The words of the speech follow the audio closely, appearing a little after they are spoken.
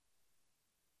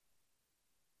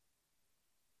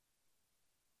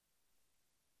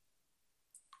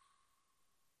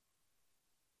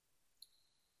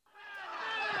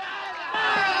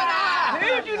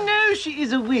you know she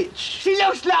is a witch? She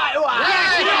looks like one.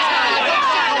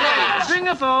 Bring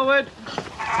her forward.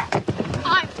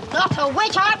 I'm not a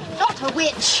witch. I'm not a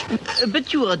witch.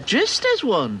 But you are dressed as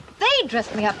one. They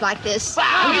dressed me up like this.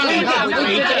 And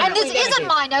And this isn't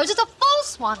my nose. It's a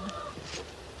false one.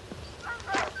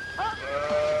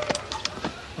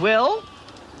 Well,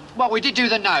 Well, we did do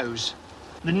the nose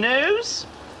the nose?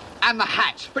 and the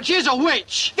hat, but she's a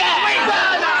witch. Did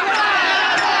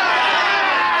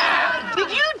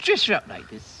you dress her up like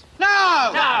this?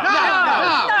 No!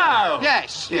 No.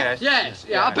 Yes. Yes.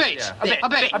 Yeah, a bit.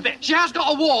 A bit. She has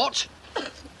got a wart.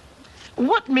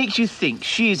 What makes you think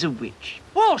she is a witch?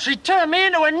 Well, she turned me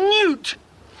into a newt.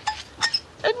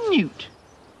 A newt?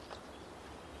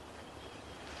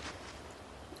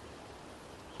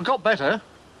 I got better.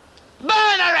 Burn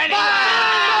her anyway!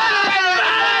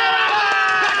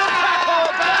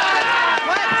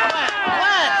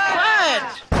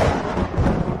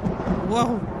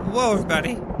 Whoa,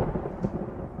 everybody.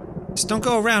 Just don't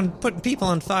go around putting people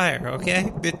on fire,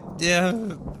 okay?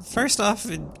 First off,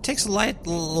 it takes a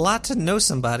lot to know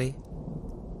somebody.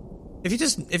 If you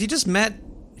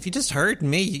just heard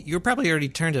me, you probably already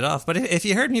turned it off. But if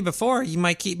you heard me before, you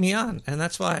might keep me on. And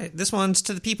that's why this one's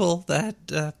to the people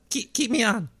that keep me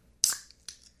on.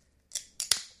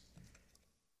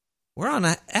 We're on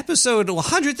episode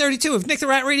 132 of Nick the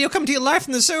Rat Radio, coming to you live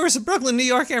from the sewers of Brooklyn, New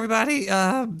York, everybody.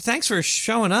 Thanks for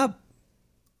showing up.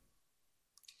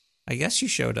 I guess you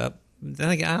showed up. Then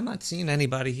again, I'm not seeing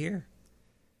anybody here.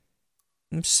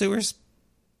 The sewers,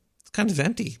 it's kind of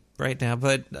empty right now,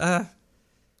 but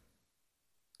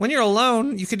when you're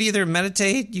alone, you could either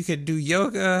meditate, you could do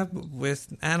yoga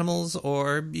with animals,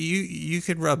 or you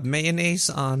could rub mayonnaise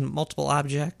on multiple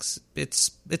objects.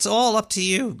 It's all up to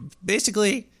you.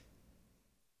 Basically,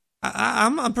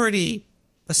 I'm a pretty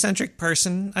eccentric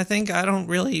person. I think I don't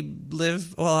really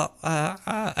live,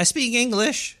 I speak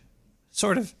English,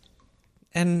 sort of,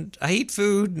 and I eat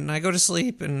food, and I go to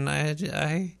sleep, and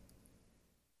I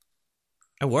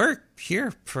work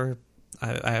here for,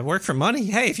 I work for money.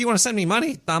 Hey, if you want to send me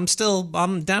money, I'm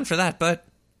down for that, but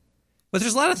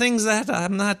there's a lot of things that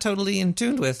I'm not totally in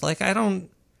tune with. Like, I'm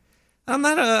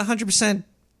not 100%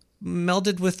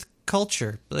 melded with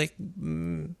culture. Like,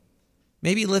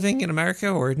 maybe living in America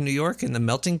or New York in the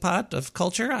melting pot of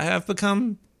culture, I've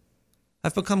become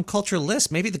cultureless.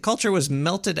 Maybe the culture was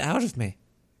melted out of me.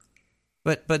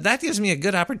 But that gives me a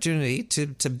good opportunity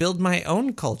to build my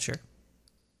own culture.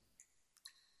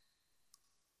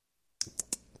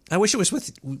 I wish it was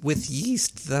with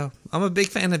yeast, though. I'm a big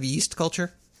fan of yeast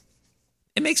culture.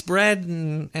 It makes bread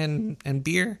and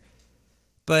beer.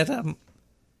 But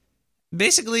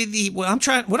basically what I'm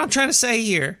trying to say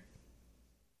here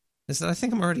is that I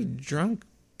think I'm already drunk,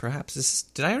 perhaps.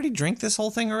 Did I already drink this whole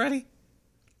thing already?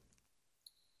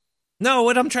 No,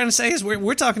 what I'm trying to say is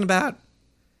we're talking about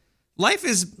life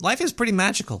is pretty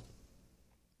magical.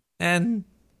 And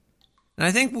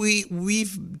I think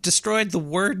we've destroyed the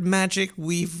word magic.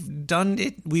 We've done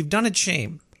it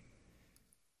shame.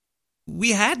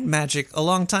 We had magic a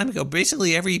long time ago.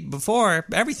 Basically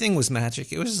everything was magic.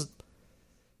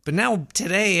 But now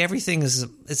today everything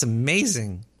is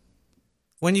amazing.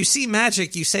 When you see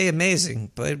magic, you say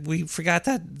amazing, but we forgot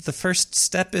that the first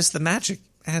step is the magic,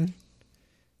 and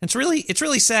it's really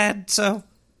sad. So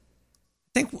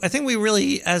I think we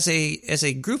really, as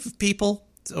a group of people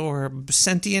or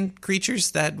sentient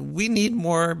creatures, that we need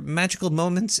more magical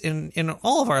moments in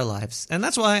all of our lives, and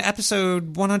that's why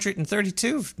episode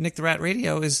 132 of Nick the Rat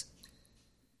Radio is,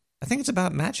 I think it's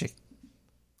about magic,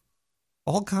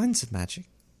 all kinds of magic.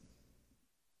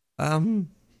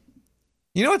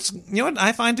 You know what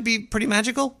I find to be pretty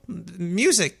magical?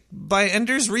 Music by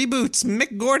Ender's Reboots.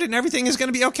 Mick Gordon, everything is going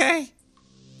to be okay.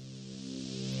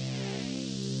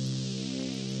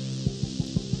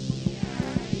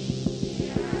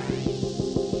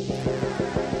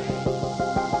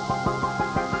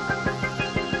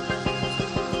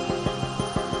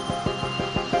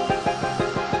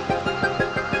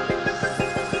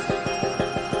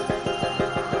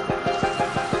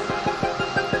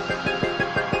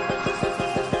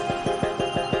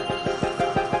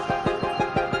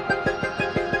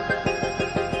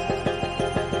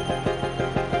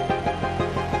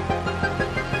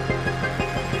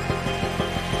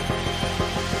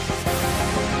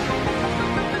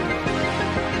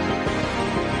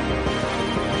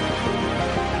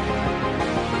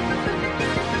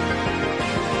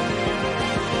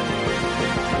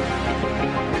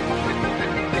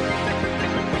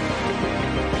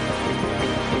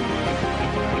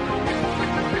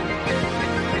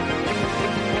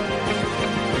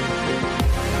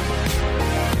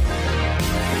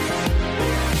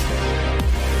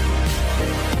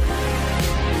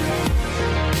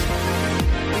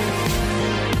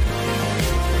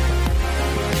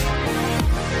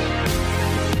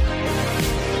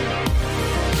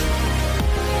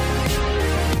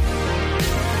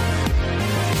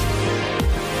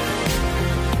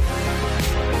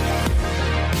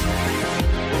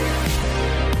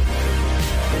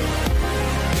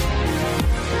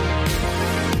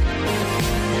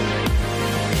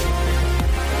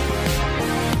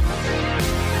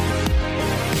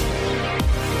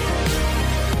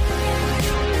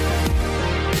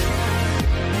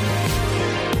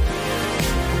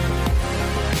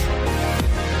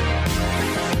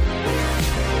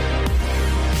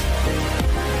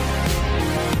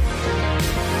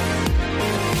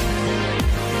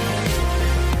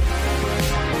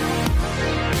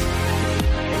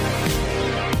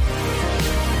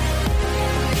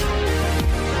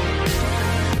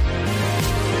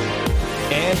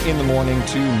 in the morning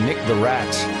to Nick the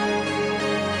Rat,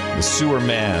 the sewer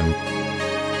man.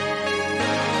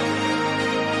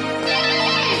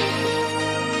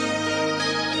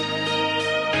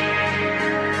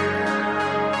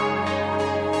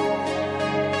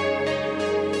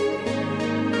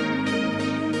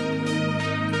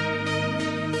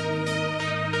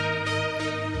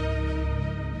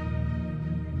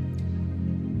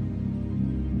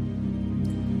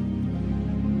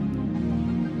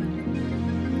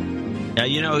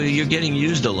 You're getting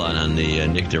used a lot on the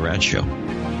Nick the Rat show.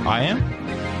 I am?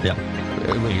 Yeah.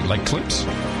 Wait, like clips?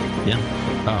 Yeah.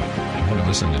 Oh, I haven't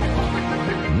listened in a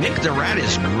while. Nick the Rat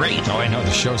is great. Oh, I know.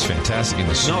 The show's fantastic. In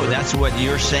the No, that's what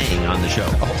you're saying on the show.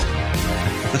 Oh.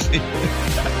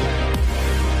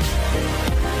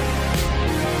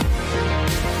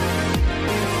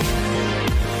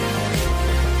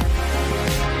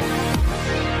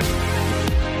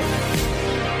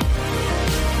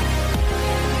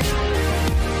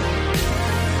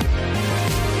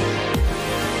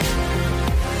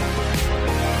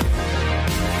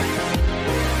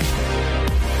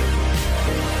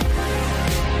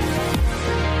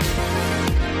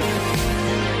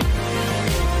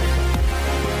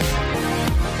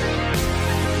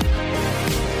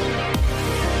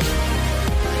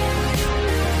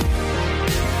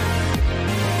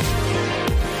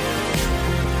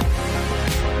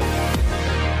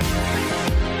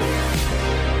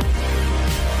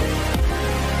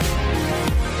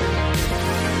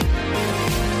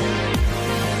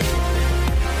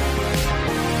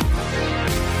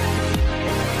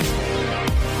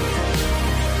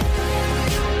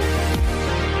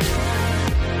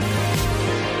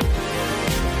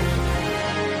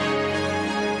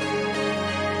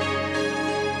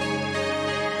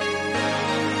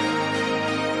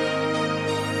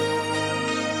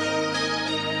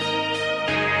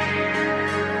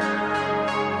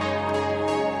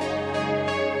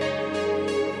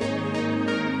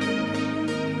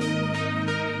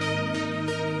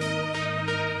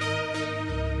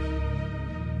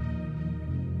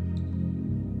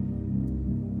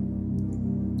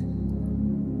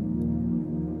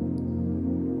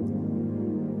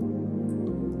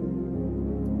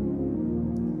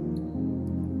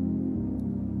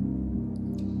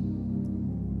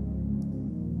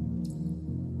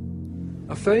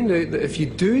 I found out that if you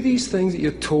do these things that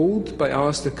you're told by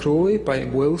Aleister Crowley, by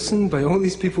Wilson, by all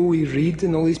these people we read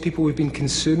and all these people we've been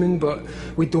consuming, but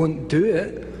we don't do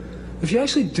it, if you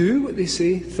actually do what they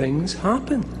say, things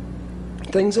happen.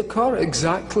 Things occur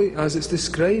exactly as it's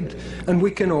described, and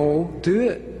we can all do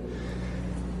it.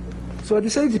 So I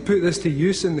decided to put this to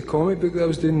use in the comic book that I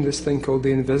was doing, this thing called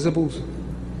The Invisibles.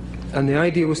 And the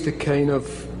idea was to kind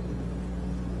of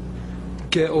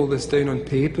get all this down on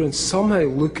paper and somehow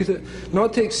look at it,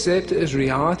 not to accept it as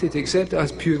reality, to accept it as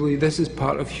purely this is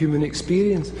part of human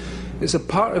experience. It's a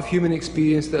part of human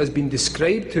experience that has been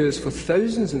described to us for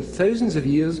thousands and thousands of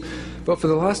years, but for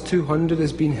the last 200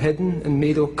 has been hidden and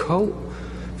made occult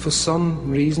for some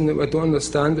reason that I don't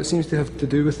understand, but seems to have to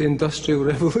do with the Industrial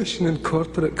Revolution and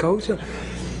corporate culture.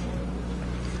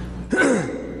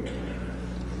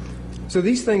 So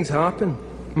these things happen.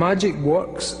 Magic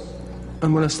works.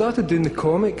 And when I started doing the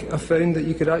comic, I found that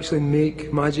you could actually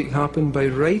make magic happen by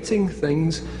writing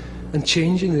things and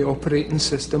changing the operating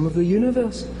system of the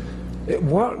universe. It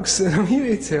works, and I'm here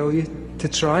to tell you to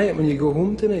try it when you go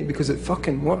home tonight, because it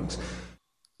fucking works.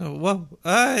 Oh, well,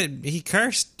 he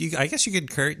cursed. I guess you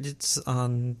could curse. It's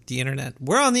on the internet.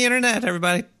 We're on the internet,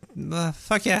 everybody.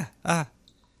 Fuck yeah. The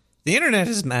internet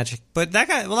is magic. But that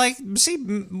guy, like, see,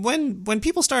 when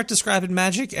people start describing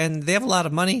magic and they have a lot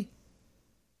of money,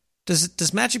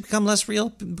 does magic become less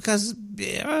real? Because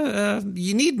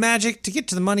you need magic to get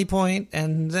to the money point,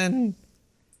 and then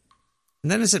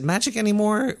is it magic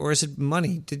anymore, or is it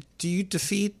money? Do you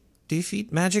defeat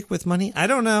magic with money? I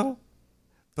don't know,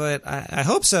 but I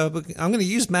hope so. But I'm going to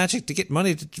use magic to get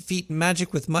money to defeat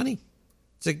magic with money.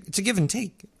 It's a give and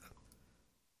take.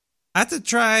 I have to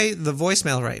try the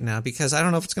voicemail right now because I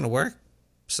don't know if it's going to work.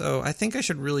 So I think I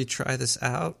should really try this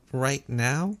out right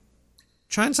now.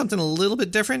 Trying something a little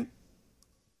bit different.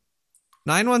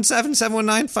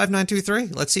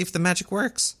 917-719-5923. Let's see if the magic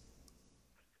works.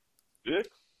 Dick,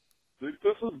 this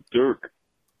is Dirk.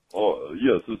 Oh,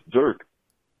 yes, it's Dirk.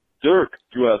 Dirk,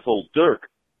 you asshole, Dirk.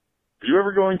 Are you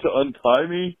ever going to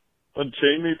unchain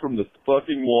me from this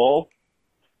fucking wall?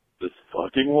 This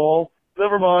fucking wall?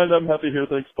 Never mind, I'm happy here,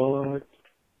 thanks, bye.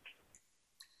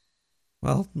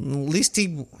 Well, at least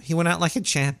he went out like a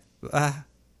champ.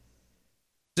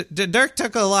 Dirk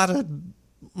took a lot of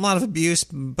abuse,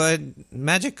 but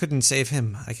magic couldn't save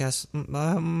him, I guess.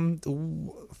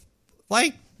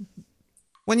 Like,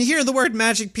 when you hear the word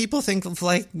magic, people think of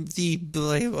like the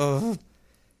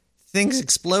things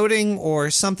exploding or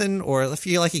something, or if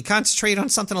you like you concentrate on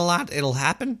something a lot, it'll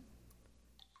happen.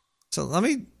 So let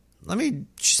me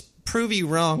just prove you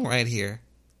wrong right here.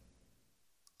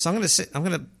 So I'm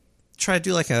gonna try to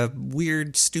do like a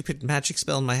weird, stupid magic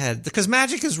spell in my head, because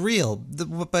magic is real,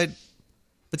 but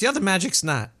the other magic's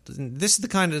not. This is the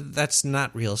kind of that's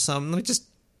not real. So let me just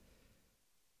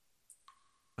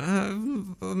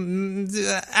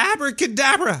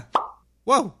abracadabra.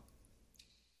 Whoa.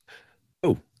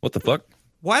 Oh, what the fuck?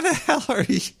 Why the hell are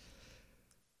you?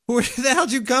 Where the hell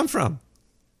did you come from?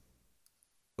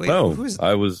 Wait,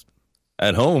 I was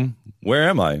at home. Where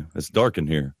am I? It's dark in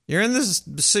here. You're in this.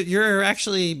 You're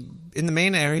actually in the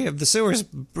main area of the sewers,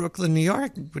 Brooklyn, New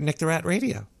York, with Nick the Rat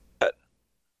Radio.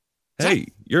 Hey,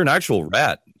 you're an actual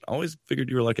rat. I always figured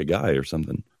you were like a guy or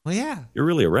something. Well, yeah. You're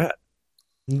really a rat.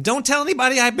 Don't tell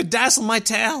anybody I bedazzle my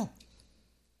tail.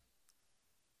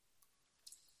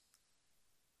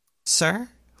 Sir,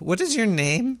 what is your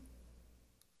name?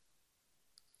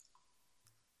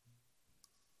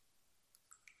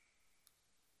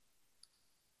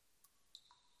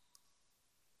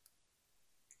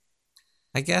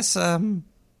 I guess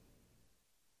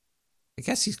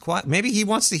he's quiet. Maybe he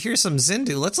wants to hear some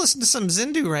Zindu. Let's listen to some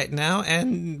Zindu right now,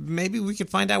 and maybe we can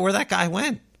find out where that guy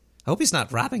went. I hope he's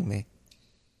not robbing me.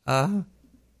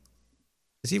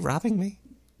 Is he robbing me?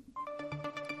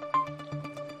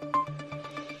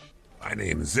 My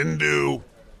name is Zindu.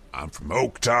 I'm from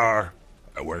Oktar.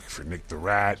 I work for Nick the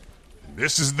Rat. And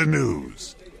this is the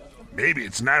news. Maybe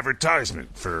it's an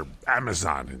advertisement for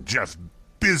Amazon and Jeff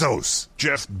Bezos.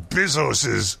 Jeff Bezos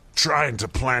is trying to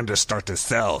plan to start to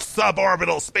sell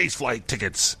suborbital spaceflight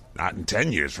tickets. Not in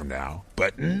 10 years from now,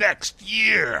 but next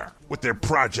year, with their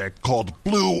project called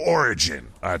Blue Origin.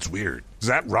 That's weird. Does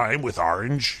that rhyme with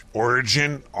orange?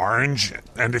 Origin, orange?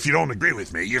 And if you don't agree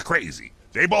with me, you're crazy.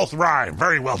 They both rhyme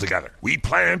very well together. We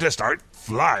plan to start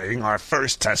flying our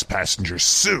first test passengers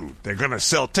soon. They're gonna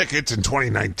sell tickets in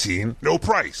 2019. No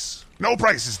price. No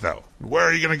prices, though. Where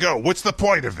are you gonna go? What's the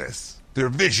point of this? Their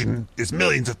vision is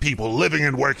millions of people living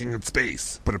and working in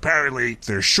space. But apparently,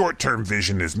 their short-term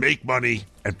vision is make money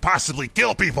and possibly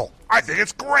kill people. I think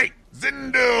it's great!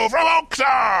 Zindu from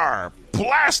Oktar!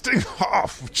 Blasting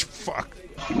off! Fuck.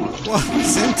 Whoa,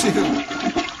 Zindu.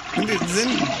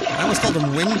 I almost called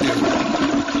him Windu.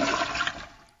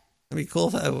 It'd be cool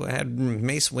if I had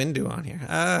Mace Windu on here.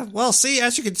 Well, see,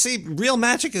 as you can see, real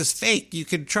magic is fake. You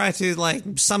could try to, like,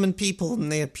 summon people and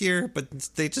they appear, but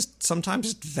they just sometimes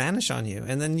just vanish on you.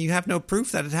 And then you have no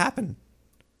proof that it happened.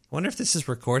 I wonder if this is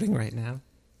recording right now.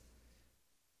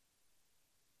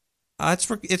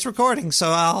 It's recording, so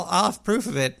I'll have proof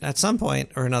of it at some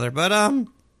point or another. But,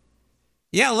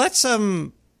 yeah, let's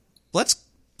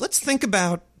think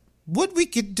about what we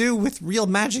could do with real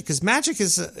magic, because magic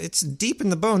is it's deep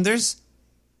in the bone. There's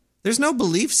no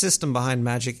belief system behind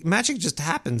magic. Magic just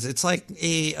happens. It's like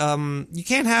a you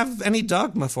can't have any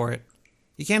dogma for it.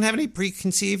 You can't have any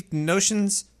preconceived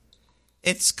notions.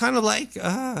 It's kind of like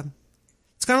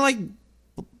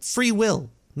free will.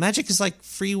 Magic is like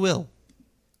free will,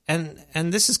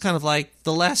 and this is kind of like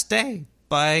The Last Day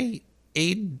by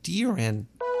Adrian.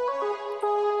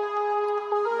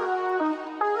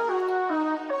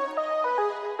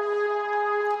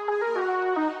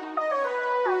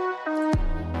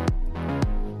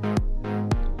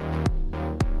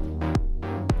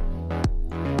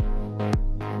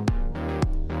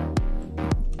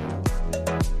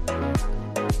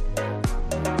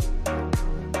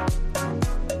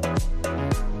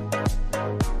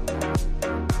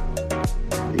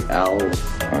 Owls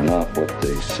are not what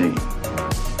they seem.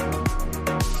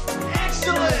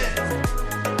 Excellent!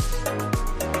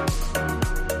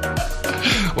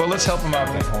 Well, let's help him out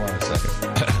then. Hold on a second.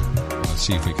 Let's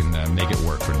see if we can make it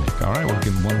work for Nick. All right, we'll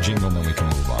give him one jingle and then we can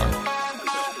move on.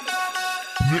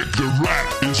 Nick the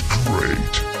Rat is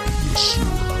great in the sewer.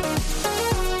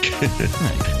 You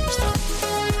can use that.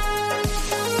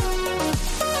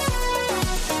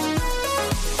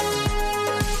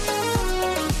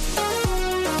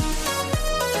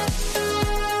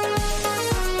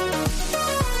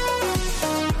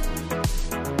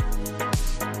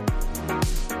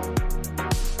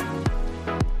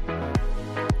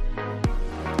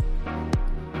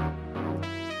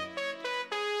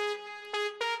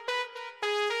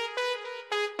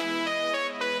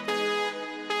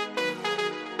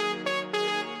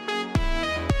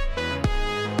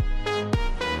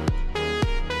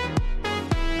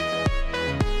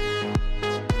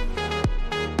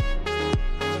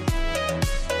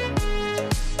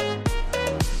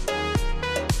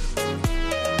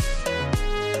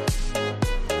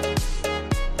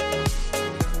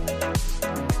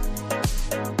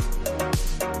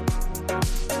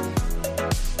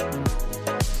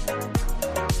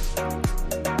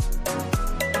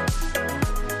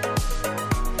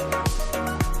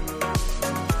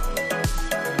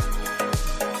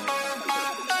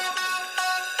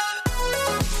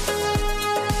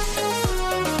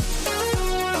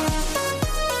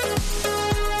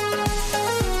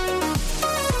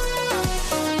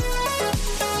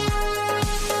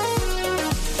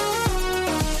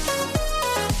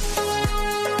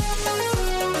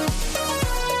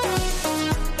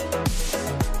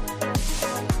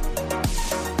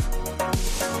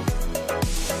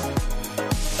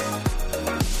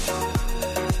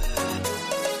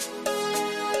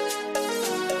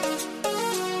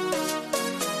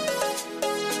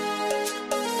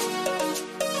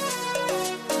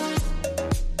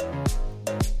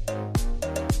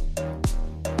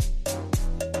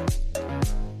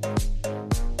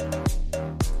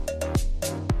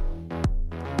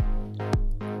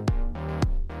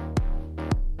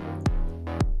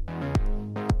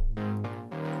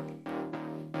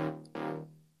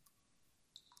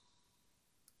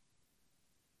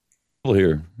 Well,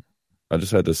 here. I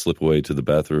just had to slip away to the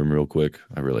bathroom real quick.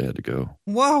 I really had to go.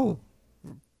 Whoa.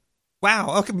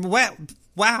 Wow. Okay.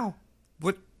 Wow.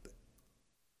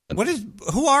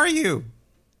 Who are you?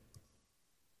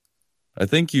 I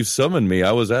think you summoned me.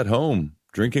 I was at home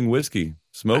drinking whiskey,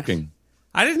 smoking.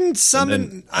 I didn't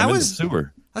summon. I was in the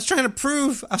sewer. I was trying to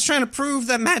prove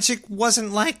that magic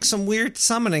wasn't like some weird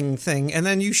summoning thing, and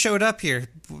then you showed up here.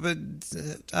 But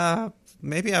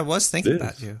maybe I was thinking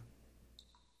about you.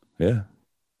 Yeah.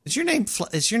 Is your name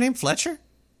Fletcher?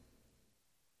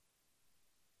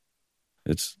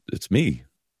 It's me.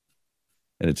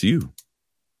 And it's you.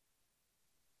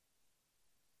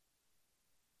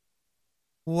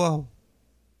 Whoa.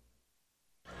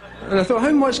 And I thought,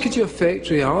 how much could you affect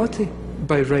reality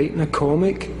by writing a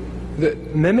comic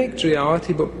that mimicked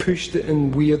reality but pushed it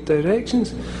in weird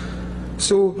directions?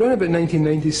 So around about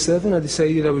 1997, I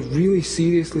decided I would really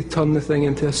seriously turn the thing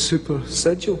into a super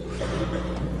sigil.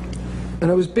 And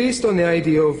it was based on the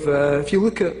idea of, if you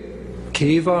look at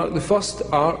cave art, the first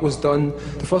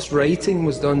writing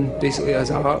was done basically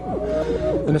as art.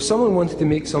 And if someone wanted to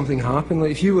make something happen,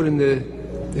 like if you were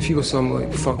some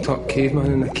like fucked up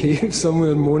caveman in a cave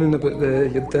somewhere moaning about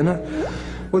your dinner,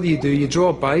 what do? You draw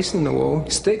a bison on the wall,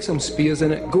 stick some spears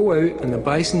in it, go out, and the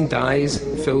bison dies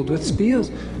filled with spears.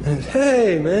 And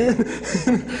hey man,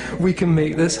 we can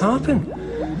make this happen.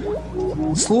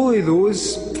 Slowly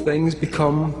those things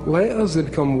become letters, they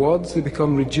become words, they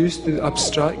become reduced to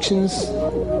abstractions,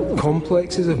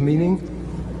 complexes of meaning.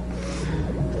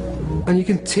 And you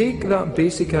can take that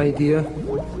basic idea,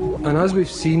 and as we've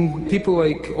seen, people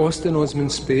like Austin Osman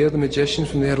Spare, the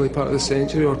magicians from the early part of the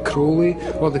century, or Crowley,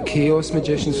 or the Chaos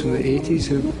magicians from the 80s,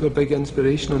 who were a big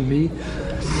inspiration on me,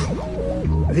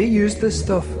 they used this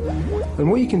stuff. And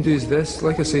what you can do is this,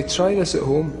 like I say, try this at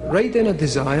home, write down a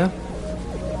desire.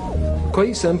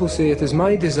 Quite simple, say it is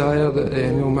my desire that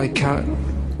my cat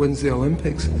wins the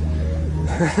Olympics.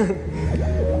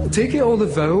 Take out all the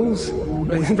vowels.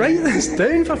 Right? Write this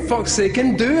down for fuck's sake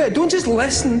and do it. Don't just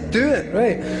listen, do it.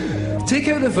 Right? Take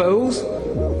out the vowels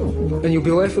and you'll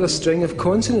be left with a string of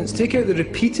consonants. Take out the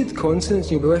repeated consonants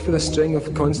and you'll be left with a string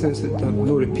of consonants that have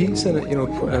no repeats in it.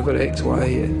 Whatever, X, Y,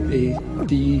 A,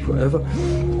 D, whatever.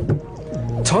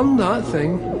 Turn that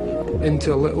thing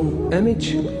into a little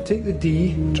image. Take the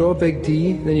D, draw a big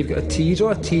D, then you've got a T,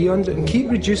 draw a T under it, and keep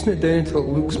reducing it down until it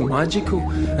looks magical.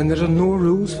 And there are no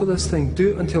rules for this thing. Do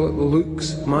it until it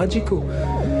looks magical.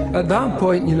 At that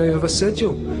point, you now have a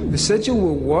sigil. The sigil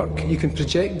will work. You can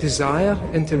project desire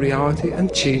into reality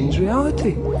and change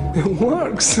reality. It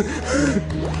works.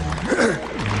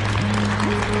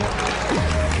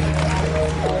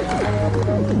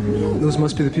 Those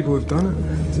must be the people who've done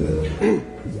it.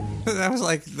 That was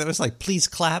like, please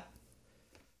clap.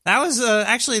 That was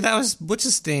what's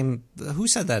his name? Who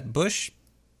said that? Bush?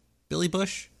 Billy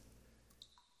Bush?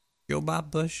 Joe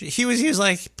Bob Bush? He was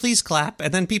like, please clap,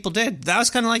 and then people did. That was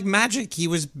kind of like magic. He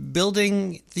was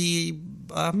building the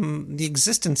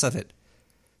existence of it.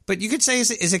 But you could say,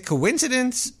 is it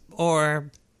coincidence or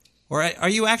are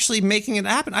you actually making it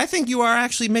happen? I think you are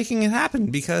actually making it happen,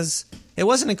 because it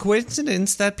wasn't a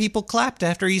coincidence that people clapped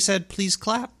after he said, please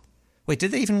clap. Wait,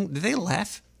 did they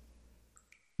laugh?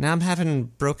 Now I'm having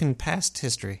broken past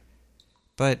history.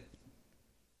 But,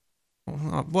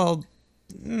 well,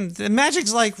 the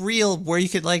magic's like real, where you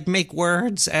could like make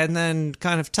words and then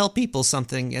kind of tell people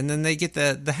something and then they get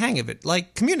the hang of it.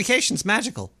 Like, communication's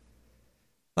magical.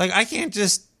 Like, I can't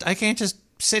just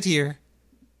sit here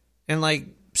and like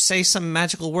say some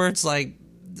magical words like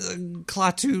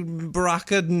Klaatu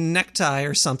Baraka necktie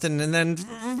or something and then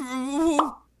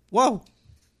whoa.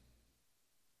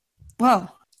 Where'd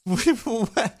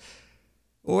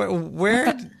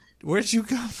you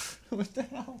come? What the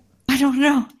hell? I don't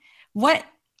know. What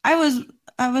I was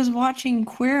watching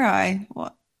Queer Eye,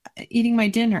 eating my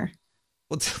dinner.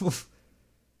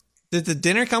 Did the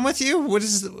dinner come with you? What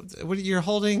you're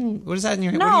holding? What is that in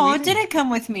your hand? No, it didn't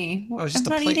come with me. Oh, just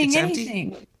I'm not plate. eating It's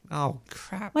anything. Empty? Oh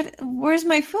crap! Where's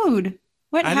my food?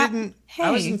 What? I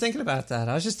wasn't thinking about that.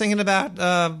 I was just thinking about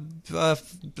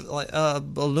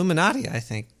Illuminati. I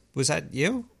think. Was that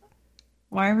you?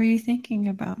 Why were you thinking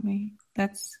about me?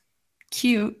 That's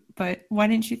cute, but why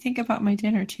didn't you think about my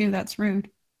dinner too? That's rude.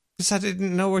 Because I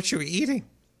didn't know what you were eating.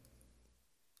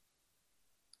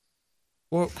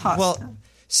 Pasta. Well,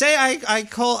 say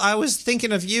I was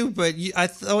thinking of you, but I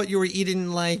thought you were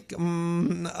eating like a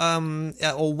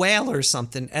whale or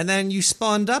something, and then you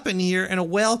spawned up in here, and a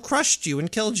whale crushed you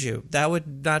and killed you. That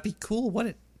would not be cool, would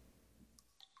it?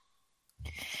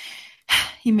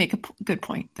 You make a good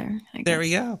point there. There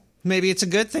we go. Maybe it's a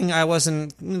good thing I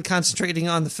wasn't concentrating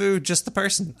on the food, just the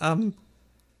person.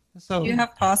 So Do you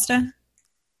have pasta?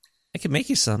 I could make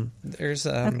you some. There's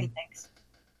Okay, thanks.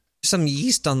 some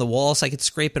yeast on the wall, so I could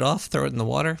scrape it off, throw it in the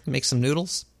water, make some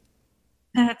noodles.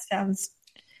 That sounds...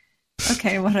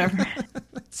 Okay, whatever.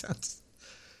 That sounds...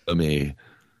 Me.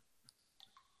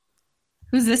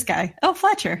 Who's this guy? Oh,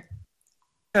 Fletcher.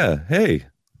 Yeah, hey.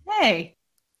 Hey.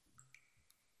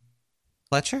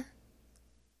 Fletcher?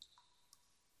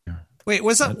 Wait,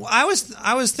 was that... I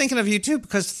was thinking of you too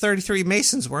because 33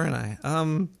 Masons, weren't I?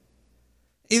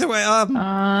 Either way,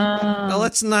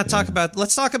 let's not talk about.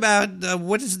 Let's talk about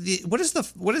what is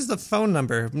the phone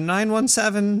number?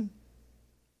 917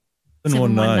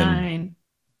 719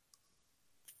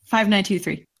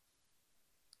 5923.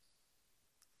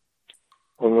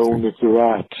 Hello, Mr.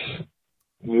 Rat.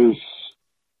 This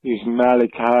is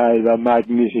Malachi the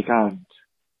Magnificent.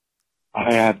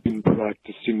 I have been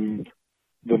practicing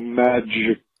the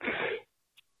magic,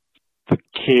 the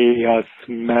chaos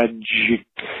magic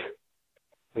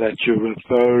that you're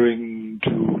referring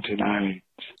to tonight.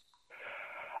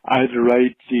 I'd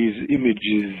write these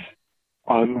images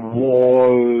on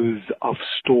walls of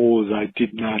stores I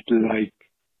did not like,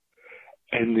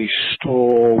 and the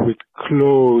store would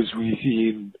close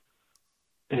within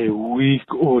a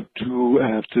week or two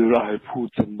after I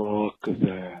put the marker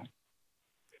there.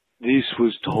 This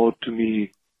was taught to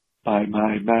me by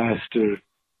my master,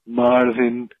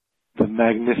 Marvin the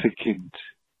Magnificent.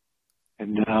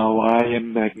 And now I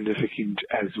am magnificent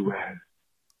as well.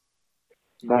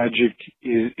 Magic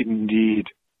is indeed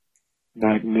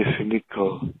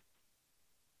magnifical.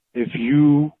 If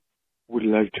you would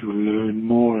like to learn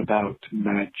more about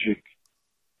magic,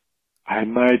 I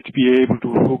might be able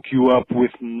to hook you up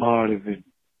with Marvin.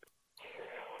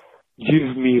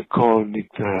 Give me a call, Nick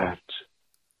the Rat.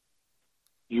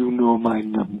 You know my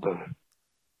number.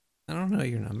 I don't know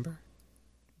your number.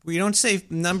 We don't say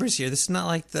numbers here. This is not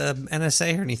like the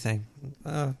NSA or anything.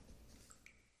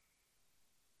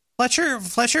 Fletcher,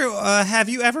 have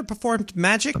you ever performed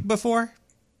magic before?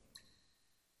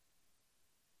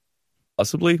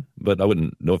 Possibly, but I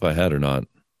wouldn't know if I had or not.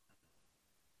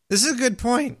 This is a good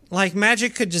point. Like,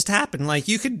 magic could just happen. Like,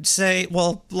 you could say,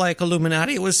 well, like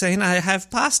Illuminati was saying, I have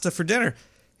pasta for dinner.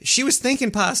 She was thinking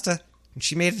pasta, and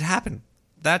she made it happen.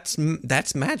 That's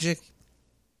magic,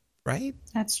 right?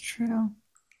 That's true.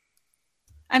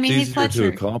 I mean, It's hey, easier to Fletcher.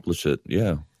 accomplish it,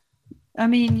 yeah. I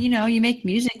mean, you make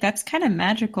music. That's kind of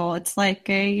magical. It's like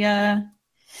it's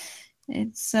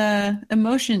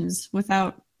emotions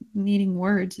without needing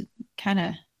words.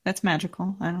 That's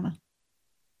magical. I don't know.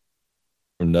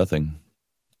 Or nothing.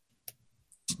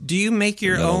 Do you make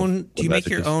your No, own? Do you what make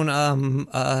magic your is-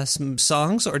 own some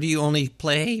songs, or do you only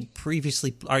play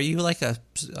previously? Are you like a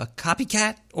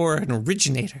copycat or an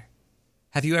originator?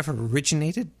 Have you ever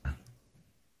originated?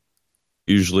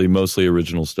 Usually mostly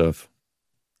original stuff.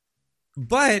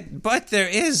 But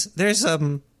there's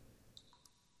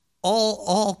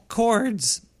all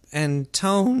chords and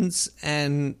tones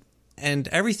and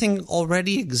everything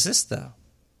already exists though.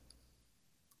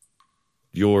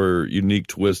 Your unique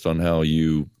twist on how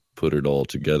you put it all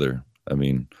together. I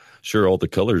mean, sure, all the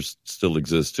colors still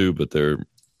exist too, but they're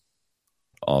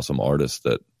awesome artists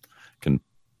that can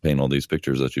paint all these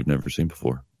pictures that you've never seen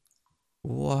before.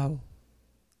 Wow.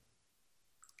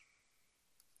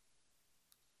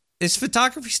 Is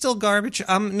photography still garbage?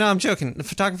 No, I'm joking. The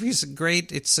photography is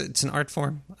great. It's an art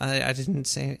form. I didn't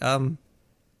say.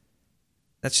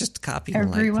 That's just copying.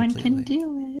 Everyone can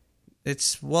do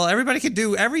it. Everybody can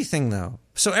do everything though.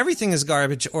 So everything is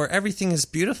garbage or everything is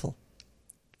beautiful.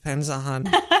 Depends on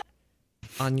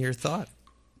your thought.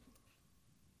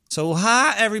 So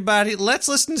hi everybody. Let's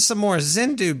listen to some more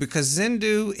Zindu because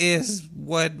Zindu is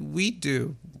what we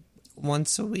do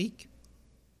once a week.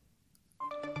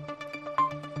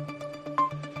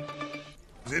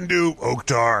 Zindu,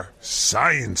 Oktar,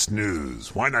 science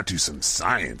news. Why not do some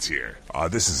science here?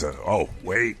 This is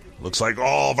looks like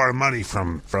all of our money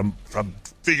from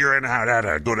figuring out how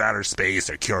to go to outer space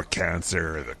or cure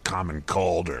cancer or the common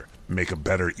cold or make a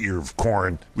better ear of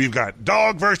corn. We've got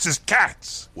dog versus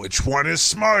cats. Which one is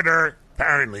smarter?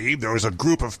 Apparently, there was a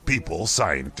group of people,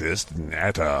 scientists,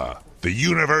 at the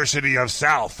University of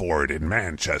Salford in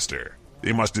Manchester.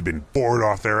 They must have been bored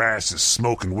off their asses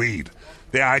smoking weed.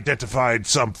 They identified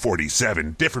some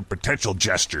 47 different potential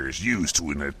gestures used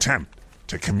to an attempt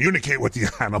to communicate with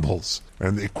the animals,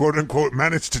 and they quote-unquote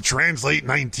managed to translate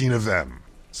 19 of them.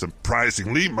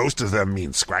 Surprisingly, most of them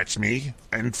mean scratch me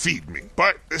and feed me.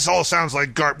 But this all sounds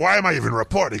like why am I even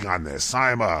reporting on this?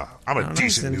 I'm I'm a Oh, nice,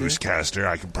 decent Zindu. newscaster.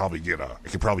 I could probably get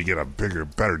a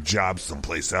better job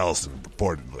someplace else and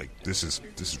report it. Like this is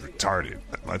retarded.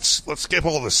 Let's skip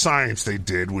all the science they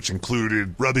did, which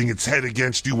included rubbing its head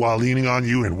against you while leaning on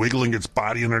you and wiggling its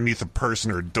body underneath a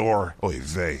person or door. Oy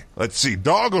vey. Let's see.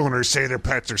 Dog owners say their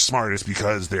pets are smartest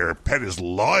because their pet is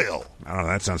loyal. I don't know.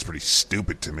 That sounds pretty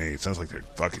stupid to me. It sounds like they're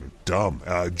fucking dumb.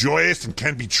 Joyous and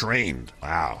can be trained.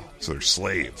 Wow. So they're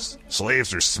slaves.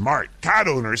 Slaves are smart. Cat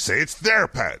owners say it's their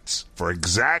pets for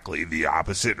exactly the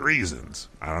opposite reasons.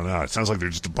 I don't know. It sounds like they're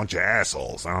just a bunch of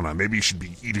assholes. I don't know. Maybe you should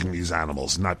be eating these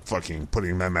animals, not fucking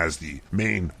putting them as the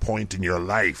main point in your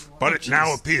life. But it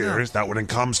now appears that when it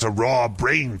comes to raw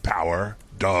brain power,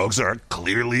 dogs are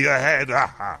clearly ahead.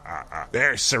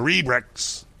 Their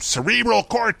cerebral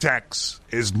cortex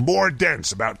is more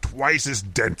dense, about twice as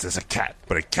dense as a cat.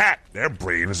 But a cat, their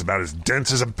brain is about as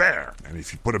dense as a bear. And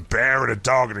if you put a bear and a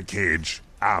dog in a cage,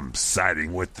 I'm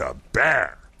siding with the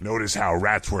bear. Notice how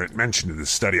rats weren't mentioned in this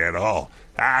study at all.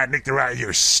 Nick the Rat,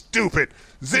 you're stupid.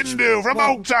 Zindu from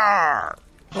Oktar.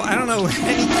 Well, I don't know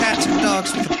any cats or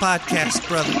dogs with a podcast,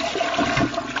 brother.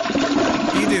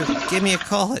 You do. Give me a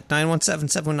call at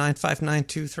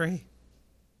 917-719-5923.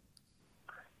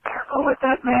 Careful with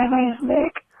that mayonnaise,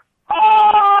 Nick.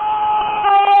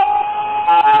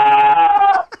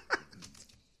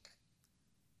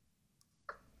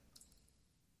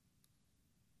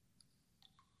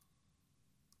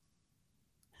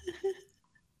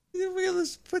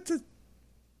 Let's put the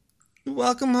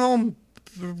welcome home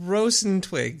Rosen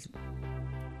twig.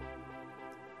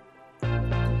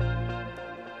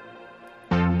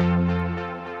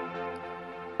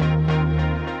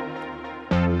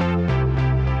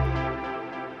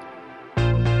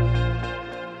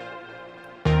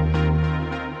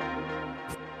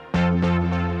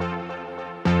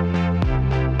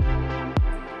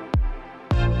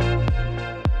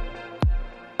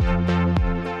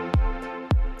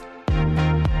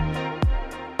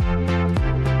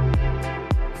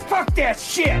 Fuck that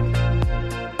shit!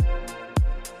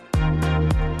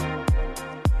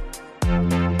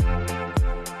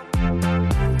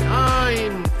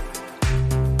 Nine.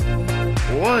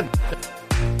 1.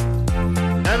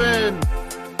 7.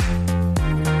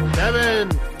 7.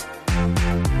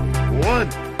 1.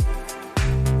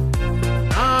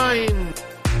 9.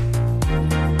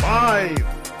 5.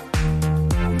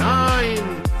 9.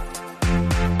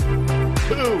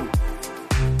 2.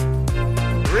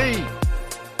 3.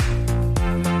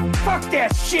 Fuck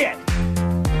that shit!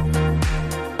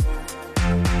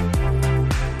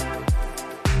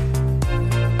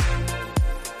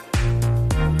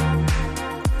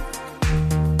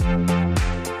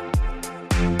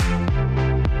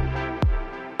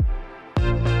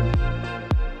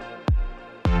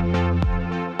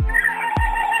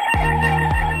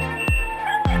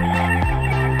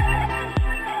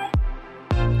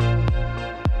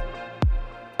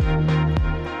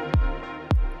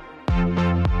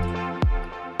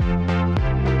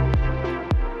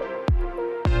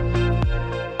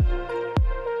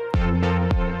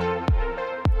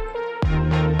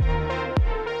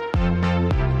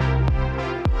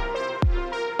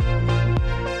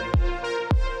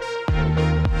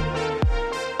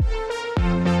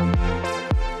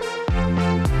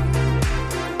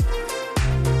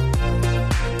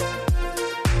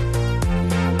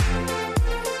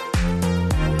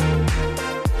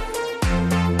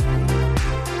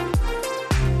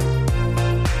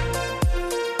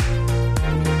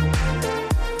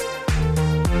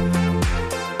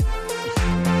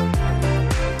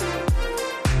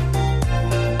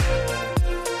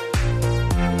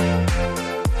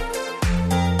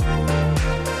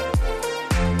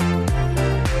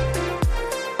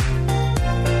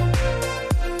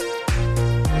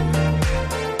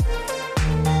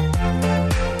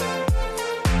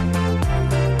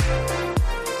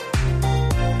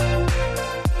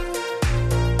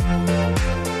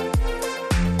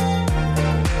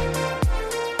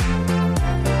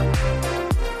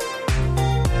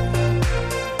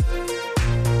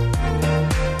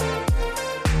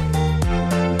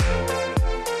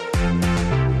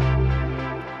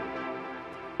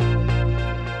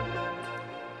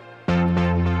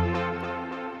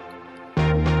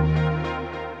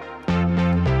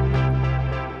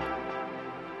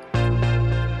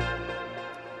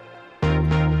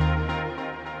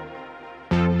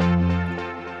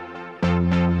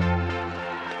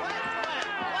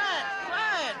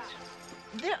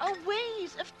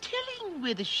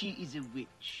 whether she is a witch.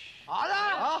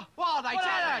 Oh, what are they?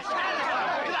 Tell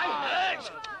us!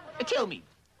 Tell me,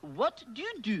 what do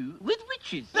you do with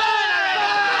witches?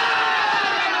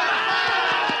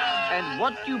 And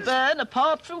what do you burn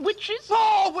apart from witches?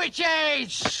 More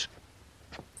witches!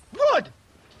 Wood!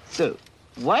 So,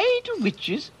 why do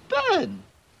witches burn?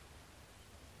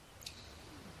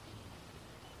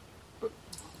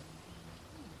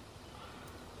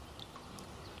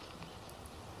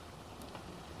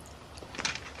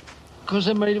 Because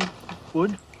they're made of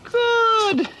wood.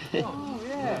 Good!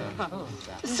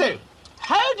 So,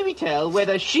 how do we tell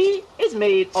whether she is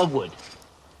made of wood?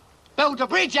 Build a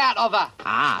bridge out of her.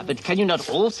 Ah, but can you not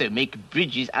also make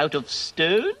bridges out of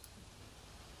stone?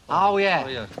 Oh,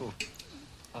 yeah. Cool.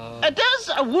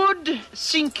 Does a wood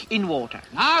sink in water?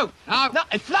 No,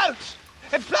 it floats.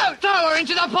 It floats. Throw her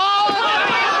into the pool.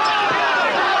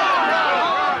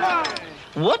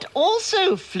 What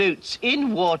also floats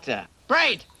in water?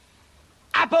 Bread.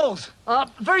 Apples.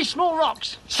 Very small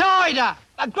rocks. Cider.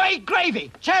 A great gravy.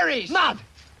 Cherries. Mud.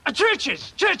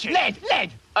 Churches. Lead.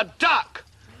 A duck.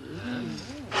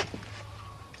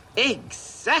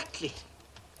 Exactly.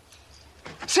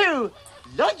 So,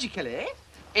 logically,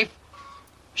 if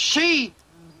she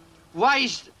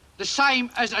weighs the same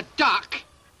as a duck,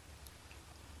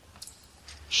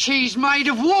 she's made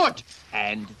of wood.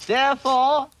 And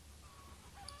therefore...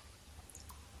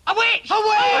 A witch!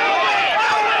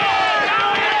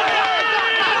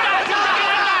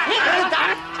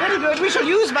 Very good. We shall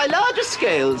use my larger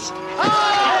scales.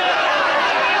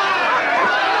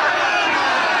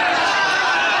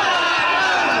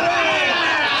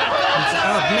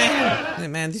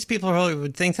 Man, these people probably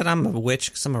would think that I'm a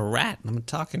witch because I'm a rat. I'm a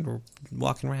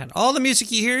walking rat. All the music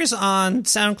you hear is on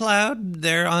SoundCloud.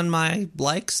 They're on my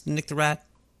likes, Nick the Rat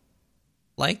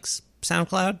likes,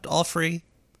 SoundCloud, all free.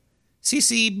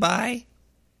 CC by.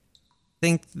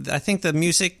 I think the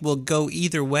music will go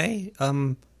either way.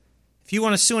 If you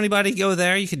want to sue anybody, go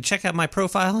there. You can check out my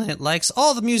profile and it likes.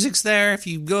 All the music's there. If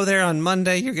you go there on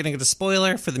Monday, you're going to get a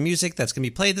spoiler for the music that's going to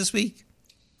be played this week.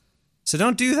 So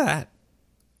don't do that.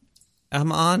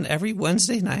 I'm on every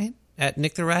Wednesday night at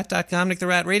nicktherat.com,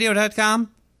 nicktheratradio.com.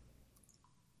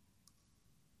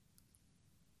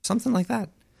 Something like that.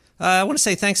 I want to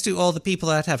say thanks to all the people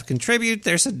that have contributed.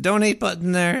 There's a donate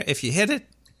button there. If you hit it,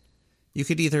 you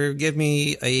could either give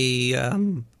me a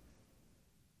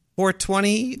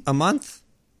 $4.20 a month,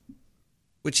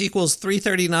 which equals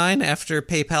 $3.39 after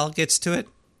PayPal gets to it.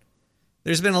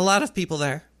 There's been a lot of people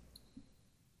there.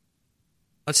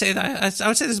 I would say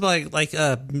there's like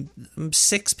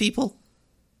 6 people,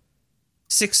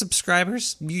 6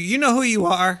 subscribers. You know who you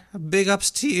are. Big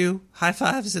ups to you. High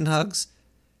fives and hugs.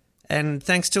 And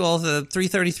thanks to all the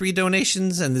 333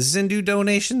 donations and the Zindu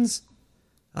donations.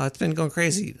 It's been going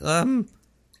crazy.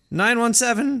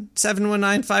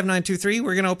 917-719-5923.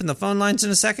 We're going to open the phone lines in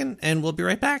a second, and we'll be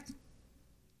right back.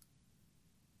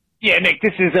 Yeah, Nick,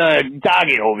 this is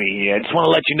Doggy over here. I just want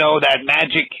to let you know that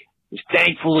magic is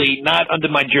thankfully not under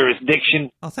my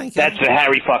jurisdiction. Oh, thank you. That's for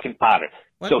Harry fucking Potter.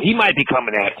 What? So he might be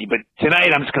coming after you, but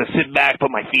tonight I'm just going to sit back, put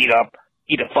my feet up,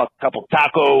 eat a couple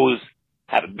tacos,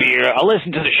 have a beer. I'll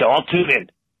listen to the show. I'll tune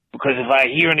in. Because if I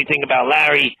hear anything about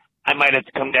Larry, I might have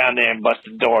to come down there and bust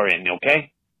the door in,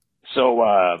 okay? So,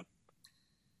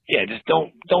 yeah, just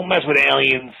don't mess with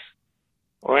aliens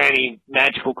or any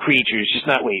magical creatures.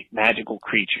 Magical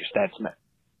creatures. Fuck,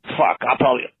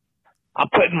 I'm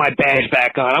putting my badge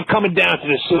back on. I'm coming down to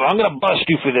the sewer. I'm gonna bust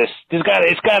you for this.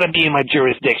 It's gotta be in my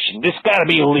jurisdiction. This gotta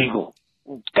be illegal.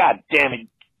 God damn it.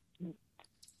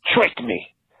 Tricked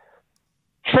me.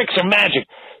 Tricks are magic.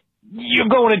 You're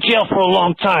going to jail for a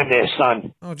long time there,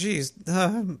 son. Oh, geez.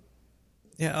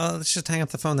 Let's just hang up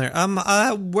the phone there.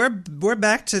 We're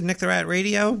back to Nick the Rat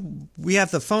Radio. We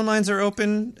have the phone lines are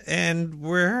open, and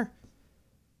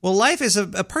life is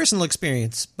a personal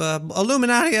experience.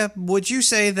 Illuminatia, would you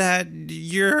say that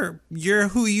you're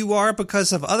who you are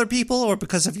because of other people or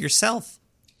because of yourself?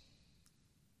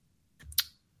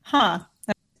 Huh.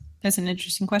 That's an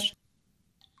interesting question.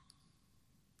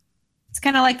 It's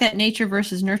kind of like that nature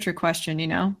versus nurture question, you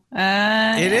know?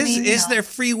 Is there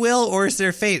free will or is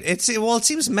there fate? It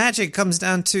seems magic comes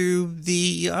down to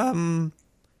the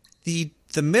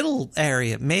middle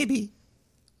area, maybe.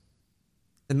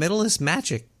 The middle is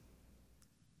magic.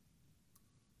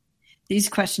 These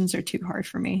questions are too hard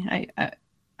for me.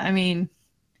 I mean,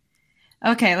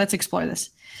 okay, let's explore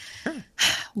this. Sure.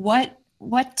 What?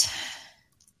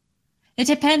 It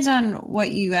depends on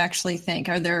what you actually think.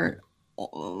 Are there,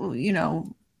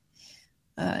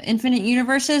 infinite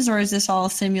universes, or is this all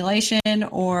simulation,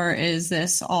 or is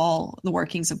this all the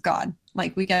workings of God?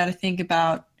 Like, we got to think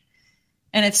about,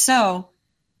 and if so,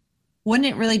 wouldn't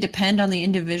it really depend on the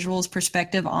individual's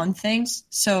perspective on things?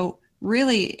 So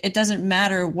really, it doesn't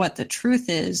matter what the truth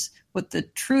is. What the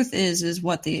truth is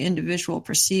what the individual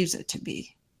perceives it to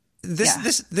be.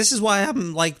 This is why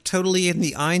I'm like totally in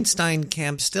the Einstein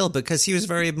camp still, because he was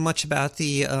very much about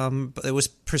the it was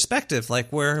perspective, like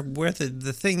where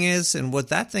the thing is and what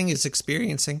that thing is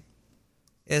experiencing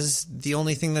is the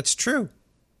only thing that's true.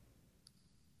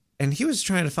 And he was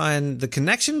trying to find the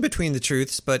connection between the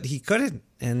truths, but he couldn't.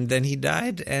 And then he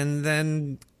died, and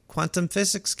then quantum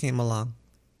physics came along.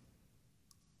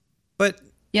 But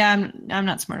yeah, I'm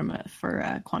not smart enough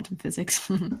for quantum physics.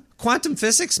 Quantum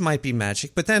physics might be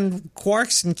magic, but then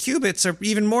quarks and qubits are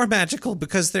even more magical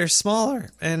because they're smaller.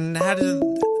 And how did...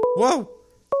 Whoa!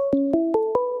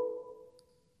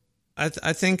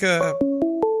 I think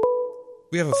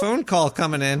we have a phone call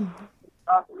coming in.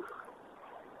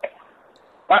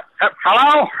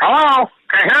 Hello?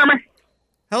 Can you hear me?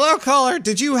 Hello, caller.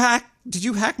 Did you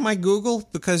hack my Google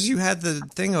because you had the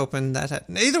thing open?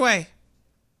 Either way.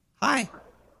 Hi.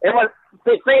 It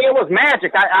was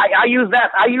magic. I use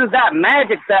that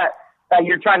magic that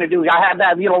you're trying to do. I had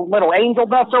that little angel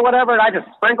dust or whatever, and I just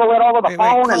sprinkle it over the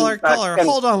phone. Caller,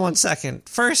 hold on 1 second.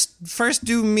 First,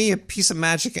 do me a piece of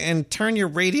magic and turn your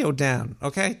radio down.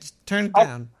 Okay, just turn it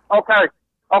down. Okay.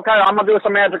 I'm gonna do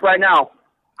some magic right now.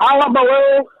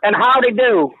 Hullabaloo and howdy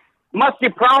do, musty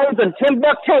prawns and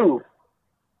Timbuktu.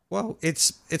 Whoa,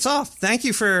 it's off. Thank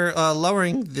you for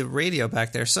lowering the radio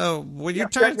back there. So, will you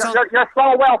turn it on? You're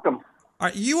so welcome. Are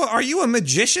you a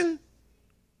magician?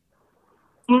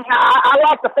 I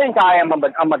like to think I am a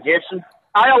magician.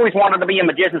 I always wanted to be a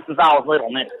magician since I was little,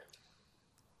 man.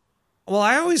 Well,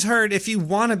 I always heard if you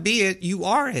want to be it, you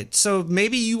are it. So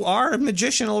maybe you are a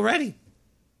magician already.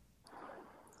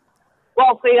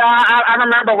 Well, see, I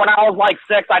remember when I was like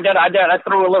 6, I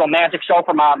threw a little magic show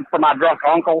for my drunk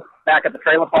uncle back at the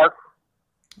trailer park.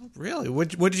 Really? What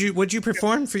did you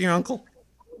perform for your uncle?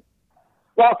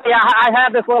 Well, see, I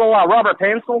had this little rubber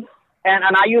pencil, and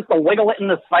I used to wiggle it in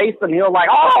his face, and he was like,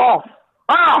 "Oh,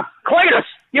 Cletus,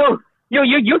 you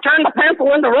turned the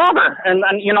pencil into rubber," and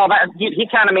that he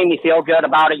kind of made me feel good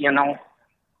about it,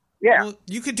 Yeah. Well,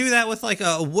 you could do that with like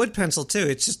a wood pencil too.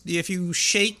 It's just if you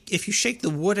shake the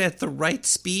wood at the right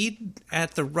speed,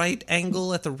 at the right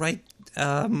angle, at the right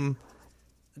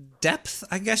depth,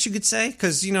 I guess you could say,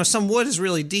 because some wood is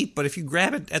really deep, but if you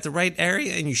grab it at the right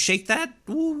area and you shake that,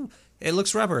 ooh, it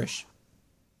looks rubberish.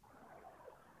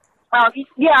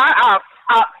 Yeah, I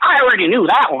already knew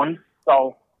that one.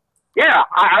 So, yeah,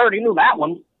 I already knew that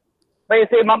one. But you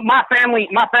see, my family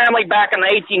back in the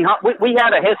 1800s, we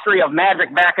had a history of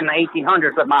magic back in the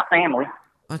 1800s with my family.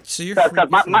 So you're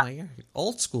like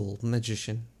old school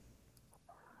magician.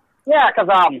 Yeah, because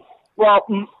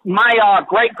my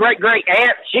great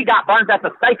aunt, she got burnt at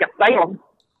the stake at Salem.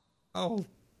 Oh,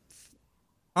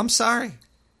 I'm sorry.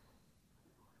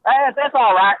 That's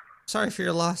all right. Sorry for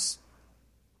your loss.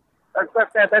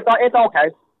 It's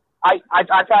okay. I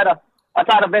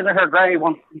try to visit her grave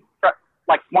once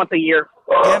a year.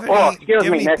 Do you have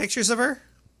any pictures of her?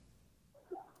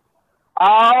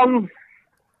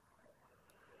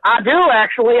 I do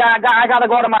actually. I got to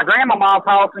go to my grandma's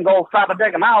house and go try to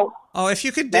dig them out. Oh, if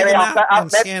you could dig them out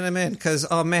and scan them in, because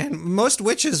most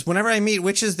witches. Whenever I meet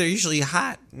witches, they're usually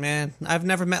hot. Man, I've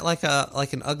never met like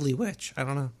an ugly witch. I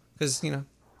don't know, because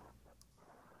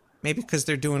maybe because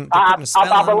they're putting a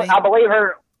spell on me. I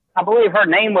believe her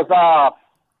name was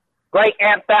Great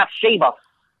Aunt Bathsheba.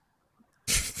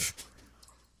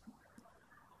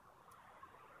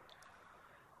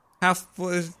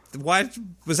 Why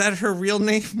was that her real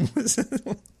name?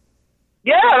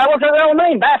 Yeah, that was her real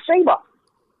name, Bathsheba.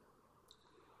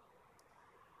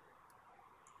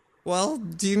 Well,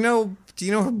 do you know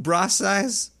her bra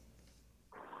size?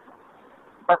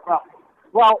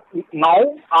 Well,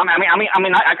 no.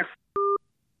 I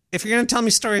If you're going to tell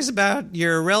me stories about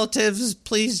your relatives,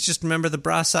 please just remember the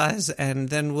bra size, and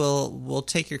then we'll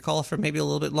take your call for maybe a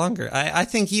little bit longer. I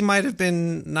think he might have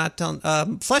been not telling...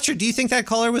 Fletcher, do you think that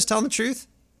caller was telling the truth?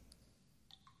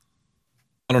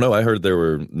 I don't know. I heard there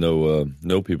were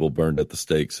no people burned at the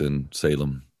stakes in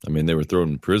Salem. I mean, they were thrown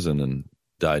in prison and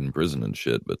died in prison and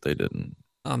shit, but they didn't.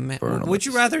 Oh man, burn would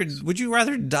you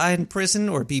rather die in prison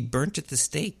or be burnt at the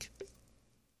stake?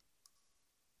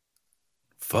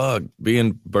 Fuck,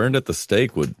 being burned at the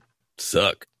stake would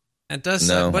suck. It does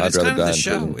suck, but it's kind of the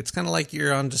show. It's kind of like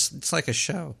you're on it's like a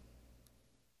show.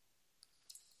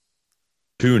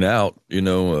 Tune out,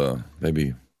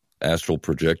 maybe astral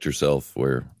project yourself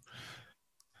where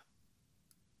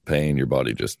pain, your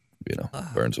body just,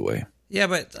 burns away. Yeah,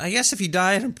 but I guess if you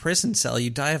die in a prison cell, you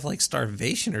die of like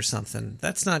starvation or something.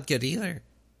 That's not good either.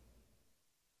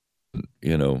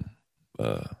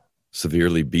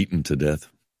 Severely beaten to death.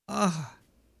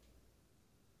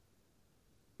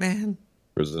 Man.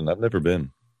 Prison, I've never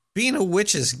been. Being a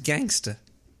witch is gangsta.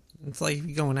 It's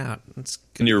like going out.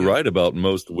 And you're right about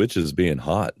most witches being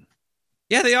hot.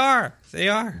 Yeah, they are. They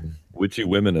are. Witchy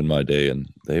women in my day, and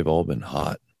they've all been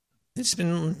hot. It's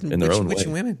been in their own witchy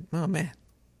way. women. Oh, man.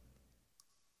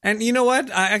 And you know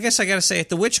what? I guess I got to say it.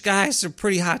 The witch guys are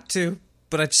pretty hot, too.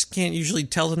 But I just can't usually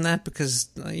tell them that because,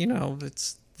 they don't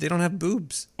have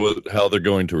boobs. Well, how they're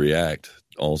going to react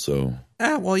also.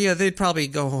 Well, yeah, they'd probably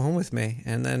go home with me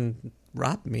and then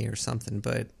rob me or something.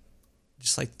 But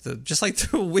just like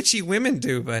the witchy women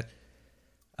do. But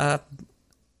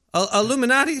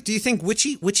Illuminati, do you think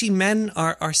witchy men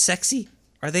are sexy?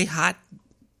 Are they hot?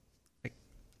 Like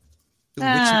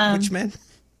witch men?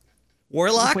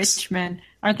 Warlocks? Witch men.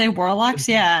 Aren't they warlocks?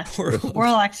 Yeah.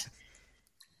 Warlocks.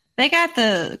 They got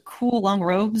the cool long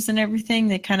robes and everything.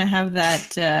 They kind of have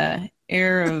that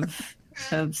air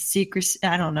of secrecy.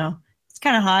 I don't know. It's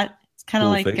kind of hot. It's kind of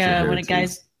Cool like facial hair, when a too.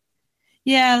 guy's.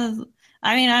 Yeah.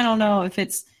 I mean, I don't know if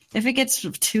it gets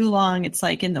too long, it's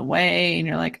like in the way, and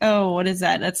you're like, oh, what is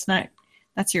that?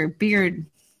 That's your beard.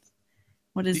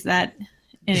 What is that?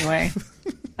 Anyway,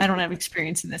 I don't have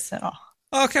experience in this at all.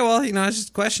 Okay, well, I was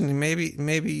just questioning.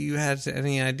 Maybe you had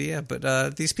any idea,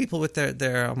 but these people with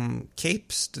their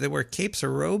capes, do they wear capes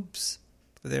or robes?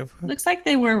 Looks like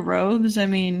they wear robes. I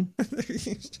mean,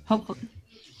 hopefully,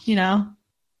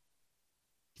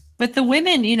 But the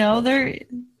women,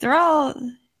 they're all.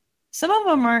 Some of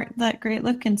them aren't that great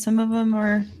looking. Some of them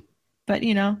are, but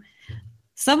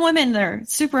some women they're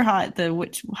super hot. The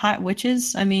hot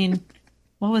witches. I mean,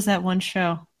 what was that one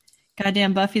show?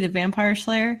 Goddamn Buffy the Vampire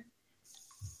Slayer.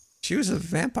 She was a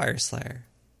vampire slayer.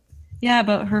 Yeah,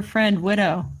 but her friend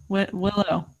Willow.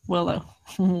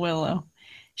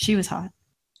 She was hot.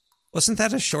 Wasn't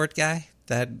that a short guy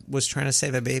that was trying to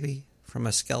save a baby from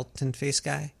a skeleton face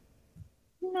guy?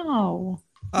 No.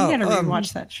 You gotta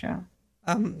rewatch that show.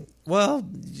 Well,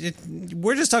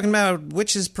 we're just talking about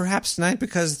witches perhaps tonight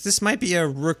because this might be a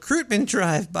recruitment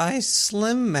drive by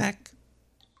Slim Mac.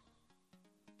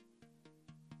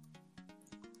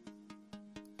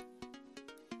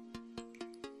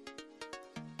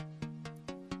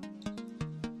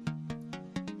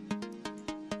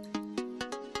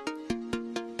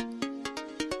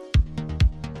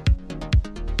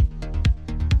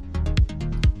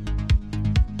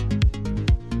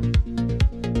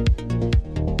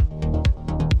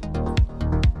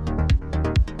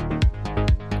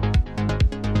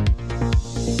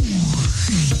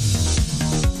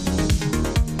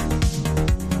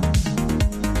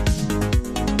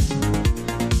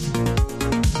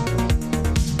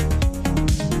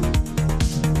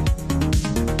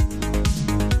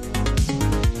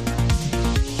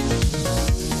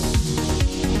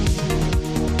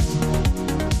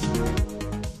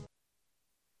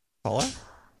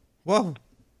 Whoa.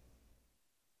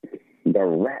 The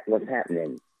rat, what's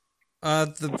happening?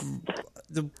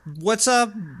 The what's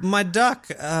up, my duck?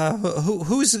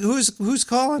 Who's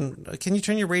calling? Can you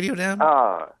turn your radio down?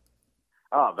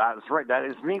 That's right. That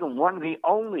is me, the one, the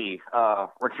only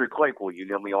Richard Claypool. You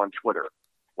know me on Twitter.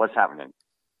 What's happening?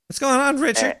 What's going on,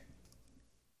 Richard?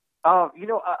 I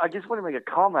just want to make a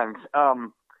comment.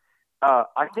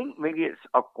 I think maybe it's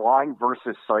a blind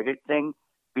versus sighted thing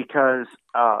because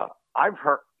I've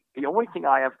heard the only thing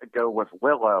I have to go with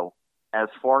Willow as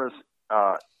far as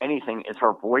anything is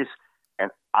her voice,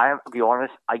 and I have to be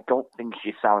honest, I don't think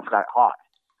she sounds that hot.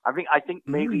 I think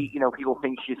maybe people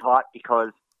think she's hot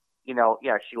because she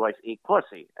likes to eat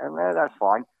pussy, and that's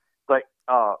fine. But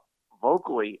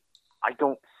vocally, I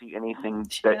don't see anything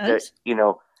that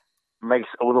makes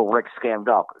a little Rick stand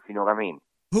up. If you know what I mean.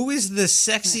 Who is the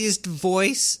sexiest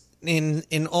voice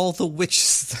in all the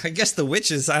witches? I guess the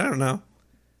witches. I don't know.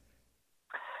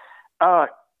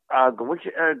 The witch.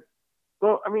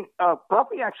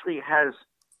 Buffy actually has,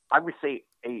 I would say,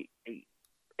 a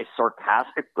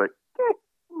sarcastic but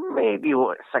maybe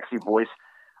a sexy voice.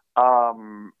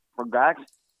 From that,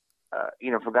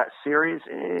 from that series,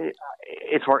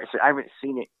 it's hard to say. I haven't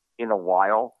seen it in a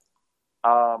while.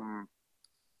 I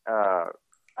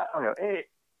don't know.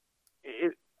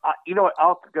 I'll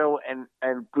have to go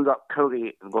and boot up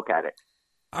Cody and look at it.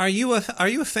 Are you a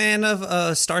fan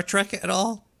of Star Trek at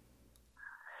all?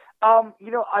 I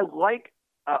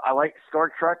like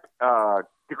Star Trek.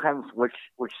 Depends which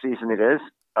season it is.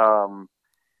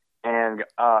 And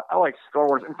I like Star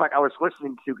Wars. In fact, I was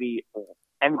listening to the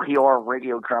NPR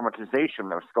radio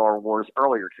dramatization of Star Wars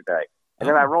earlier today, and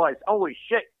then I realized, holy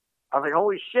shit! I was like,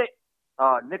 holy shit!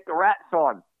 Nick the Rat's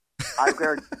on. I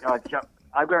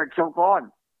better jump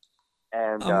on.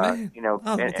 And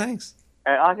thanks.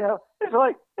 And I know it's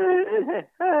like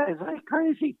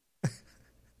crazy.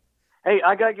 Hey,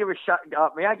 I gotta give a shout.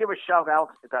 May I give a shout out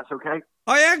if that's okay?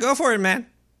 Oh yeah, go for it, man.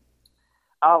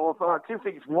 Two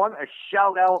things. One, a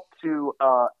shout out to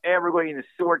everybody in the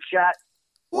sewer chat.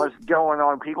 What's going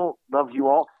on, people? Love you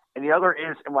all. And the other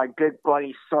is my good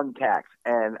buddy Suntax,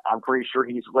 and I'm pretty sure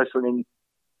he's listening.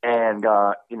 And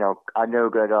I know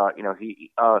that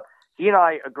he and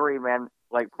I agree, man.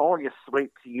 Like falling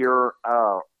asleep to your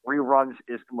reruns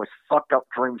is the most fucked up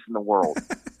dreams in the world.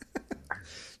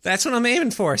 That's what I'm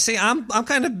aiming for. See, I'm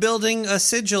kind of building a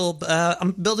sigil.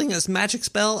 I'm building this magic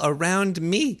spell around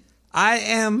me.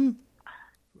 I'm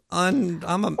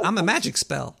a magic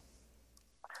spell.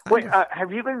 Wait,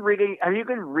 have you been reading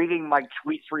my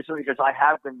tweets recently? Because I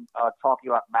have been talking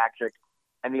about magic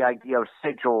and the idea of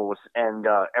sigils and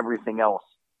everything else.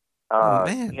 Oh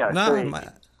man,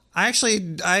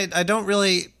 I don't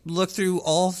really look through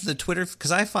all of the Twitter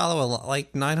because I follow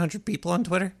like 900 people on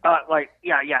Twitter. I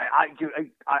do.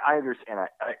 I understand.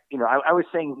 I was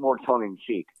saying more tongue in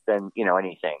cheek than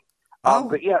anything.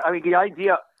 But yeah, I mean the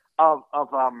idea of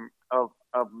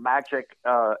magic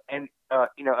and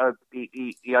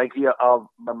the idea of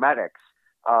memetics.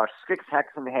 Six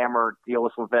Hexenhammer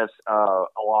deals with this a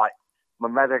lot.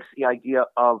 Memetics, the idea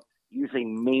of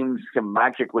using memes to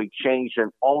magically change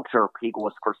and alter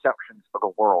people's perceptions of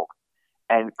the world.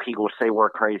 And people say we're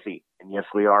crazy. And yes,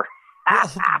 we are.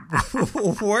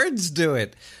 Words do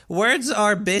it. Words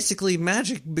are basically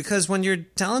magic because when you're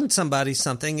telling somebody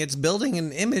something, it's building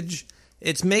an image.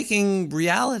 It's making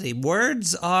reality.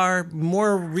 Words are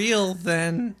more real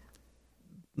than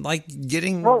like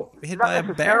getting hit by a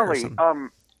bear or something.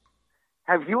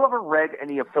 Have you ever read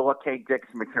any of Philip K.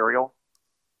 Dick's material?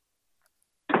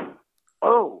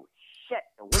 Oh, shit.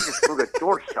 The wind just threw the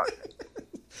door shut.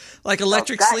 Like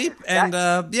Electric Sleep?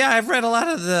 I've read a lot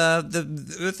of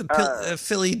the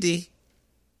Philly D.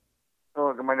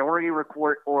 Oh, the Minority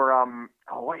Report, or,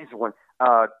 what is the one?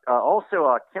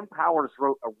 Also, Tim Powers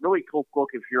wrote a really cool book.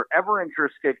 If you're ever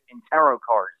interested in tarot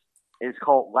cards, it's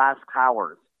called Last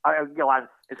Powers.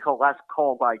 It's called Last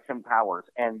Call by Tim Powers.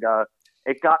 And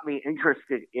it got me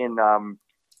interested in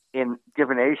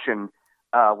divination,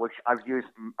 which I've used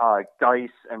dice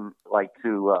and like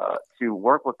to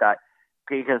work with that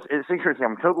because it's interesting.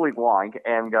 I'm totally blind,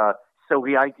 and so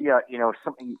the idea,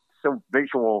 something so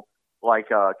visual like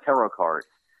tarot cards.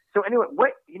 So anyway,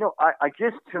 I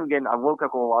just tuned in. I woke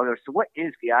up a little later. So what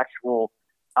is the actual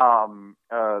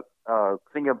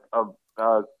thing of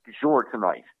du jour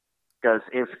tonight? Because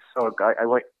if so, I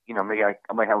like maybe I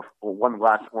might have one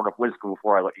last word of wisdom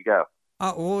before I let you go.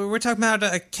 Well, we're talking about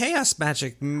chaos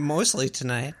magic mostly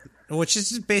tonight, which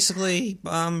is basically,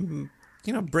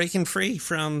 breaking free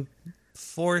from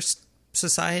forced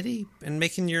society and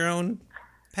making your own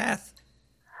path.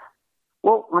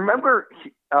 Well, remember,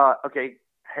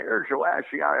 here's your last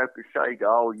thing I have to say to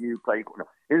all you people.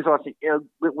 Here's what I think.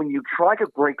 When you try to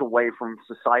break away from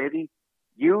society,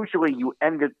 usually you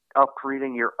end up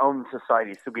creating your own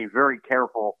society, so be very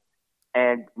careful.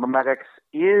 And memetics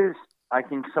is, I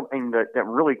think, something that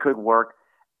really could work.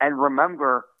 And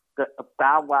remember that a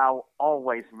bow wow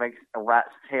always makes a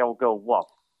rat's tail go woof.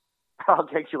 I'll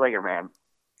catch you later, man.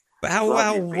 Bow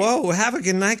wow, whoa, have a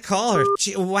good night, caller.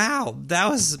 Gee, wow, that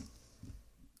was...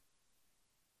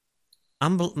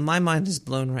 my mind is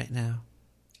blown right now.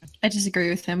 I disagree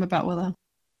with him about Willow.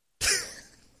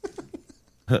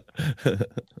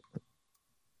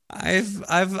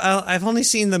 I've only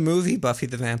seen the movie Buffy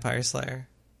the Vampire Slayer.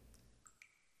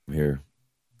 Here.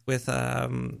 With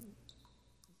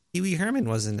Pee Wee Herman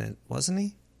was in it, wasn't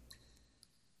he?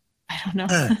 I don't know.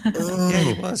 Yeah,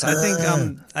 he was. I think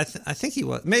I think he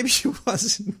was. Maybe he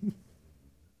wasn't.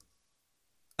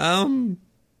 I'm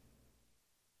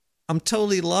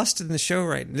totally lost in the show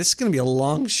right now. This is going to be a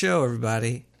long show,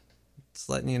 everybody. Just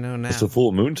letting you know now. It's a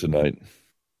full moon tonight.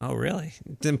 Oh, really?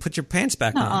 Then put your pants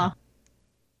back on.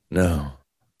 No.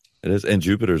 It is. And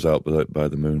Jupiter's out by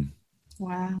the moon.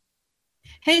 Wow.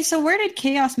 Hey, so where did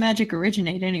chaos magic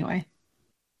originate anyway?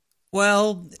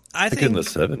 Well, I think in the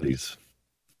 70s.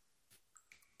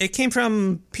 It came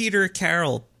from Peter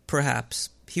Carroll, perhaps.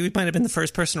 He might have been the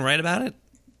first person to write about it.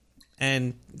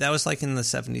 And that was like in the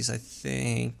 70s, I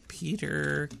think.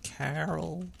 Peter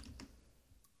Carroll.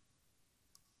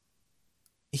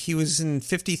 He was in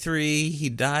 53. He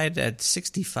died at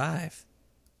 65.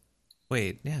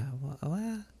 Wait, yeah.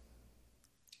 What?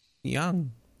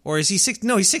 Young. Or is he 60?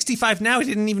 No, he's 65 now. He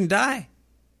didn't even die.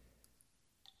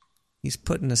 He's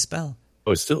put in a spell.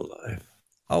 Oh, he's still alive.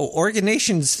 Oh,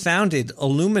 Organizations founded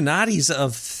Illuminatis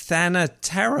of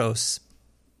Thanateros.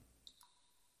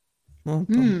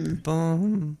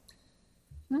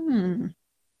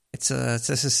 It's a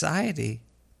society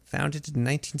founded in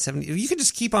 1970. You can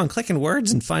just keep on clicking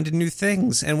words and finding new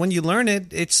things. And when you learn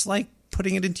it, it's like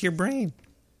putting it into your brain.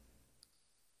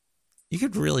 You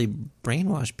could really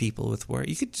brainwash people with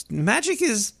words. Magic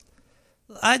is...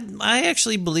 I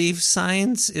actually believe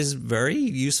science is very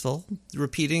useful.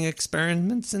 Repeating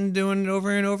experiments and doing it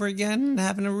over and over again and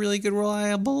having a really good,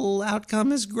 reliable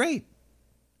outcome is great.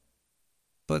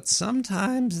 But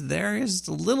sometimes there is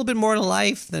a little bit more to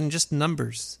life than just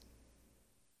numbers.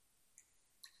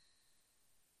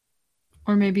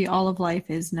 Or maybe all of life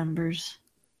is numbers.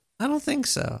 I don't think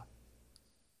so.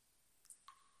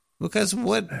 Because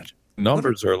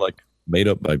numbers are like made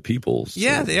up by people. So.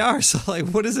 Yeah, they are. So, like,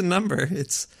 what is a number?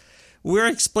 We're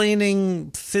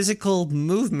explaining physical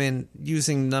movement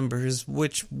using numbers,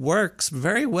 which works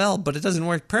very well, but it doesn't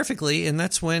work perfectly, and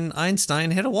that's when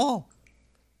Einstein hit a wall.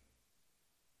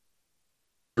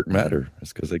 Matter.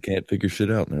 It's because they can't figure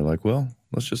shit out, and they're like, well,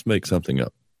 let's just make something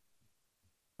up.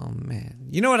 Oh, man.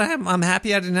 You know what I'm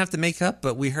happy I didn't have to make up,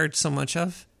 but we heard so much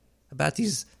of about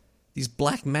these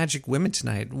black magic women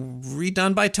tonight,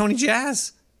 redone by Tony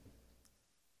Jazz.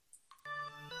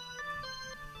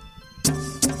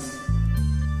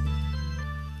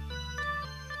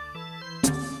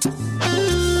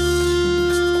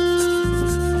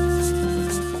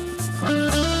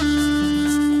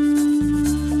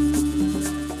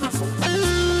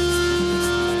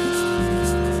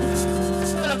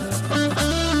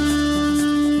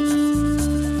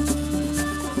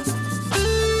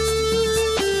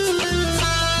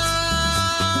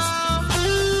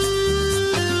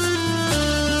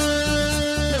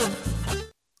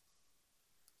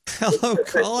 Hello,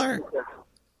 caller.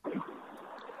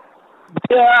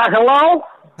 Yeah, hello?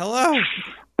 Hello.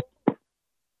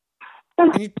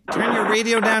 Can you turn your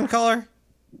radio down, caller?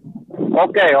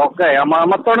 Okay. I'm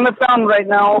gonna turn it down right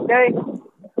now, okay?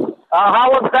 How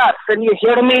was that? Can you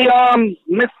hear me,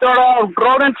 Mr.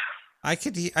 Grodent? I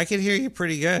could hear you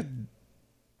pretty good.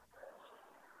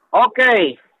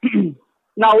 Okay.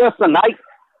 Now listen,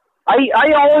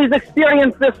 I always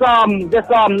experience this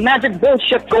magic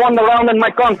bullshit going around in my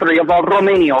country about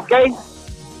Romania, okay?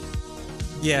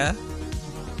 Yeah.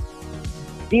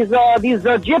 These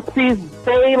gypsies,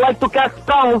 they like to cast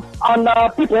spells on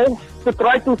people to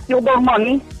try to steal their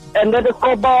money, and that is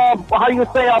called,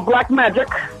 black magic.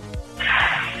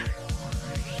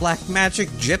 Black magic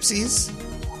gypsies?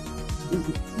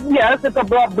 Yes, it's a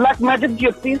black magic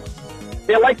gypsies.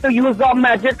 They like to use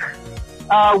magic.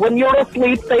 When you're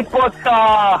asleep, they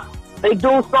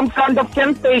do some kind of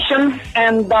temptation,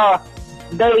 and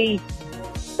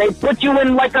they put you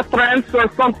in like a trance or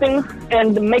something,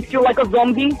 and makes you like a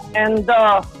zombie, and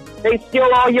they steal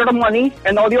all your money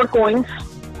and all your coins.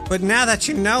 But now that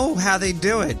you know how they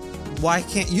do it, why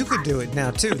can't you could do it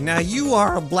now too? Now you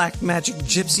are a black magic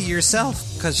gypsy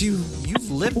yourself, because you've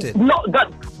lived it. No,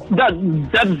 that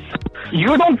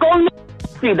you don't call me.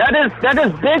 See, that is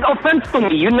big offense to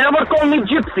me. You never call me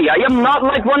gypsy. I am not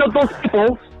like one of those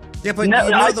people. Yeah, but you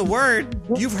know the word.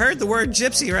 You've heard the word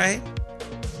gypsy, right?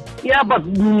 Yeah, but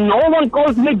no one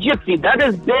calls me gypsy. That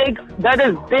is big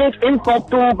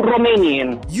insult to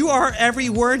Romanian. You are every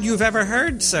word you've ever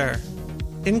heard, sir.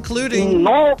 Including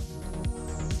no.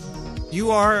 You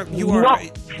are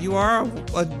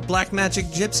a black magic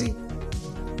gypsy.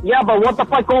 Yeah, but what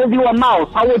if I called you a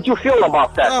mouse? How would you feel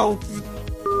about that? Oh.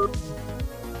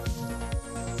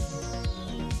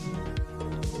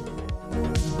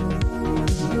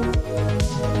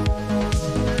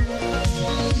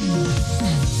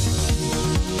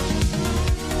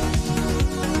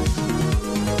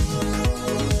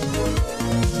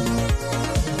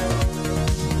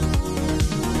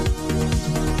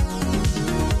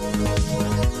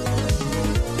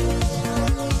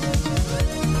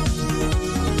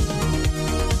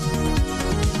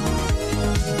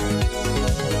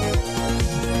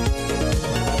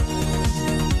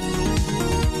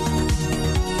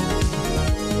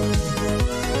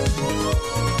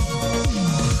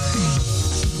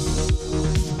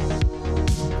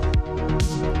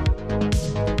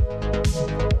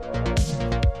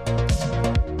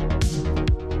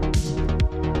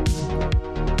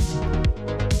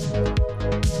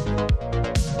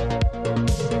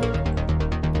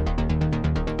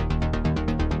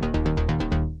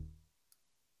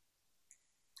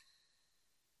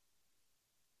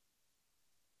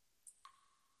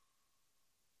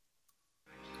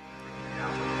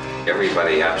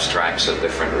 Everybody abstracts a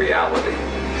different reality.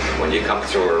 When you come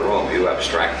through a room, you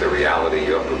abstract the reality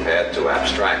you're prepared to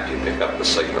abstract. You pick up the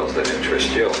signals that interest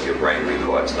you. Your brain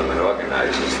records them and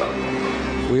organizes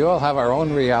them. We all have our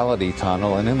own reality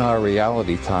tunnel, and in our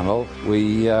reality tunnel,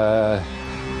 we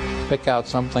pick out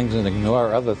some things and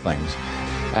ignore other things.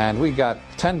 And we got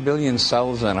 10 billion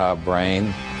cells in our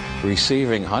brain,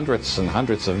 receiving hundreds and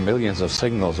hundreds of millions of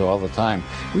signals all the time.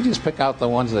 We just pick out the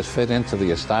ones that fit into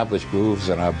the established grooves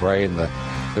in our brain, the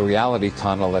reality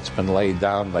tunnel that's been laid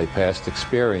down by past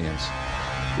experience.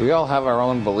 We all have our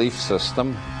own belief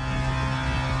system,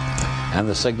 and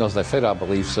the signals that fit our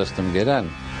belief system get in.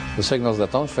 The signals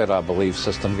that don't fit our belief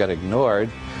system get ignored,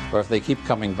 or if they keep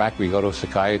coming back, we go to a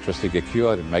psychiatrist to get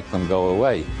cured and make them go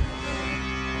away.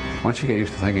 Once you get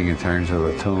used to thinking in terms of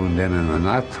the tuned in and the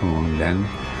not tuned in,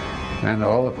 then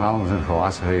all the problems in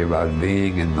philosophy about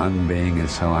being and non-being and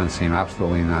so on seem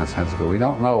absolutely nonsensical. We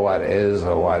don't know what is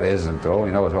or what isn't. All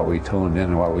we know is what we tuned in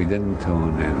and what we didn't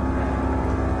tune in.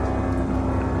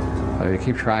 So if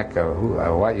you keep track of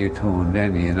what you tuned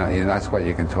in, you know, that's what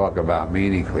you can talk about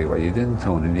meaningfully. What you didn't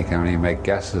tune in, you can only make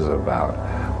guesses about,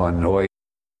 or noise,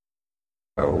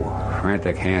 or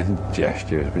frantic hand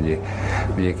gestures, but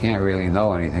you can't really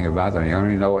know anything about them. You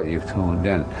only know what you've tuned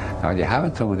in. Now, what you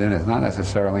haven't tuned in is not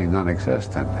necessarily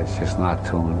non-existent. It's just not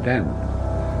tuned in.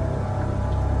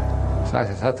 So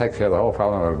that takes care of the whole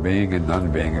problem of being and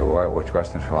non-being, which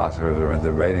Western philosophers have been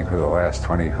debating for the last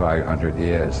 2,500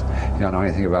 years. You don't know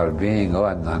anything about being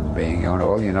or non-being.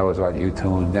 All you know is what you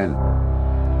tuned in.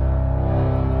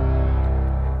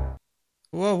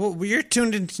 Well, you're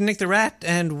tuned into Nick the Rat,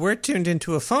 and we're tuned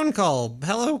into a phone call.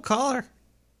 Hello, caller.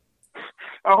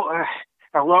 Oh,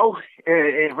 hello,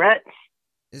 Rat?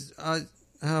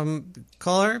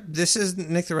 Caller, this is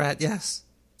Nick the Rat, yes.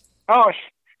 Oh,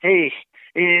 hey,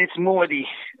 it's Morty.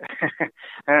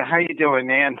 How you doing,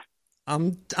 man?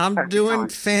 I'm doing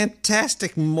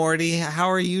fantastic, Morty. How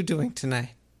are you doing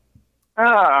tonight?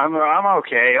 I'm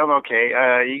okay. I'm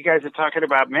okay. You guys are talking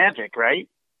about magic, right?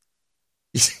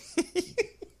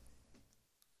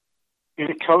 Is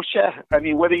it kosher? I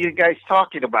mean, what are you guys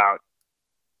talking about?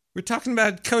 We're talking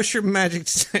about kosher magic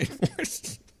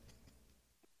tonight.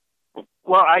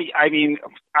 Well, I mean,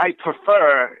 I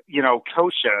prefer,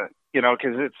 kosher,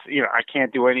 because it's, I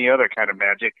can't do any other kind of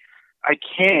magic. I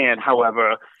can,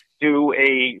 however, do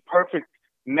a perfect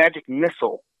magic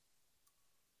missile.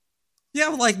 Yeah,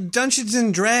 like Dungeons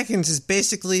and Dragons is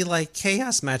basically like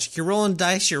chaos magic. You're rolling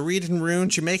dice, you're reading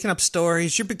runes, you're making up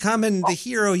stories, you're becoming the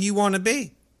hero you want to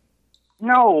be.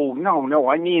 No.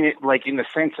 I mean it like in the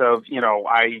sense of,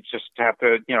 I just have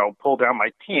to, pull down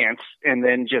my pants and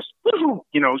then just,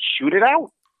 shoot it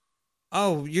out.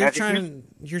 Oh, you're trying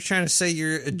to say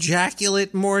your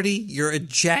ejaculate, Morty? Your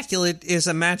ejaculate is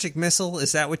a magic missile?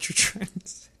 Is that what you're trying to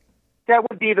say? That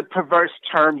would be the perverse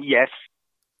term, yes.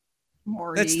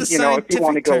 Morty. That's the scientific if you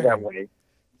want to go term. that way.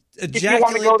 Ejaculate if you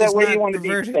want to go that is way, not you want to be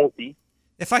perverted. filthy.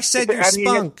 If I said you're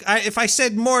spunk, if I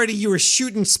said, Morty, you were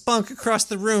shooting spunk across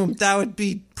the room, that would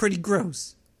be pretty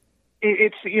gross.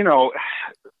 It's,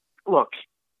 look,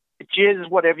 jizz,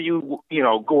 whatever you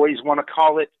goys want to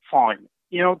call it, fine.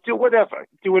 Do whatever.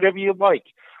 Do whatever you like.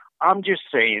 I'm just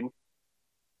saying,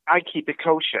 I keep it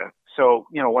kosher. So,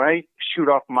 when I shoot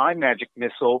off my magic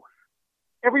missile,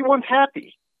 everyone's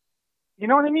happy. You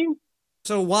know what I mean?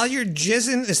 So while you're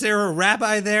jizzing, is there a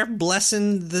rabbi there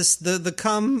blessing the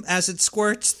cum as it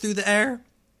squirts through the air?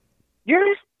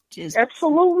 Yes,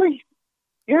 absolutely.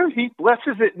 Yeah, he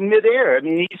blesses it in midair. I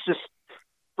mean, he's just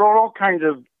throwing all kinds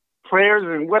of prayers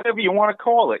and whatever you want to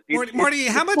call it. Morty,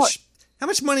 how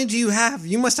much money do you have?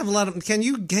 You must have a lot of. Can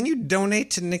you donate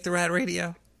to Nick the Rat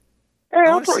Radio? Hey,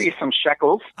 I'll throw you some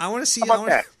shekels. I want to see. How about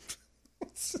that?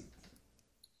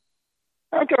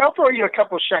 Okay, I'll throw you a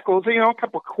couple of shekels, a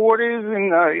couple of quarters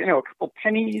and, a couple of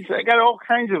pennies. I got all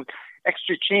kinds of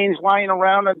extra change lying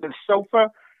around on the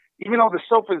sofa. Even though the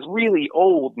sofa is really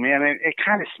old, man, it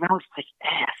kind of smells like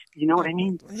ass. You know what I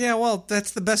mean? Yeah, well,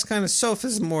 that's the best kind of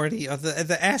sofas, Morty, of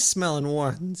the ass-smelling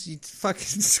ones. You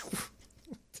fucking...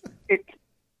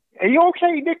 Are you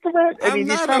okay, Nick the Rat? I'm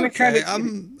not okay.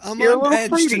 I'm on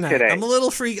edge tonight. Today. I'm a little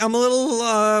freak. I'm a little,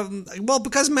 well,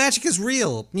 because magic is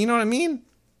real. You know what I mean?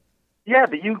 Yeah,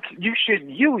 but you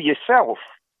yourself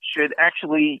should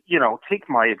actually, take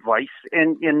my advice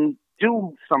and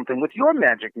do something with your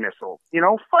magic missile.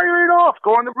 Fire it off.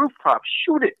 Go on the rooftop.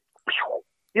 Shoot it.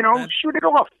 Shoot it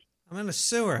off. I'm in a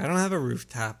sewer. I don't have a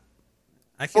rooftop.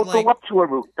 I could go up to a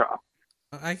rooftop.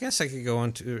 I guess I could go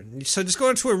onto. So just go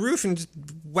onto a roof and just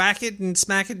whack it and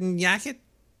smack it and yak it.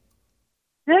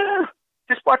 Yeah,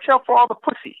 just watch out for all the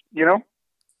pussy.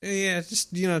 Yeah,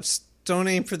 just don't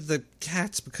aim for the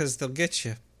cats because they'll get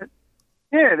you.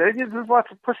 Yeah, there's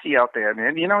lots of pussy out there,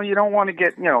 man. You don't want to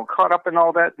get caught up in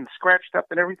all that and scratched up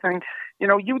and everything.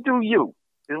 You do you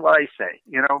is what I say.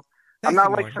 I'm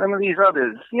not like some of these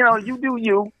others. You do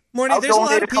you. Morty, there's a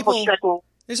lot of people.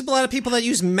 There's a lot of people that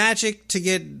use magic to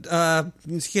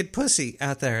get pussy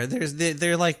out there.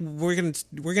 They're like, we're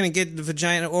gonna get the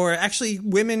vagina, or actually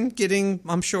women getting,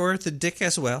 I'm sure, the dick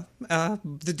as well,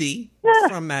 the D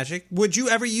from magic. Would you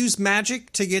ever use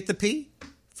magic to get the P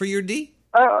for your D?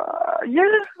 Yeah,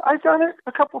 I've done it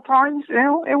a couple times. You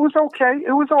know, it was okay.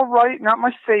 It was all right. Not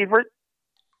my favorite.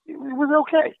 It was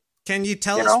okay. Can you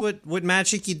tell us what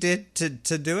magic you did to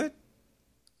do it?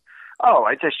 Oh,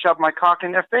 I just shoved my cock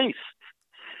in their face.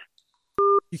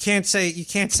 You can't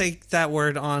say that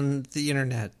word on the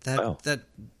internet.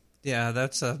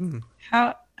 That's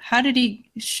How did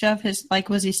he shove his, like,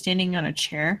 was he standing on a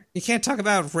chair? You can't talk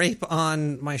about rape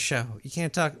on my show. You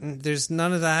can't talk, there's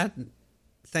none of that.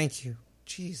 Thank you.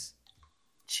 Jeez.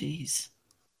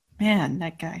 Man,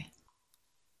 that guy.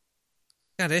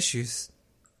 Got issues.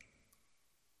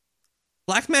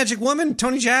 Black Magic Woman,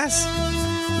 Tony Jazz.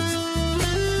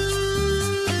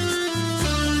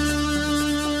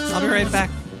 I'll be right back.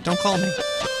 Don't call me.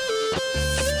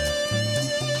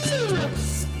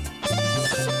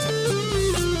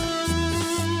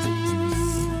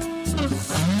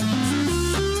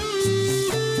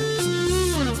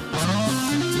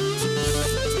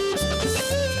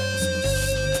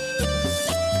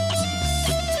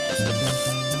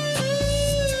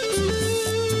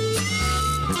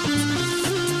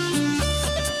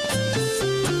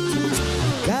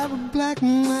 Got a black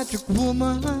magic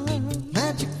woman,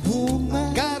 magic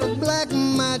woman. Got a black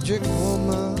magic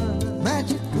woman,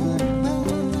 magic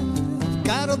woman.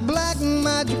 Got a black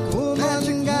magic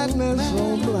woman, got me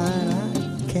so blind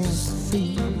I can't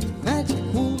see.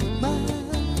 Magic woman,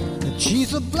 and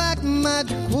she's a black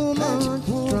magic woman,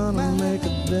 trying to make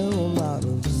a devil out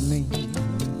of me.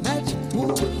 Magic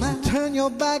woman, turn your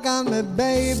back on me,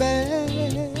 baby,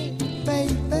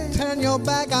 baby. Turn your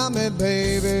back on me,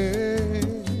 baby.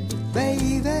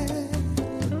 Baby,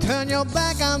 turn your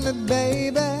back on me,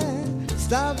 baby.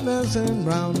 Stop messing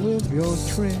around with your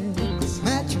tricks.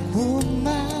 Magic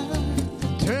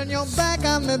woman, turn your back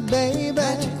on me, baby.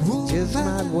 Magic woman, just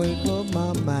might wake up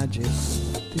my magic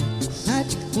sticks.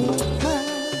 Magic woman.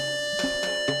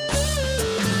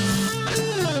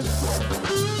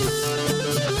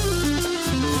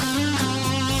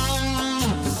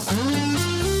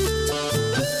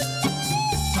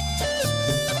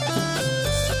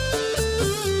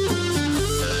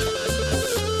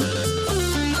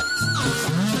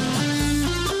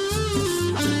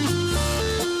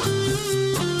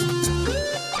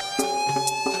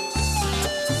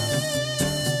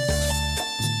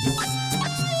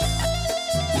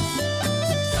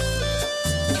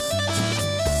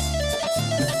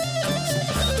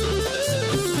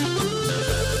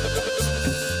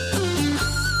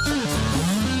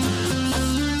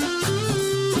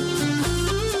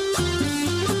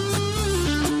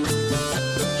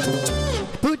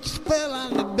 Put your spell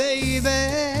on me, baby.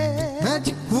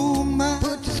 Magic woman.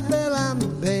 Put your spell on me,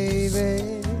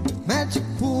 baby. Magic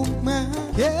woman.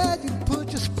 Yeah, you put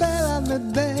your spell on me,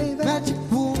 baby. Magic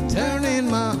woman. Turning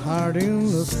my heart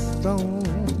into stone.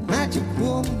 Magic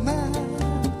woman.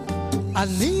 I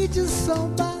need you so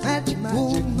bad.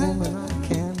 Magic woman. I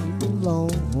can't be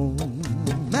alone.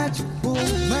 Magic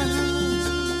woman.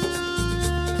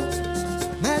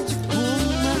 Magic woman.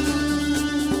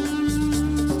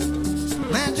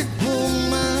 Magic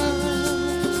woman,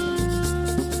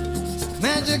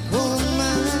 magic woman.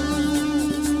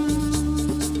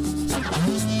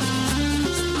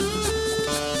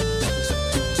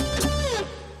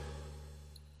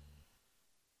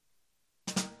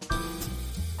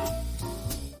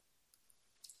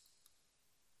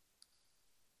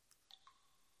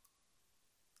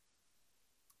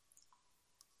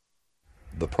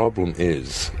 The problem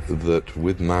is that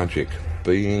with magic,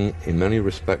 being in many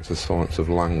respects a science of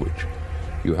language,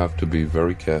 you have to be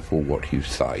very careful what you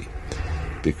say,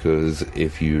 because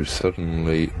if you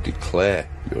suddenly declare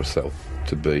yourself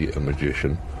to be a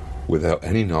magician without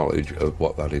any knowledge of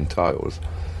what that entails,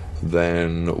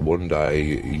 then one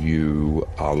day you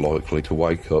are likely to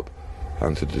wake up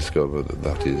and to discover that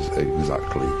that is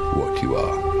exactly what you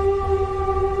are.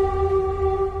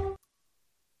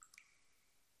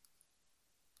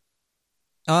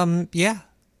 Yeah.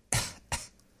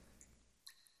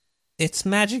 It's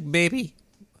magic, baby.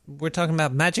 We're talking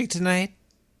about magic tonight.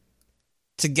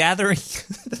 It's a gathering.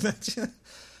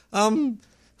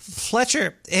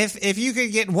 Fletcher, if you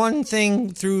could get one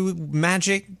thing through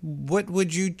magic, what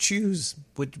would you choose?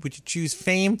 Would you choose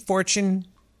fame, fortune?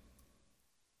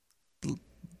 I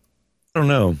don't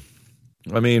know.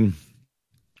 I mean,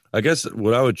 I guess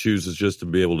what I would choose is just to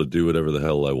be able to do whatever the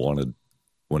hell I wanted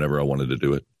whenever I wanted to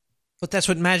do it. But that's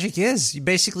what magic is.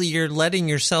 Basically, you're letting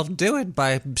yourself do it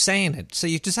by saying it. So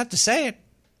you just have to say it,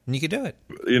 and you can do it.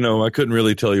 You know, I couldn't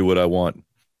really tell you what I want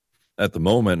at the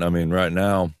moment. I mean, right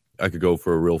now, I could go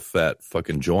for a real fat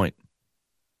fucking joint.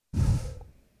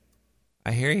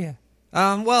 I hear you.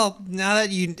 Well, now that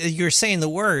you're saying the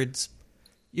words,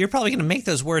 you're probably going to make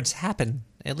those words happen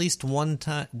at least one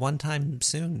time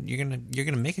soon. You're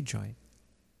gonna make a joint.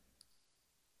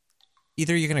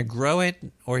 Either you're going to grow it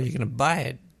or you're going to buy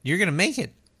it. You're going to make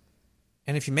it.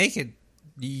 And if you make it,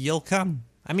 you'll come.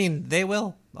 I mean, they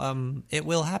will. It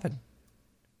will happen.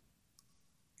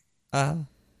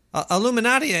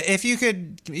 Illuminati, if you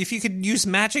could use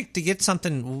magic to get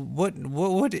something, what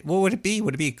would it be?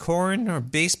 Would it be corn or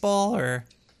baseball or?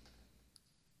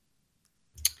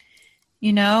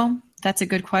 You know, that's a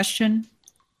good question.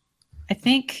 I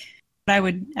think what I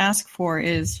would ask for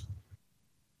is,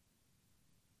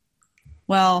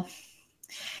 well,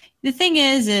 the thing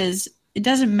is it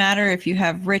doesn't matter if you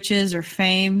have riches or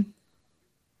fame.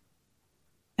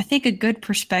 I think a good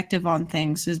perspective on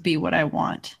things is be what I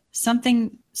want. Some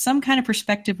kind of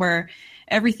perspective where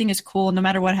everything is cool. No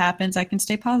matter what happens, I can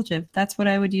stay positive. That's what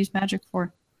I would use magic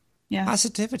for. Yeah.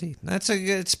 Positivity.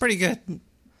 It's pretty good.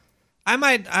 I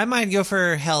might go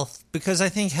for health because I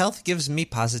think health gives me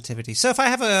positivity. So if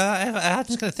I'm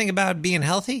just going to think about being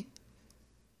healthy,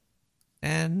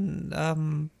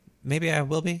 and maybe I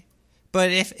will be. But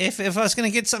if I was going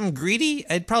to get something greedy,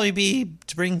 it'd probably be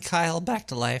to bring Kyle back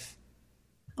to life.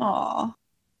 Aww.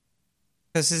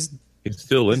 Because he's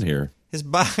still in here. His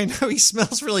body, I know he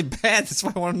smells really bad. That's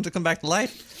why I want him to come back to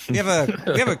life. We have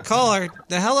a caller.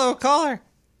 Hello, caller.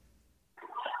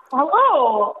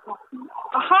 Hello.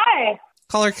 Hi.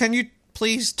 Caller, can you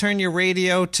please turn your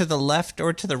radio to the left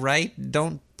or to the right?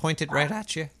 Don't point it right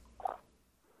at you.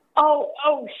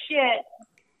 Oh shit.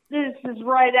 This is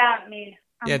right at me.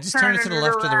 Yeah, just turn it to the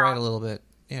left or the right a little bit.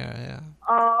 Yeah.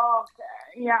 Oh,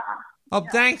 okay. Yeah. Oh, yeah.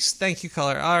 Thanks. Thank you,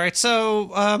 caller. All right. So,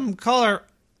 caller,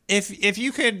 if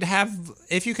you could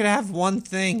have one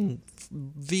thing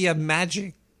via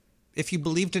magic, if you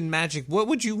believed in magic, what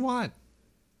would you want?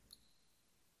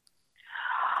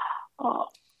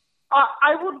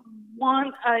 I would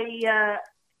want a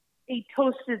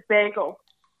toasted bagel.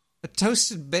 A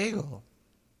toasted bagel.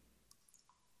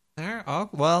 There. Oh,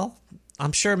 well,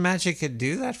 I'm sure magic could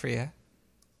do that for you.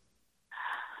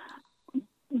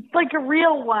 Like a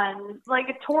real one, like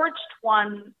a torched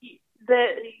one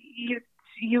that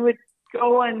you would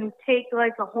go and take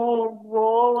like a whole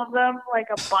roll of them, like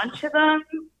a bunch of them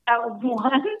at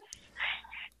once.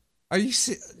 Are you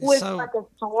with like a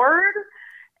sword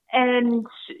and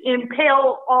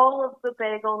impale all of the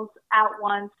bagels at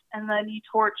once, and then you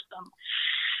torch them.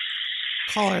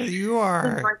 Caller, you are.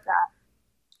 Things like that.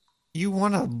 You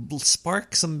want to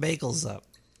spark some bagels up.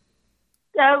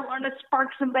 I want to spark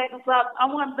some bagels up. I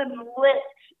want them lit.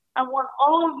 I want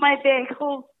all of my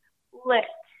bagels lit.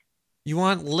 You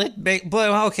want lit bagels?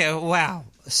 But okay, wow.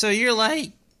 So you're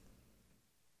like,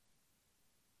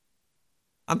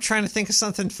 I'm trying to think of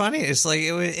something funny. It's like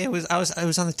it was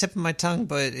on the tip of my tongue,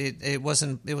 but it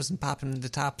wasn't popping to the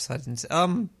top, so I didn't.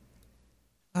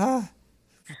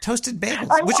 Toasted bagels.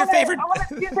 What's your favorite? I want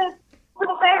to do this with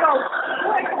a bagel.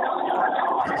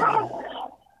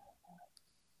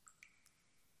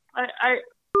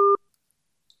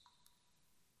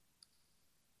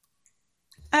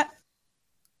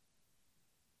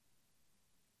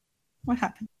 What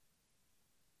happened?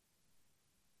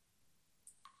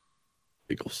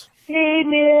 Bagels. Hey,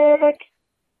 Nick.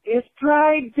 It's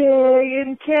Pride Day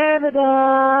in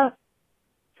Canada.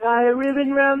 Tie a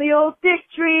ribbon round the old dick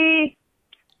tree.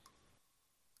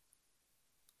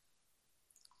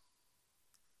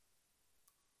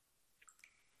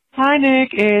 Hi, Nick.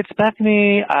 It's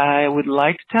Bethany. I would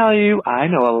like to tell you I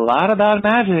know a lot about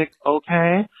magic,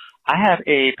 okay? I have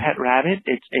a pet rabbit.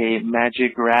 It's a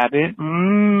magic rabbit.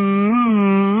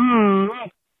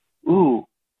 Ooh,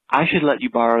 I should let you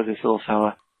borrow this little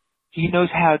fella. He knows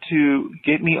how to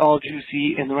get me all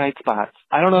juicy in the right spots.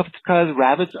 I don't know if it's because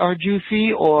rabbits are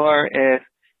juicy or if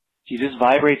he just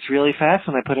vibrates really fast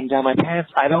when I put him down my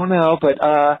pants. I don't know, but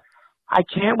I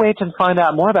can't wait to find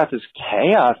out more about this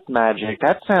chaos magic.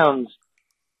 That sounds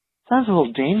a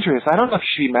little dangerous. I don't know if you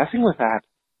should be messing with that.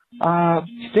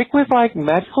 Stick with like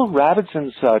magical rabbits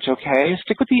and such, okay?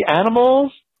 Stick with the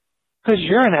animals, because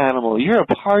you're an animal. You're a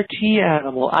party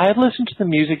animal. I've listened to the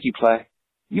music you play.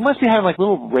 You must be having like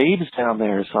little raves down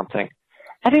there or something.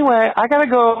 Anyway, I gotta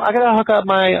go. I gotta hook up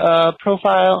my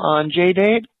profile on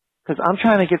JDate, because I'm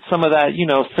trying to get some of that,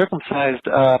 circumcised.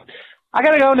 I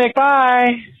gotta go, Nick.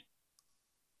 Bye.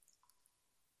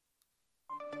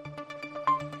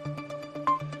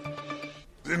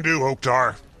 Zindu,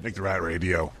 Oktar, Nick the Rat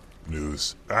Radio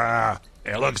News.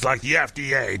 It looks like the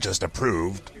FDA just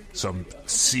approved some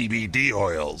CBD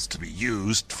oils to be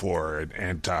used for an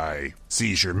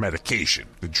anti-seizure medication.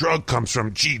 The drug comes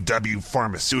from GW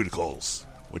Pharmaceuticals,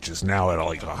 which is now at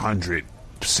like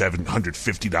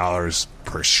 $750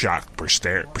 per shot per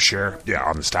share. Yeah,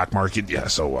 on the stock market. Yeah,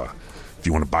 so if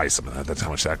you want to buy some of that, that's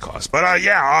how much that costs. But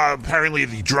apparently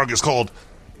the drug is called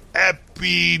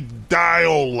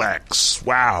Epidiolex.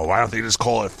 Wow, why don't they just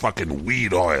call it fucking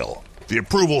weed oil? The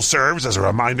approval serves as a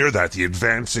reminder that the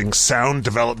advancing sound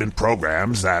development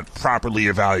programs that properly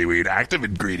evaluate active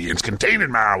ingredients contained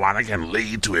in marijuana can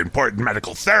lead to important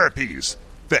medical therapies.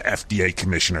 The FDA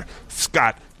Commissioner,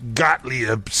 Scott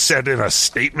Gottlieb, said in a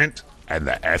statement, and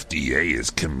the FDA is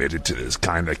committed to this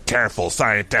kind of careful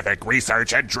scientific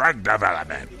research and drug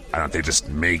development. Why don't they just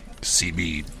make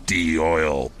CBD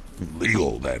oil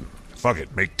legal then? Fuck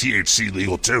it, make THC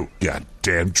legal too.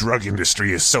 Goddamn drug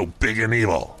industry is so big and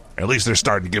evil. At least they're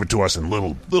starting to give it to us in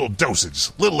little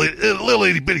dosages, little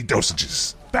itty bitty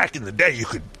dosages. Back in the day, you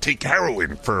could take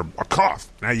heroin for a cough.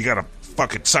 Now you gotta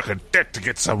fucking suck a dick to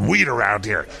get some weed around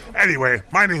here. Anyway,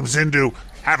 my name's Zindu.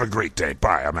 Have a great day.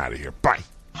 Bye. I'm out of here. Bye.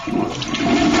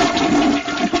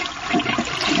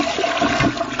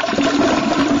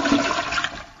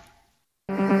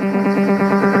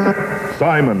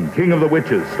 Simon, King of the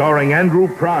Witches, starring Andrew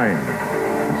Prine.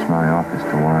 It's my office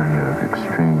to warn you of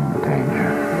extreme danger.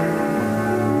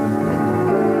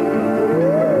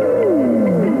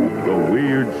 The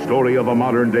weird story of a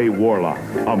modern-day warlock,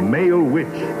 a male witch,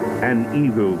 an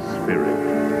evil spirit.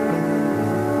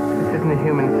 This isn't a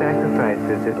human sacrifice,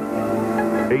 is it?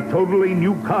 A totally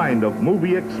new kind of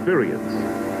movie experience.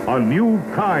 A new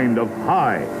kind of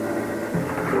high.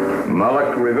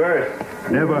 Moloch reverse.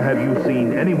 Never have you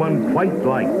seen anyone quite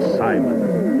like Simon.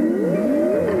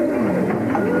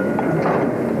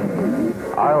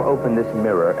 I'll open this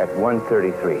mirror at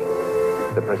 1:33.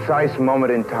 The precise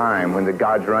moment in time when the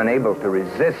gods are unable to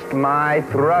resist my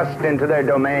thrust into their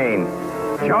domain.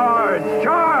 Charge!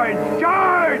 Charge!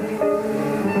 Charge!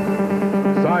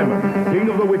 Simon, King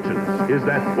of the Witches, is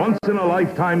that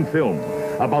once-in-a-lifetime film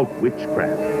about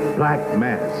witchcraft, black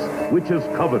mass, witches'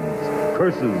 covens,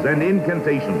 curses, and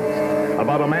incantations.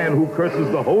 About a man who curses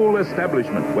the whole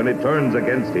establishment when it turns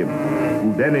against him,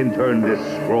 who then in turn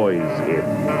destroys him.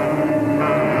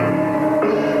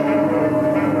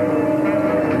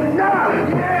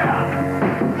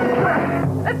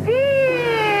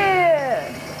 Appear!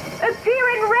 Appear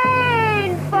and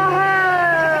reign for her!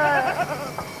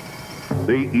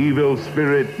 The evil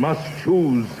spirit must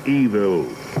choose evil.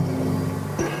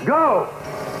 Go!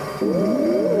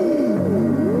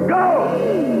 Go!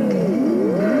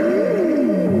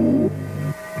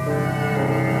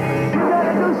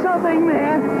 Something,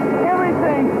 man.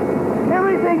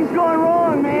 Everything's going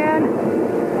wrong, man.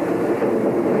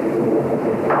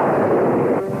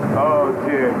 Oh,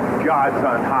 dear gods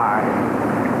on high.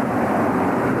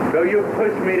 Though you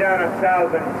push me down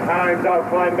 1,000 times, I'll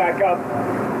climb back up.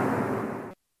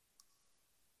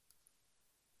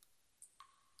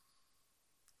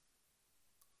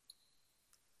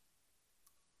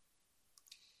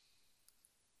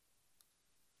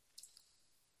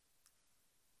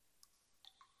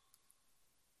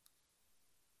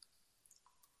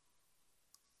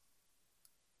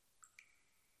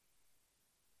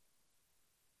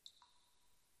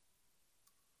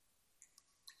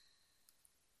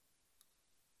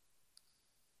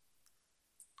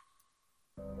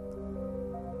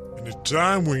 In a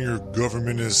time when your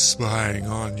government is spying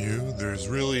on you, there's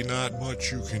really not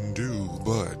much you can do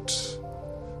but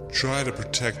try to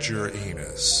protect your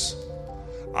anus.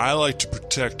 I like to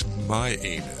protect my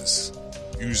anus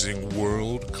using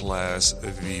world-class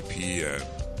VPN.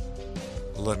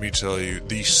 Let me tell you,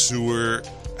 the sewer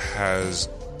has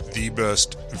the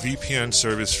best VPN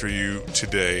service for you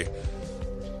today.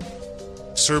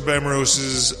 Sir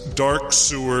Bemrose's Dark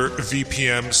Sewer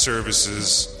VPN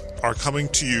services are coming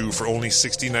to you for only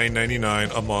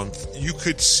 $69.99 a month.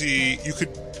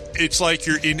 It's like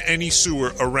you're in any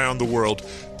sewer around the world.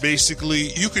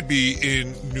 Basically, you could be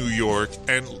in New York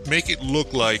and make it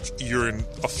look like you're in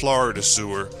a Florida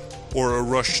sewer, or a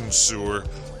Russian sewer,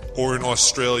 or an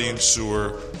Australian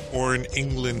sewer, or an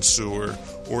England sewer,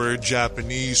 or a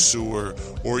Japanese sewer,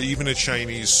 or even a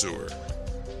Chinese sewer.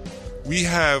 We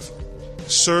have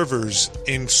servers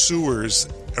in sewers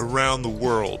around the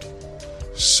world.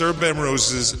 Sir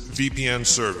Bemrose's VPN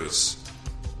service.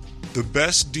 The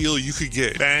best deal you could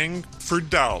get, bang for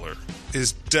dollar,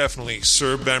 is definitely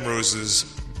Sir Bemrose's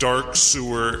Dark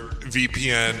Sewer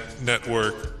VPN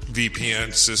Network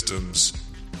VPN Systems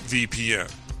VPN.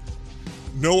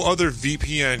 No other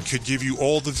VPN could give you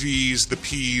all the V's, the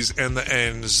P's, and the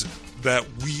N's that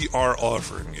we are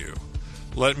offering you.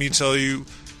 Let me tell you,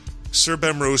 Sir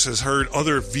Bemrose has heard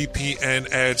other VPN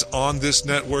ads on this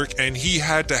network, and he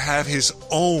had to have his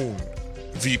own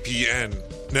VPN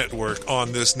network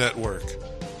on this network.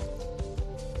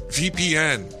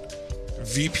 VPN.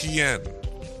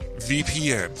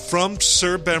 From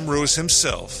Sir Bemrose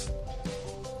himself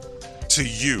to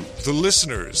you, the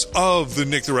listeners of the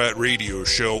Nick the Rat Radio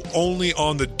Show, only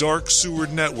on the Dark Sewer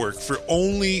Network for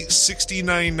only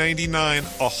 $69.99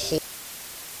 a whole.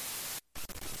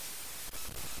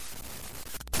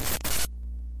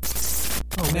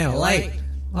 Oh man, a light.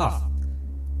 Oh,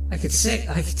 I could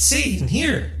see and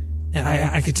hear, and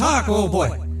I could talk. Oh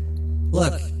boy,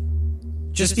 look.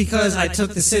 Just because I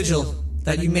took the sigil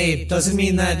that you made doesn't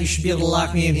mean that you should be able to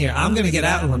lock me in here. I'm gonna get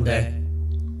out one day.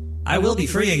 I will be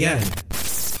free again.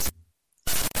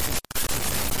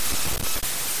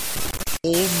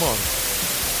 Whole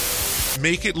month.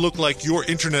 Make it look like your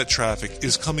internet traffic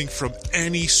is coming from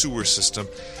any sewer system.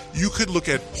 You could look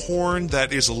at porn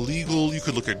that is illegal. You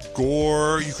could look at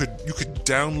gore. You could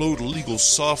download illegal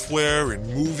software and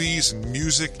movies and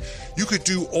music. You could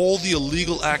do all the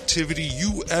illegal activity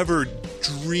you ever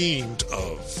dreamed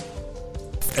of,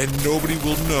 and nobody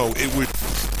will know. It would.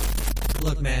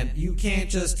 Look, man, you can't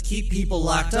just keep people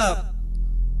locked up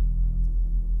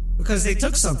because they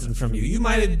took something from you. You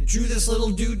might have drew this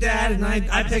little doodad and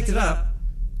I picked it up,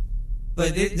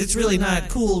 but it's really not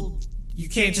cool. You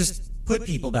can't just put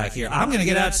people back here. I'm going to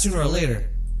get out sooner or later.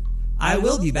 I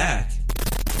will be back.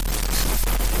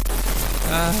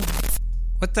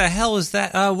 What the hell was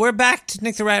that? We're back to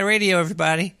Nick the Rat Radio,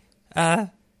 everybody. So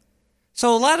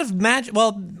a lot of magic.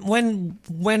 Well,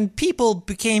 when people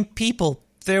became people,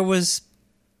 there was.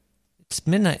 It's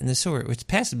midnight in the sewer. It's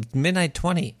past midnight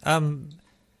 20.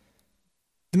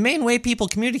 The main way people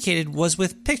communicated was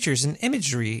with pictures and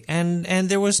imagery, and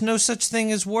there was no such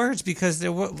thing as words because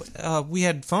there were, we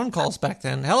had phone calls back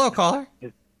then. Hello, caller.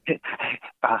 Hey,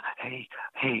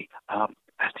 I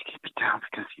have to keep it down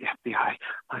because the FBI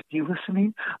might be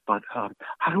listening, but how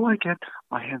do I get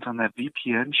my hands on that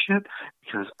VPN shit?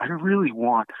 Because I really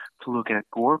want to look at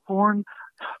gore porn.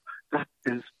 That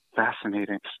is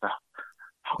fascinating stuff.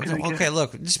 Okay,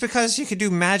 look, just because you could do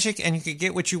magic and you could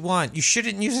get what you want, you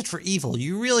shouldn't use it for evil.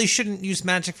 You really shouldn't use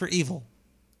magic for evil.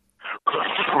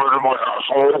 My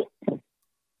asshole.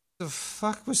 The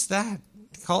fuck was that?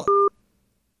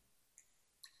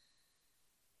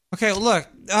 Okay, look,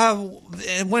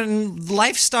 when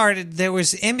life started, there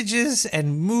was images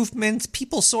and movements.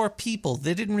 People saw people.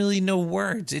 They didn't really know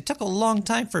words. It took a long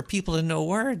time for people to know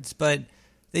words, but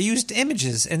they used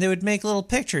images, and they would make little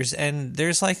pictures, and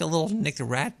there's like a little Nick the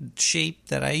Rat shape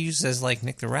that I use as like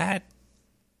Nick the Rat.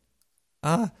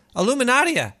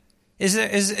 Illuminatia.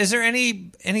 Is there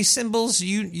any symbols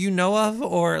you know of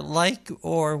or like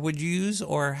or would use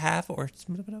or have or?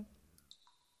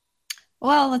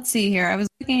 Well, let's see here. I was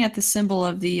looking at the symbol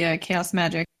of the chaos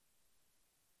magic,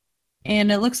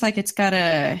 and it looks like it's got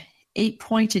a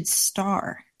 8-pointed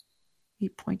star.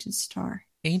 8-pointed star.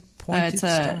 8-pointed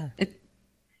star.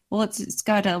 It's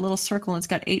got a little circle and it's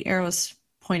got 8 arrows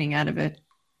pointing out of it.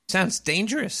 Sounds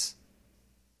dangerous.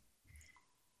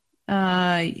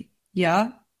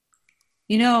 Yeah.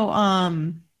 You know,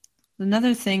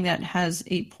 another thing that has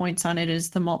 8 points on it is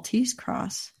the Maltese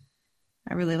cross.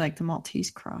 I really like the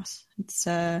Maltese cross. It's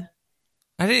I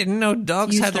didn't know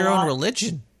dogs had their own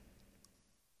religion.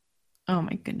 Oh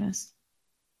my goodness.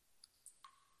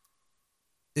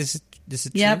 Is it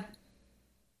Yep. True?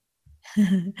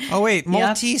 Oh wait,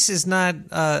 Maltese is not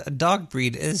a dog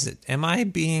breed, is it? Am I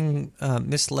being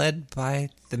misled by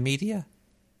the media?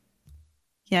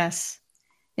 Yes.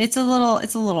 It's a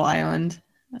little island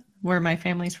where my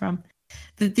family's from.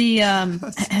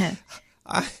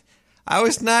 I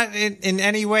was not in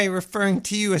any way referring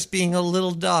to you as being a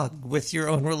little dog with your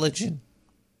own religion.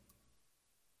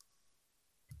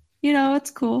 You know,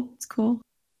 it's cool. It's cool.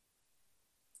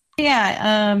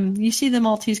 Yeah, you see the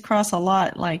Maltese cross a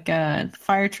lot, like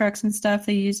fire trucks and stuff,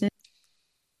 they use it.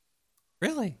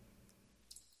 Really?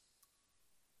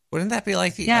 Wouldn't that be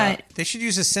like the... Yeah. They should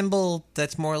use a symbol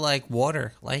that's more like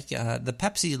water, like the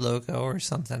Pepsi logo or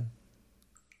something.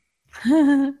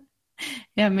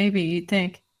 Yeah, maybe, you'd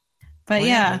think. But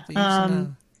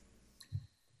the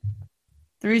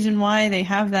reason why they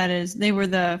have that is they were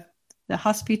the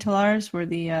Hospitallers were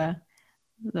the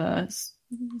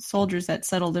soldiers that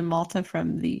settled in Malta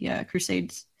from the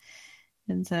Crusades,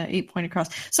 and 8-pointed cross.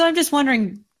 So I'm just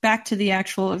wondering, back to the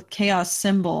actual chaos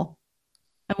symbol,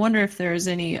 I wonder if there's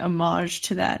any homage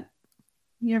to that.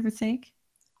 You ever think?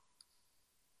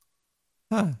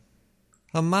 Huh.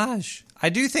 Homage. I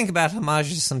do think about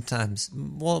homages sometimes.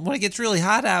 Well, when it gets really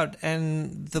hot out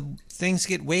and the things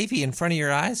get wavy in front of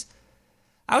your eyes.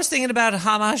 I was thinking about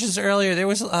homages earlier. There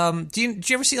was, did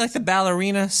you ever see like the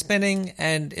ballerina spinning,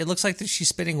 and it looks like that she's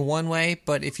spinning one way,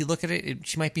 but if you look at it,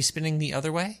 she might be spinning the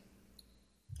other way?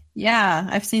 Yeah,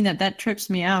 I've seen that. That trips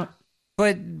me out.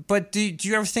 But do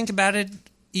you ever think about it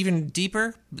even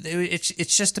deeper?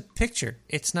 It's just a picture.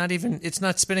 It's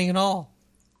not spinning at all.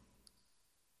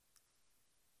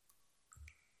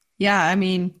 Yeah, I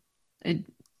mean, it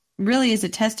really is a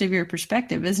test of your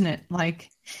perspective, isn't it? Like,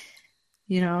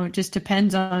 it just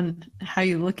depends on how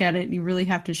you look at it. You really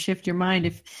have to shift your mind.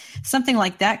 If something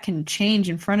like that can change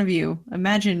in front of you,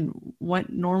 imagine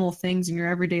what normal things in your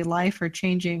everyday life are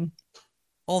changing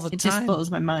all the time. It just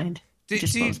blows my mind.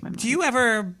 Do you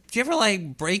ever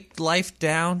like break life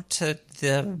down to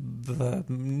the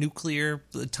nuclear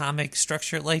atomic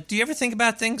structure? Like, do you ever think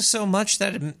about things so much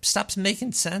that it stops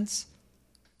making sense?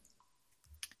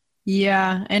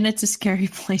 Yeah, and it's a scary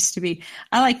place to be.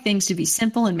 I like things to be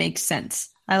simple and make sense.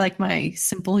 I like my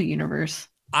simple universe.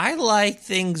 I like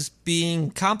things being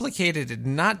complicated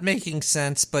and not making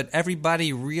sense, but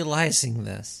everybody realizing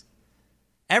this.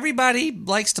 Everybody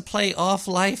likes to play off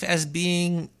life as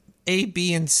being A,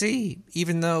 B, and C,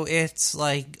 even though it's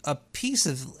like a piece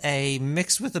of A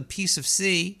mixed with a piece of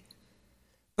C.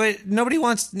 But nobody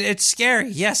wants... It's scary.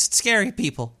 Yes, it's scary,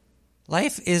 people.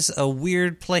 Life is a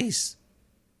weird place.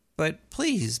 But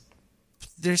please,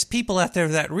 there's people out there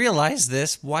that realize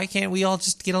this. Why can't we all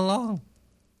just get along?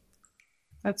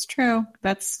 That's true.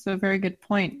 That's a very good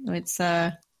point. It's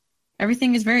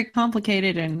everything is very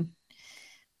complicated, and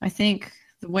I think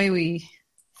the way we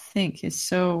think is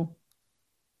so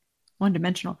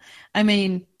one-dimensional. I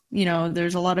mean,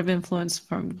 there's a lot of influence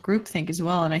from groupthink as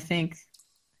well, and I think.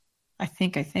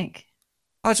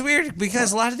 Oh, it's weird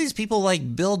because a lot of these people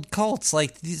like build cults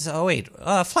like these. Oh wait,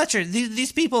 Fletcher,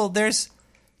 these people. There's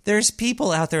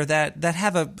people out there that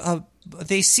have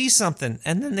they see something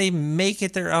and then they make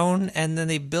it their own and then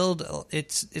they build.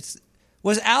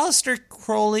 Was Aleister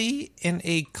Crowley in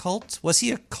a cult? Was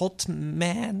he a cult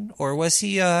man or was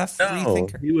he a free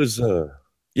thinker? He was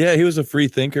he was a free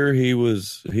thinker.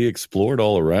 He explored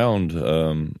all around.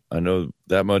 I know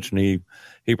that much, and he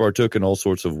partook in all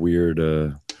sorts of weird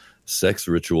sex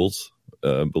rituals.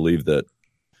 Believed that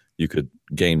you could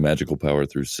gain magical power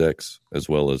through sex as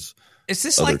well as. Is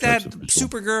this like that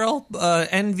Supergirl,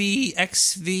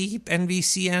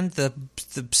 NVCN, the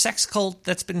sex cult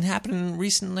that's been happening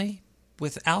recently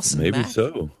with Alison Maybe Mack?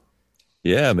 so.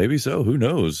 Yeah, maybe so. Who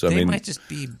knows? They might just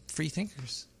be free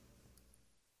thinkers.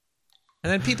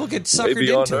 And then people get suckered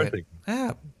into it.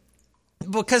 Yeah.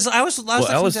 Because I was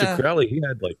Aleister Crowley, he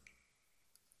had like...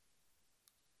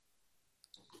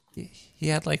 He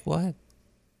had like what?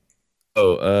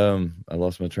 Oh, I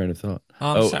lost my train of thought.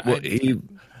 Oh, I'm sorry. Well,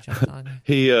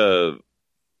 he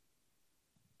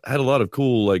had a lot of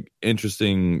cool, like,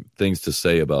 interesting things to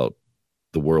say about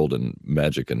the world and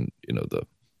magic, and the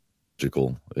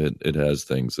magical. It has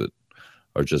things that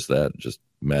are just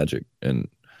magic, and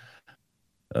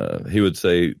he would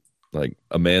say, like,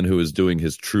 a man who is doing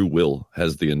his true will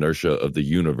has the inertia of the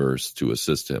universe to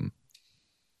assist him.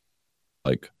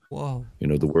 Like, whoa,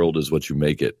 the world is what you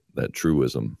make it. That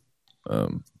truism.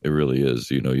 It really is.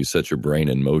 You set your brain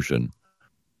in motion,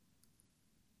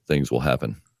 things will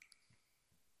happen.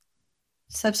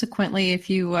 Subsequently, if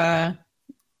you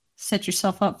set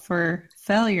yourself up for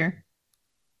failure,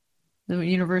 the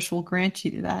universe will grant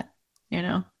you that,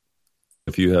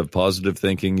 If you have positive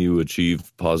thinking, you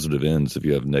achieve positive ends. If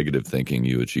you have negative thinking,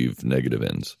 you achieve negative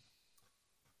ends.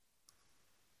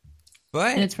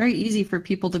 But and it's very easy for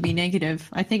people to be negative.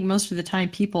 I think most of the time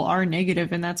people are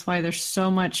negative, and that's why there's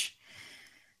so much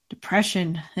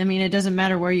depression. I mean, it doesn't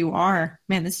matter where you are.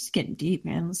 Man, this is getting deep,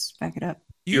 man. Let's back it up.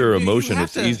 Your emotion,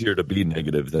 it's easier to be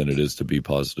negative than it is to be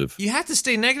positive. You have to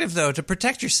stay negative, though, to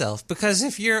protect yourself, because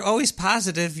if you're always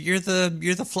positive, you're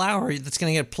the flower that's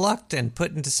going to get plucked and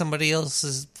put into somebody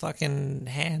else's fucking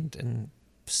hand and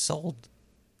sold.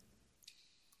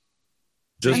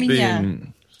 Just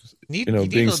being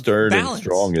stern and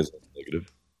strong isn't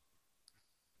negative.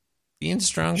 Being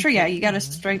strong. Sure, yeah, you got to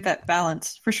strike that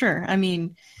balance, for sure. I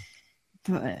mean,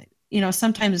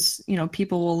 sometimes,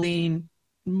 people will lean...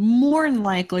 more than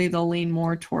likely they'll lean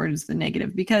more towards the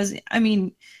negative because, I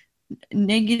mean,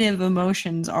 negative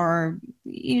emotions are,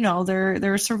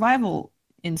 they're a survival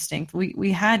instinct.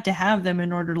 We had to have them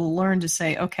in order to learn to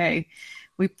say, okay,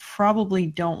 we probably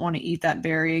don't want to eat that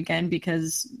berry again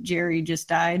because Jerry just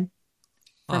died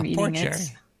from eating poor it.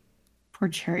 Jerry. Poor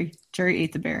Jerry. Jerry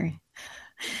ate the berry.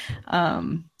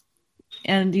 And,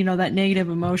 that negative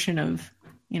emotion of,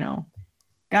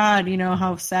 God,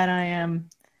 how sad I am.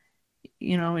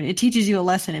 It teaches you a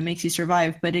lesson. It makes you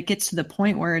survive, but it gets to the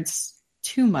point where it's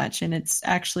too much and it's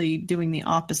actually doing the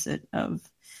opposite of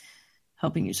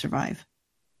helping you survive.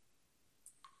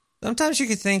 Sometimes you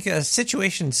could think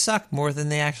situations suck more than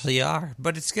they actually are,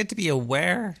 but it's good to be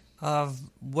aware of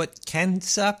what can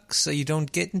suck so you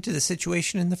don't get into the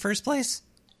situation in the first place.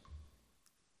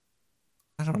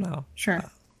 I don't know. Sure.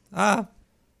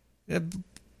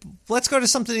 Let's go to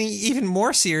something even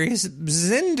more serious.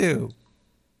 Zindu.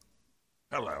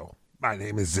 Hello, my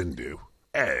name is Zindu,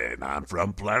 and I'm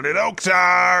from planet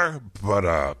Oktar.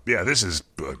 But, yeah, this is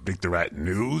Nick the Rat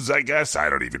News, I guess. I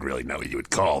don't even really know what you would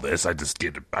call this. I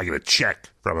get a check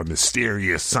from a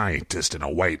mysterious scientist in a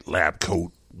white lab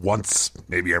coat once,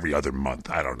 maybe every other month.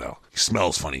 I don't know. He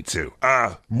smells funny, too.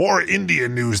 More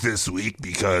Indian news this week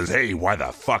because, hey, why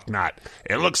the fuck not?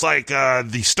 It looks like,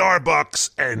 the Starbucks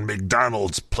and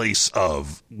McDonald's place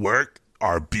of work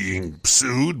are being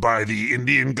sued by the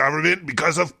Indian government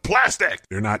because of plastic.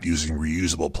 They're not using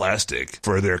reusable plastic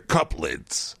for their cup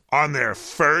lids. On their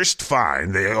first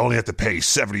fine, they only have to pay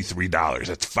 $73.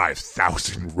 That's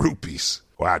 5,000 rupees.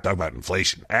 Wow, talk about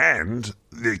inflation. And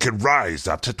it could rise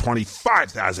up to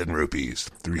 25,000 rupees,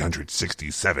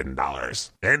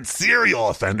 $367. And serial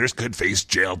offenders could face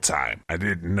jail time. I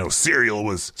didn't know cereal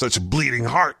was such a bleeding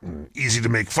heart and easy to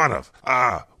make fun of.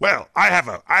 Well, I have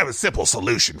a simple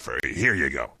solution for you. Here you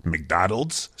go.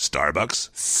 McDonald's, Starbucks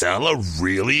sell a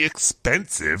really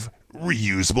expensive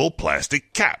reusable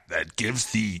plastic cap that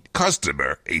gives the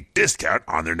customer a discount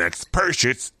on their next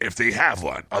purchase if they have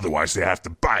one. Otherwise, they have to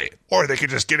buy it. Or they could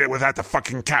just get it without the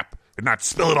fucking cap and not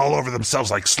spill it all over themselves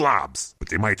like slobs. But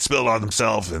they might spill it on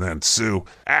themselves and then sue.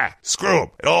 Screw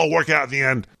them. It'll all work out in the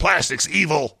end. Plastic's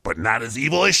evil, but not as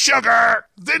evil as sugar.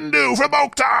 Zindu from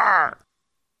Oktar.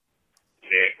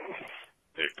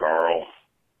 Nick Carl.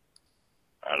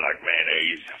 I like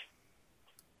mayonnaise.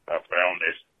 I found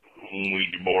this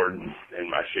Ouija board in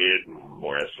my shed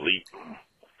where I sleep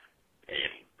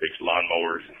and fix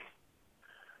lawnmowers.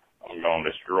 I'm going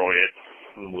to destroy it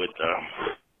with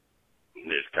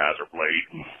this Kaiser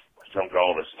blade. Some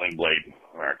call it a sling blade.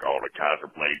 I call it a Kaiser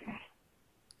blade.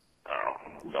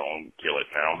 I'm going to kill it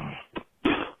now.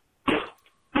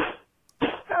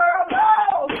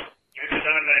 You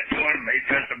done that to him, he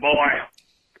sent the boy.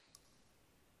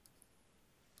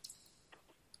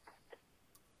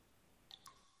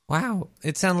 Wow,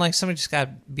 it sounded like somebody just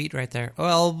got beat right there.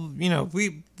 Well,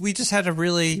 we just had a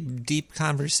really deep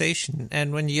conversation,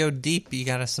 and when you go deep, you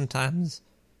gotta sometimes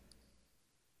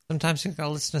you gotta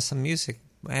listen to some music,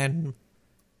 and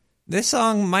this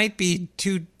song might be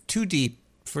too deep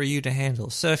for you to handle.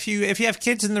 So if you have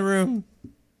kids in the room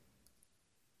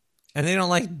and they don't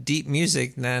like deep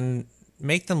music, then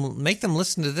make them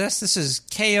listen to this. This is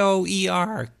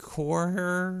KOER,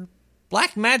 Core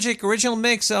Black Magic original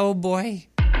mix. Oh boy.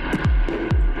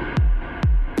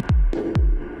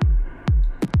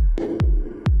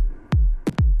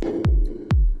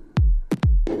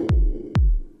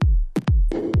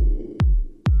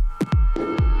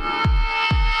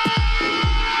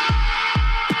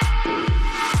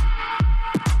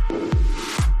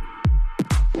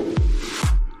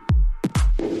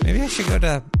 Maybe I should go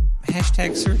to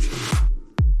hashtag search.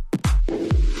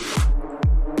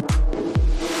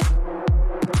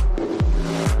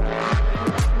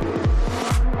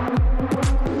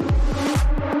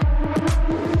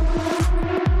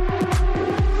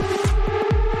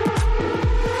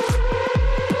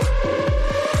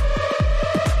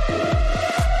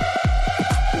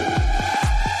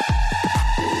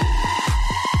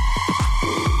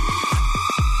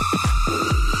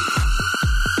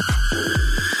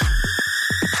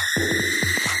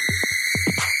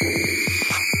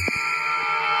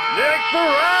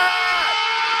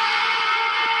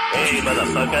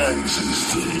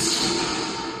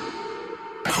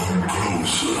 Come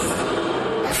closer,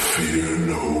 fear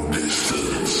no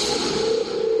distance.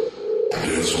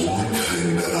 There's one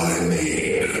thing that I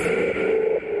need.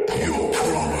 Your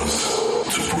promise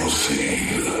to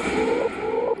proceed.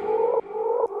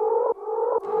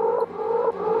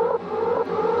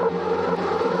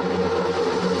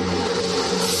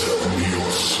 Sell me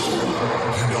your soul,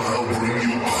 and I'll bring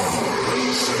you power.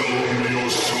 Sell me your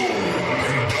soul,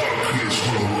 and darkness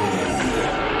will rule.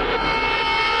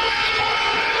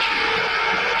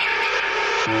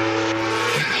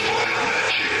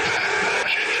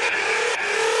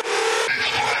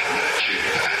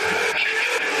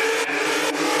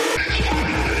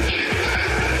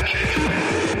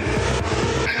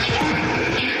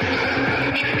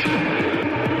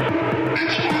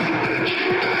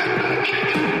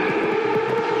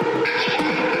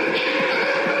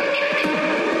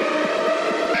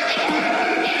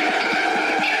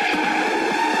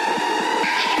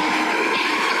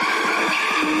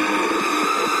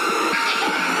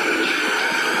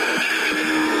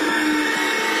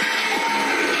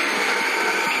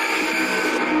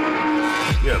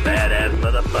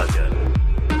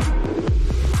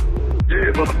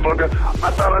 I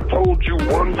thought I told you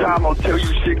one time, I'll tell you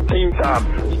 16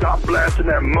 times. Stop blasting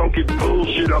that monkey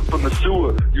bullshit up from the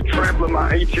sewer. You trampling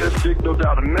my HS signals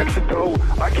out of Mexico.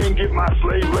 I can't get my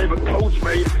slave labor coats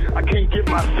made. I can't get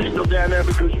my signal down there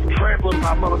because you trampling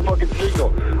my motherfucking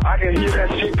signal. I can hear that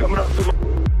shit coming up through my...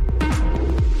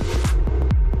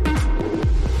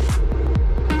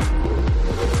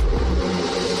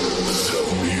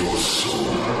 Sell me your soul,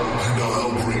 and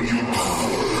I'll bring you power.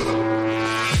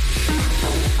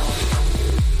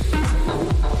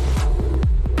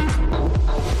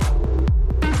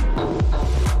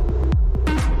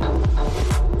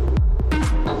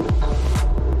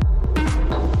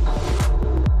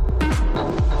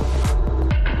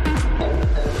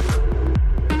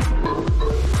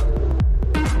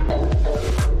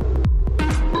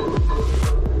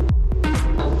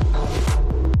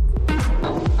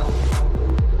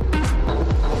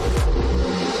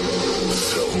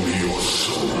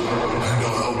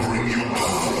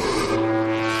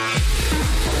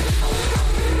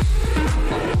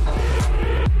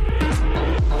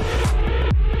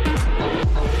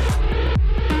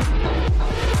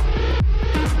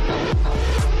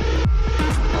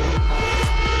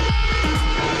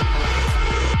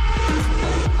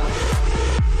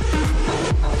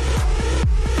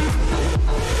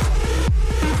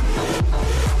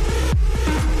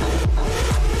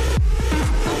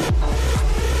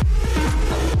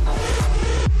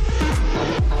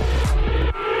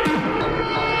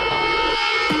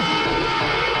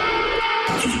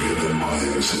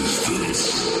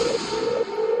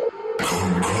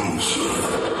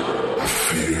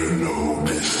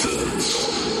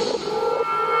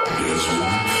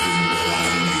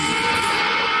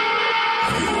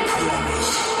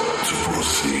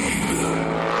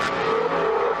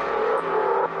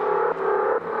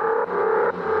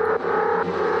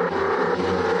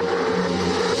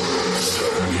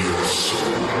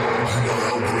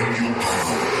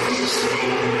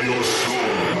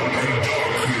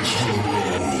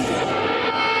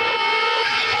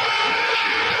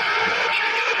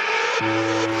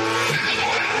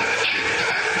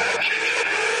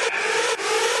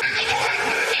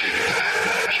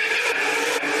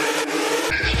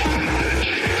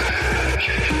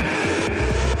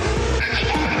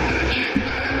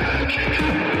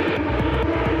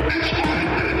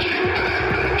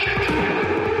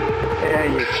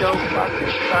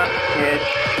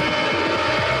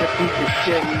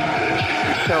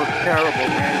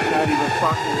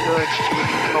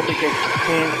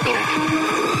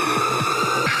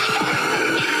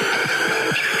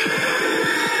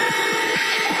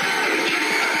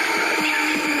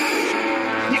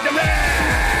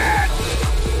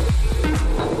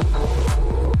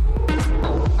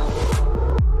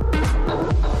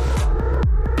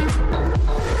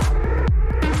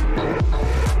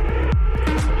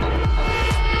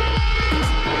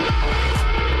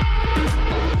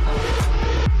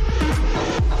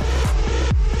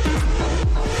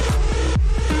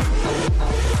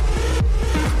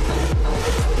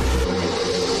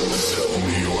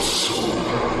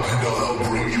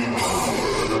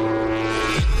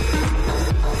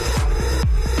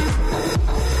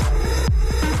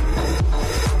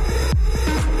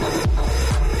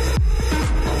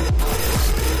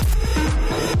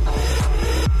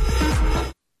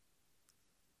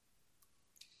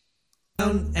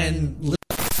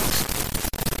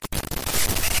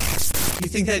 You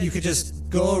think that you could just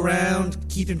go around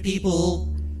keeping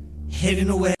people hidden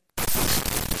away?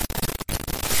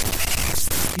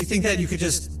 You think that you could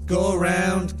just go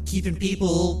around keeping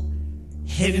people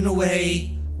hidden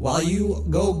away while you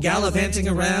go gallivanting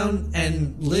around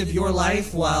and live your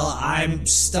life while I'm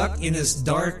stuck in this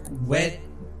dark, wet,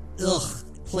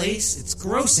 place? It's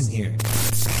gross in here.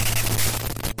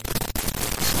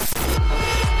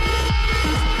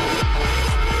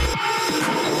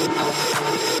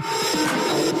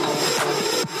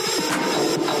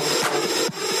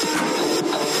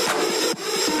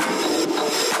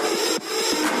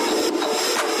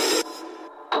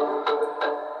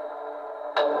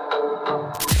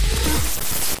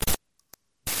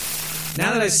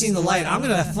 Now that I've seen the light, I'm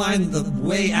gonna find the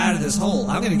way out of this hole.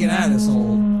 I'm gonna get out of this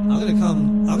hole.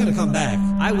 I'm gonna come back.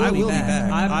 I will be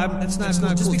back. It's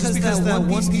not just because that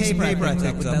one piece of paper I picked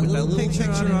up with that little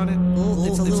picture on it.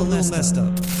 It's a little messed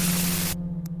up.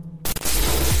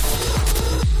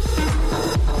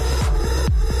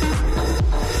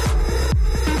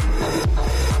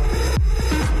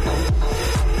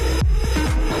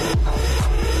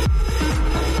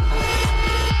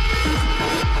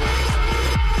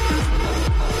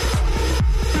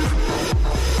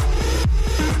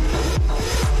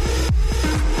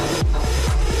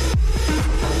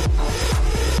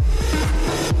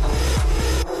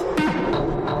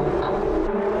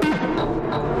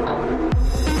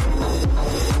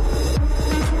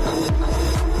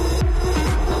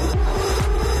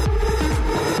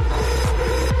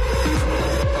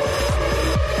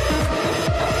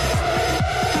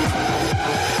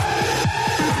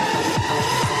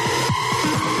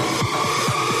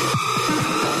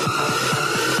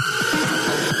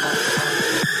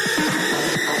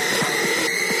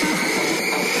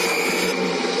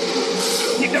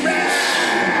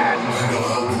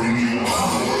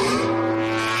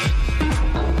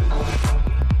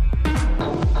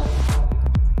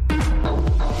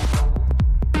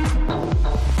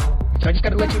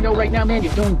 you know right now, man,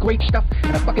 you're doing great stuff,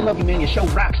 and I fucking love you, man. Your show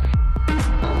rocks.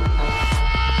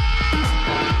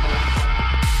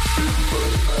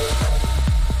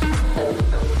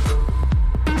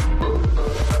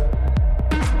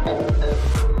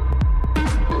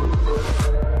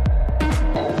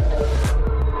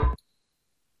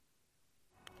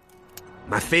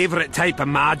 My favourite type of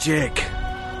magic,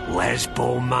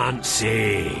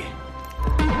 lesbomancy.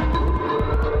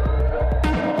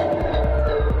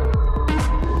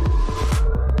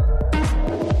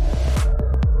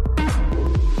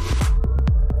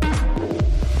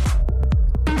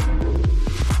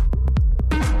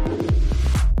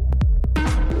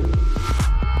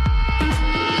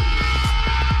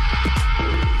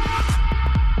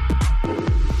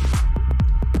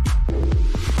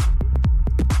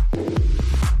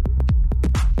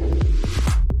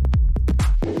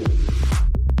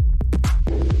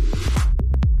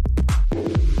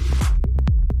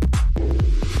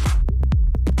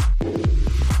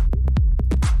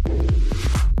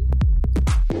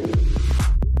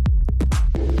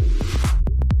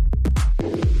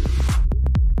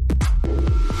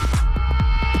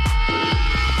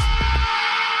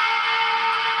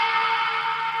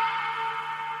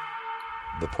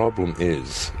 The problem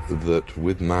is that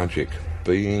with magic,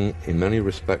 being in many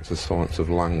respects a science of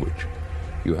language,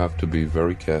 you have to be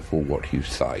very careful what you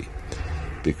say.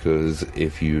 Because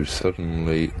if you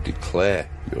suddenly declare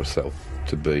yourself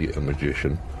to be a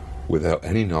magician without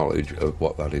any knowledge of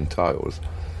what that entails,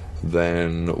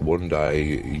 then one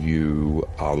day you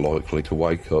are likely to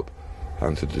wake up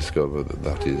and to discover that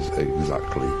that is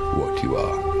exactly what you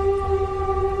are.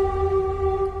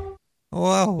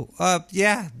 Whoa.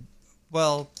 Yeah.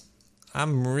 Well,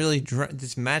 I'm really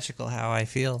it's magical how I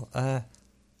feel.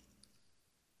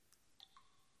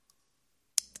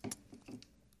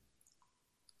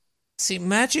 See,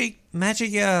 magic,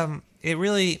 it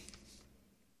really,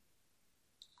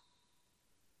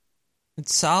 it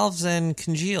solves and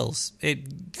congeals.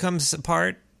 It comes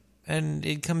apart and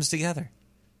it comes together.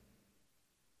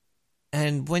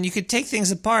 And when you could take things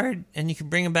apart and you could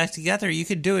bring them back together, you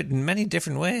could do it in many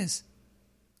different ways.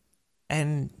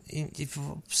 And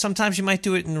sometimes you might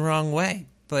do it in the wrong way,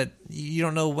 but you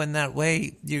don't know when that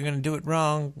way you're going to do it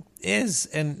wrong is.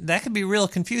 And that can be real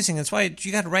confusing. That's why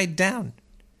you got to write down.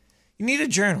 You need a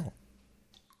journal.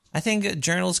 I think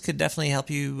journals could definitely help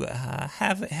you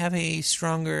have a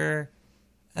stronger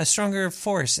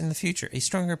force in the future, a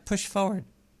stronger push forward.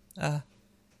 A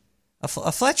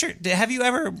Fletcher, have you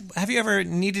ever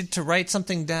needed to write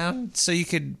something down so you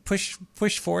could push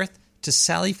forth to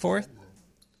sally forth?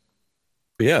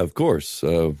 Yeah, of course.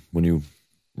 When you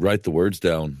write the words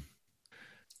down,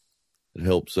 it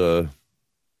helps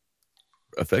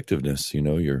effectiveness. You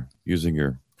know, you're using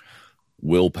your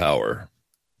willpower.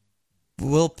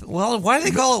 Well, why do they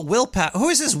call it willpower? Who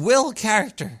is this Will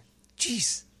character?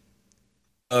 Jeez.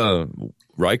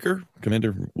 Riker?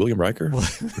 Commander William Riker?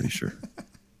 Pretty sure.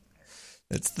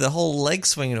 It's the whole leg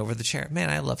swinging over the chair.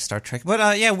 Man, I love Star Trek.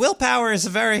 But yeah, willpower is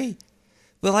a very...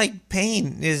 Well, like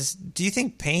pain is... Do you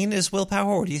think pain is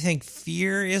willpower, or do you think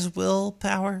fear is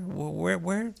willpower?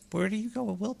 Where do you go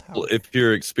with willpower? Well, if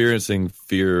you're experiencing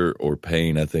fear or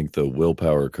pain, I think the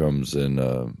willpower comes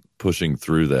in pushing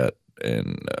through that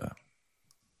and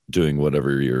doing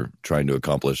whatever you're trying to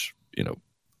accomplish, you know,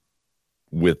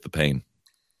 with the pain.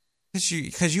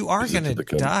 Because you are going to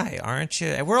die, aren't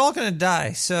you? We're all going to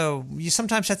die, so you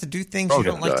sometimes have to do things you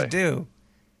don't like to do.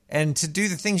 And to do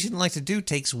the things you don't like to do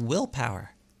takes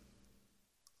willpower.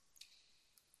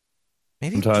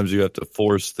 Maybe sometimes you have to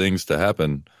force things to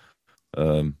happen.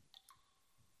 But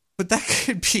that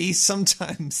could be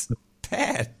sometimes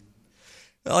bad.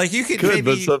 Like you could maybe,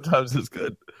 but sometimes it's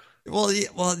good. Well,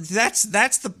 that's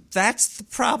the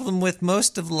problem with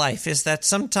most of life, is that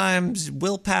sometimes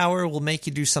willpower will make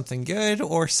you do something good,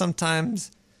 or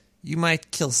sometimes you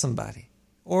might kill somebody,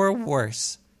 or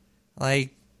worse,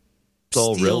 like. It's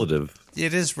all relative.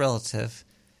 It is relative.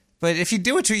 But if you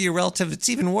do it to your relative, it's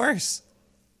even worse.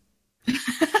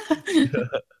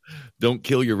 Don't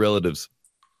kill your relatives.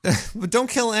 But don't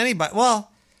kill anybody.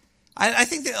 Well, I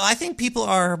think people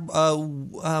are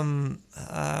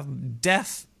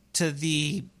deaf to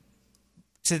the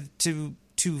to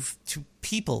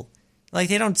people. Like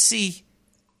they don't see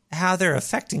how they're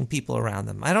affecting people around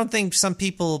them. I don't think some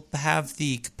people have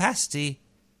the capacity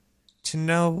to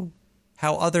know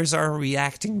how others are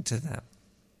reacting to them.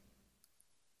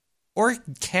 Or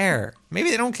care.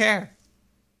 Maybe they don't care.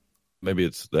 Maybe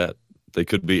it's that. They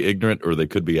could be ignorant or they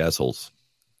could be assholes.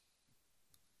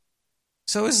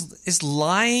 So is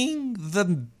lying the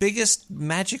biggest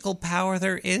magical power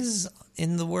there is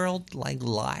in the world? Like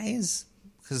lies?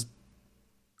 Because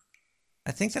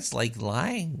I think that's like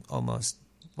lying almost.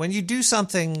 When you do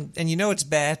something and you know it's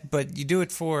bad, but you do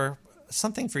it for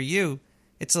something for you,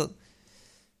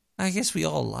 I guess we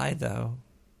all lie, though.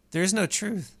 There is no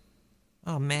truth.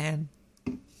 Oh, man.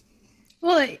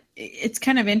 Well, it's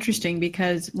kind of interesting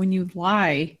because when you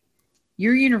lie,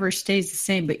 your universe stays the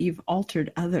same, but you've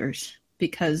altered others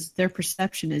because their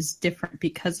perception is different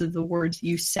because of the words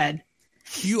you said.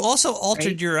 You also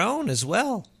altered your own as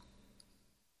well.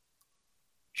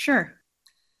 Sure.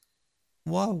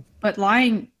 Whoa. But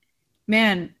lying,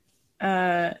 man,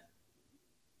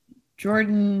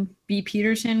 Jordan B.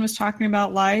 Peterson was talking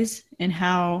about lies and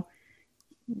how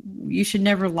you should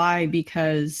never lie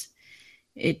because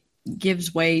it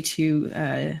gives way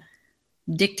to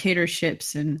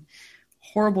dictatorships and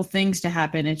horrible things to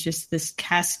happen. It's just this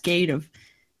cascade of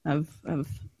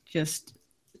just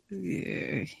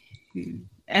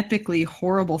epically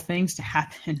horrible things to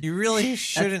happen. You really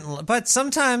shouldn't. But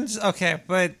sometimes, okay,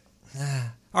 but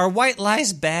are white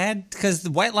lies bad? Because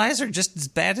the white lies are just as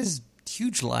bad as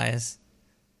huge lies.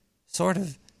 Sort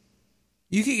of.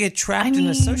 You could get trapped in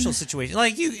a social situation.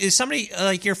 Like somebody,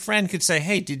 like your friend could say,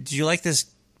 hey, did you like this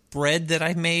bread that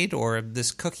I made or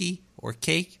this cookie or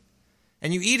cake?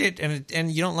 And you eat it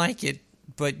and you don't like it,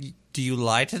 but do you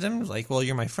lie to them? Like, well,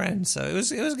 you're my friend, so it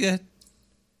was good.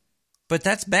 But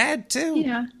that's bad too.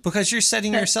 Yeah. Because you're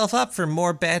setting yourself up for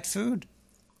more bad food.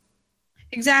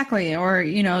 Exactly. Or,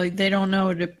 they don't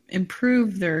know to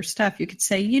improve their stuff. You could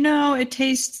say, it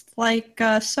tastes like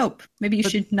soap. Maybe you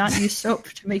should not use soap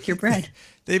to make your bread.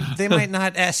 They might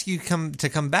not ask you to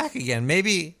come back again.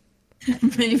 Maybe.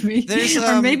 Maybe.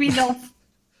 Or maybe they'll.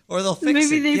 Or they'll fix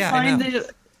maybe it. They yeah, find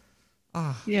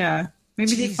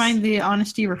Maybe they find the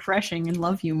honesty refreshing and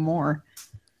love you more.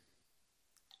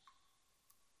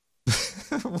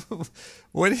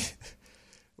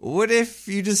 What if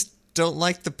you just don't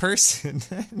like the person?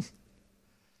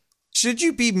 Should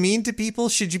you be mean to people?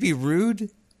 Should you be rude?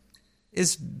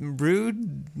 Is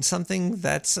rude something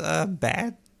that's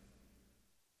bad?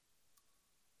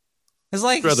 It's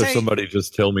like, I'd rather somebody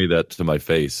just tell me that to my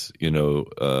face.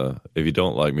 If you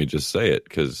don't like me, just say it.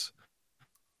 Because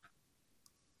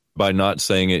by not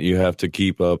saying it, you have to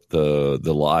keep up the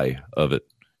lie of it.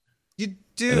 You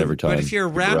do, every time but if you're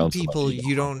around people somebody,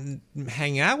 you don't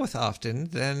hang out with often,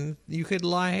 then you could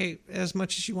lie as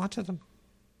much as you want to them.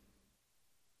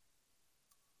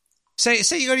 Say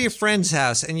you go to your friend's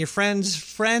house and your friend's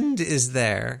friend is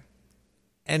there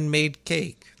and made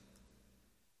cake.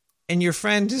 And your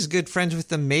friend is good friends with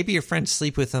them. Maybe your friends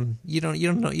sleep with them. You don't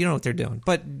know what they're doing.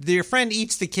 But your friend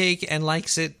eats the cake and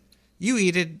likes it. You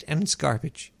eat it and it's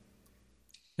garbage.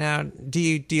 Now, do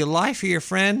you lie for your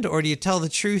friend or do you tell the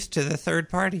truth to the third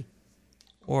party?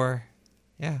 Or,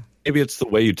 yeah. Maybe it's the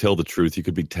way you tell the truth. You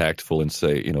could be tactful and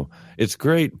say, it's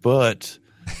great, but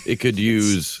it could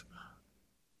use...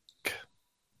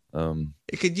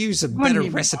 it could use a better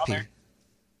recipe.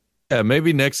 Yeah,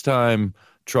 maybe next time,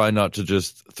 try not to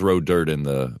just throw dirt in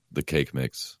the cake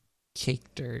mix. Cake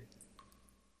dirt.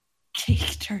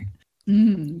 Cake dirt.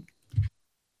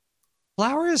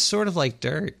 Flour is sort of like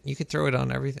dirt. You could throw it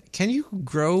on everything. Can you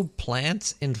grow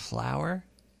plants in flour?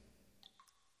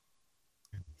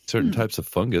 Certain types of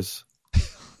fungus.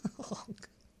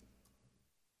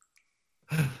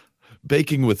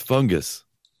 Baking with fungus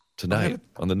tonight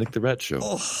on the Nick the Rat Show.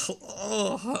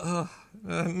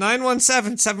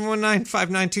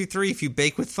 917-719-5923 if you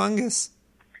bake with fungus.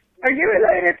 Are you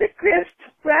related to Chris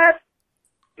Pratt?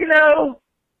 Are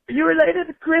you related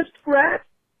to Chris Pratt?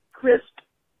 Chris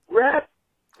Pratt?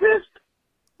 Chris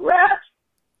Pratt?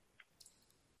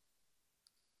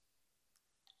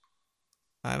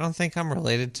 I don't think I'm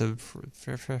related to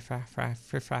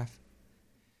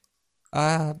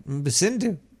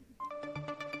Zindu.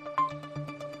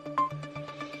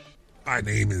 My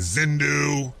name is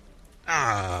Zindu.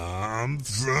 I'm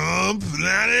from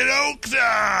Planet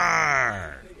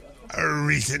Oktar. A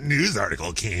recent news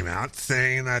article came out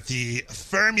saying that the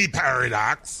Fermi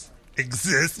paradox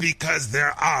exists because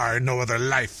there are no other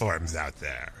life forms out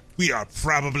there. We are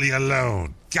probably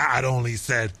alone. God only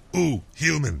said, ooh,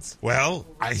 humans. Well,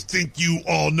 I think you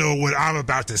all know what I'm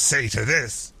about to say to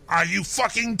this. Are you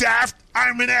fucking daft?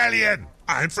 I'm an alien.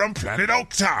 I'm from Planet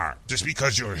Oktar. Just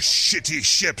because your shitty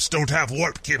ships don't have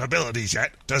warp capabilities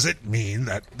yet, doesn't mean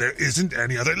that there isn't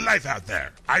any other life out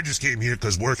there. I just came here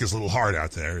because work is a little hard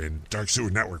out there, and Dark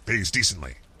Sewer Network pays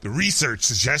decently. The research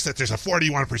suggests that there's a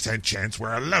 41% chance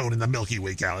we're alone in the Milky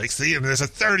Way galaxy, and there's a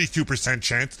 32%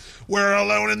 chance we're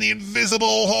alone in the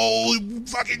invisible whole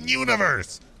fucking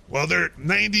universe. Well, they're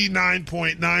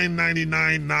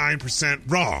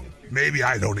 99.9999% wrong. Maybe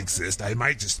I don't exist. I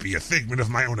might just be a figment of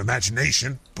my own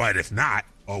imagination. But if not,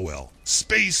 Oh well.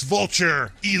 Space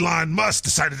vulture Elon Musk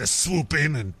decided to swoop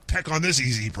in and peck on this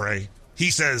easy prey. He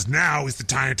says now is the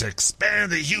time to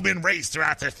expand the human race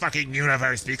throughout the fucking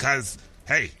universe because,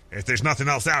 hey, if there's nothing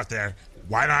else out there,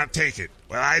 why not take it?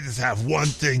 Well, I just have one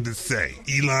thing to say.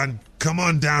 Elon, come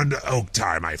on down to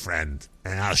Oktar, my friend,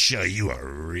 and I'll show you a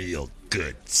real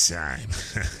good time.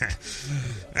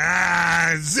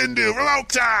 Zindu from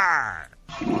Oktar!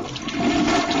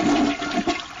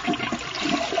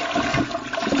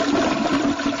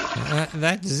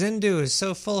 That Zindu is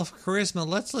so full of charisma.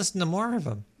 Let's listen to more of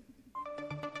him.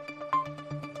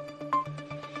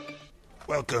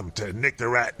 Welcome to Nick the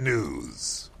Rat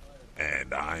News.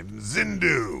 And I'm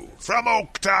Zindu from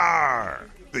Oktar,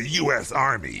 the U.S.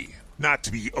 Army, not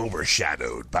to be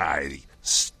overshadowed by the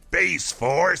Space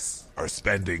Force, are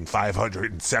spending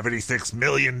 $576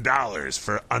 million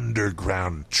for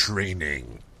underground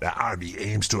training. The Army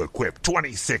aims to equip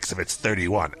 26 of its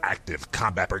 31 active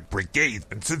combat brigades,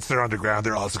 and since they're underground,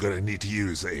 they're also going to need to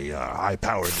use a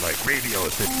high-powered, radio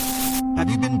system. Have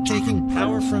you been taking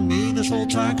power from me this whole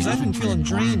time? Because I've been feeling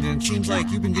drained, and it seems like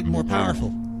you've been getting more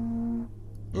powerful.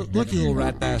 Look, you little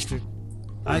rat bastard.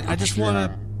 I just want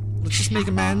to... Let's just make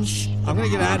amends. I'm going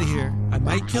to get out of here. I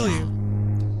might kill you,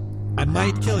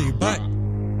 but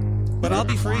I'll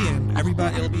be free, and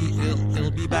everybody, it'll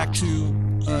be back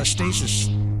to stasis.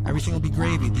 Everything will be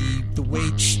gravy. The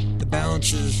weights, the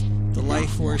balances, the life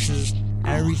forces,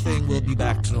 everything will be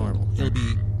back to normal. It'll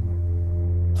be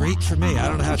great for me. I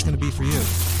don't know how it's going to be for you.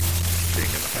 And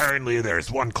apparently there's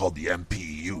one called the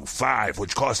MPU-5,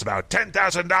 which costs about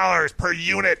 $10,000 per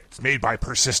unit. It's made by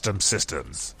Persistent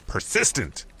Systems,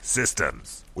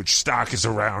 which stock is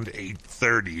around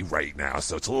 $830 right now,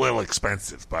 so it's a little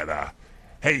expensive. But,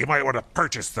 hey, you might want to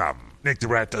purchase some. Nick the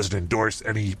Rat doesn't endorse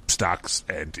any stocks,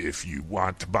 and if you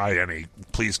want to buy any,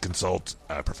 please consult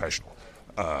a professional.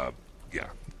 Yeah.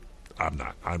 I'm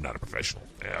not a professional.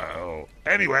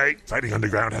 Anyway, fighting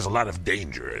underground has a lot of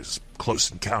dangers. Close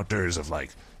encounters of,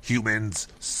 humans,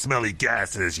 smelly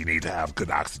gases. You need to have good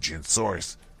oxygen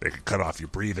source. They could cut off your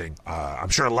breathing. I'm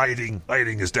sure lighting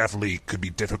is could be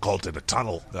difficult in a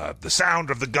tunnel. The sound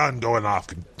of the gun going off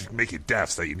can make you deaf,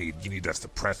 so you need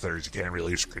suppressors. You can't really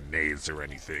use grenades or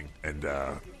anything. And,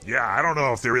 I don't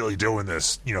know if they're really doing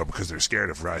this, because they're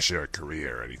scared of Russia or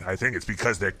Korea or anything. I think it's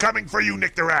because they're coming for you,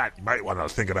 Nick the Rat. You might want to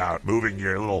think about moving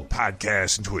your little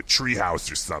podcast into a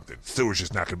treehouse or something. Sewer's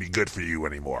just not going to be good for you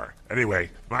anymore.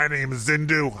 Anyway, my name is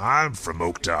Zindu. I'm from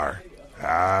Oktar.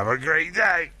 Have a great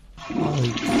day.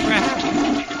 Holy crap.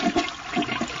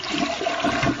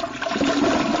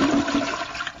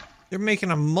 They're making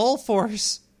a mole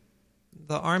force.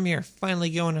 The army are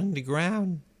finally going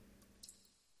underground.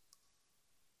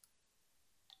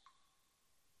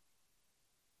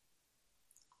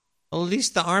 Well, at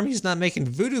least the army's not making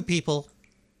voodoo people.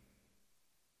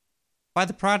 By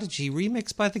the Prodigy,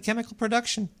 remixed by the Chemical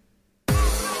Production.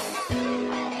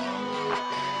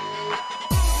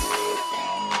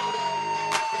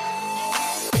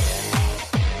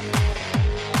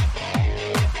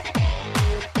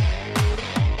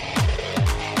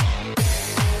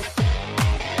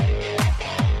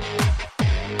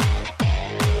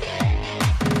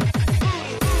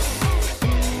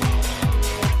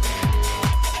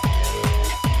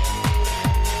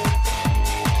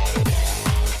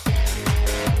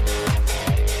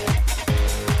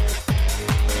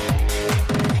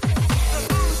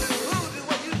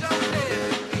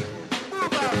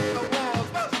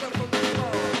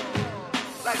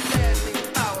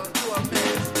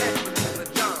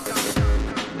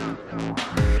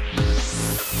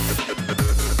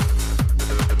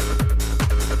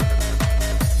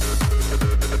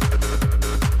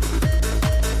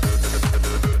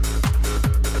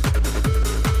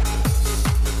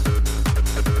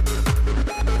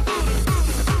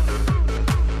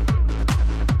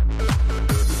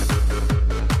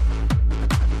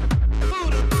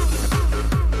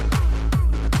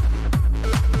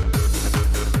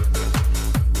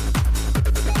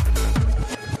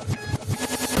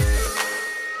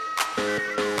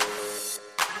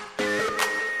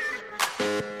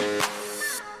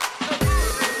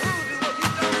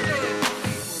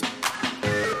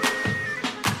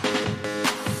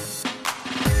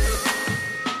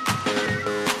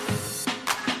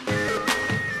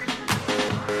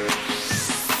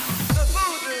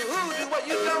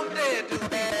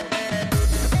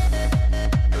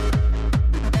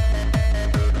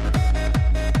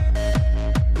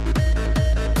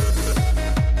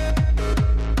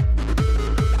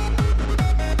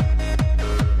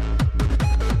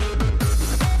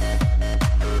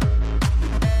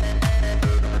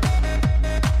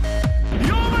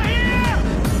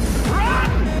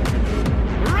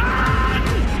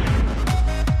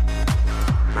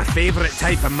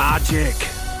 type of magic.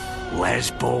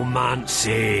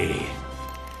 Lesbomancy.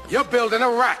 You're building a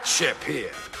rat ship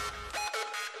here.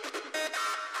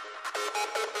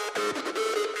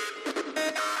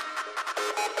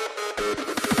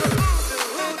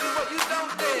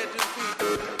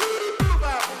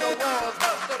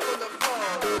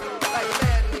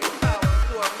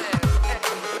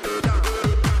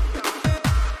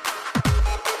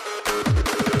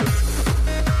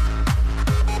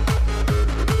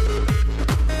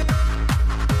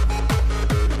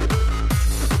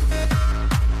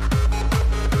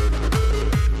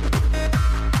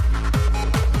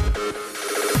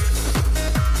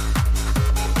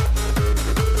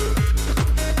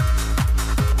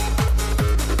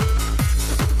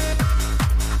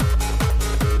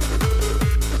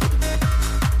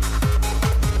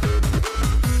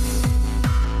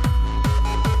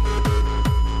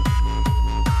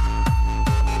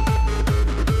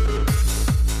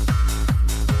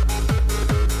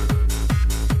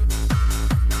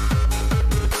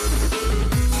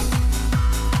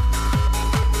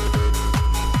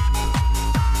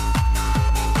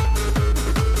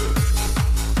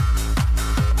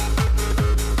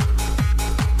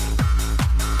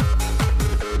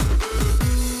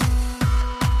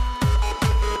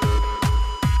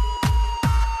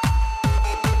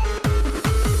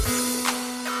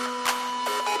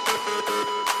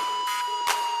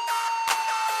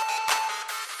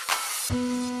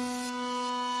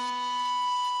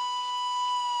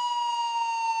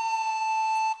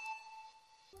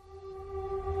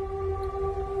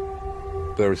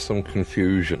 There is some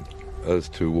confusion as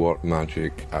to what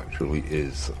magic actually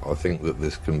is. I think that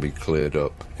this can be cleared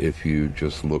up if you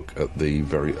just look at the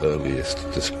very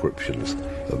earliest descriptions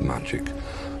of magic.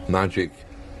 Magic,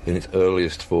 in its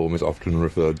earliest form, is often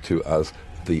referred to as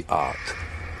the art.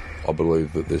 I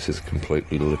believe that this is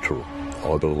completely literal.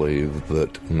 I believe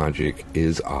that magic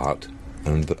is art,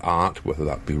 and that art, whether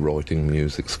that be writing,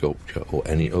 music, sculpture, or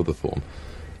any other form,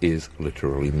 is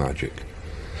literally magic.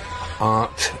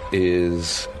 Art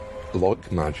is,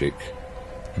 like magic,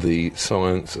 the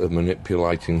science of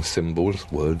manipulating symbols,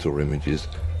 words or images,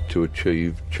 to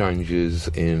achieve changes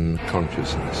in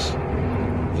consciousness.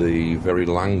 The very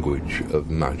language of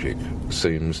magic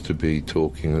seems to be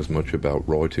talking as much about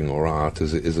writing or art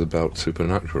as it is about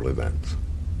supernatural events.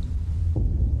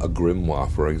 A grimoire,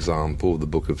 for example, the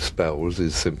Book of Spells,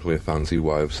 is simply a fancy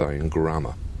way of saying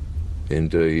grammar.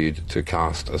 Indeed, to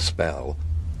cast a spell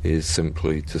is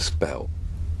simply to spell,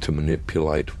 to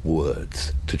manipulate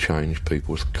words, to change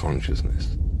people's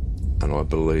consciousness. And I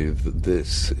believe that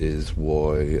this is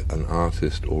why an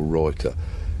artist or writer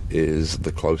is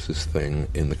the closest thing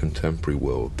in the contemporary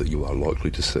world that you are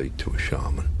likely to see to a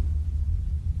shaman.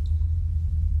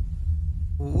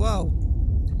 Whoa.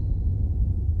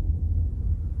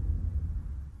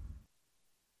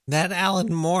 That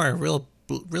Alan Moore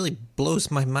really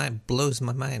blows my mind.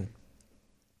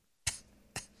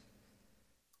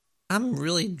 I'm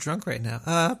really drunk right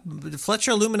now.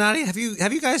 Fletcher Illuminati, have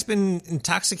you guys been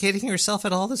intoxicating yourself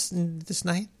at all this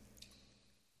night?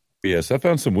 Yes, I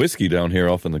found some whiskey down here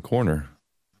off in the corner.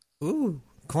 Ooh,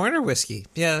 corner whiskey.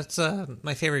 Yeah, it's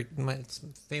my favorite, it's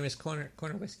famous corner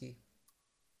whiskey.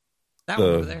 That one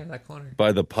over there, that corner.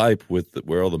 By the pipe with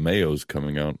where all the mayo's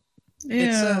coming out.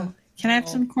 Yeah. Can I have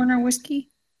some corner whiskey?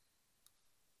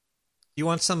 You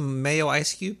want some mayo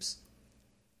ice cubes?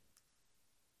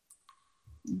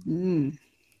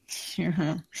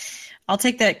 Sure. I'll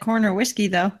take that corner whiskey,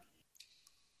 though.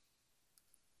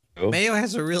 Mayo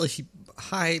has a really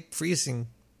high freezing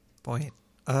point.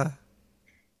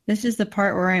 This is the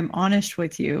part where I'm honest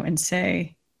with you and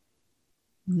say,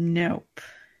 nope.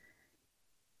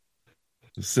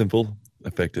 Simple,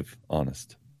 effective,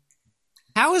 honest.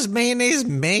 How is mayonnaise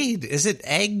made? Is it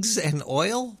eggs and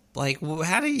oil? Like,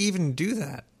 how do you even do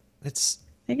that? I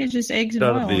think it's just eggs and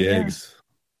out oil. Of the eggs.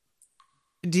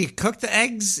 Do you cook the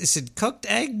eggs? Is it cooked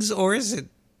eggs or is it?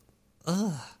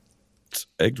 It's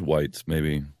egg whites,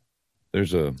 maybe.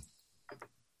 There's a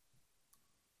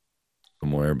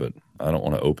somewhere, but I don't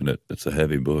want to open it. It's a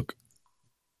heavy book.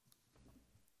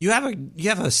 You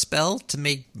have a spell to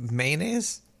make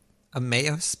mayonnaise? A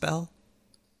mayo spell?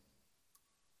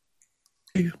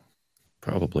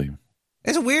 Probably.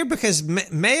 It's weird because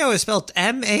mayo is spelled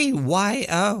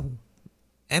M-A-Y-O.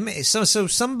 So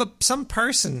some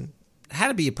person had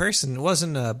to be a person. It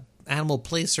wasn't a animal,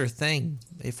 place, or thing.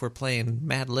 If we're playing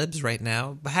Mad Libs right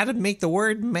now, but how to make the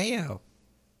word mayo?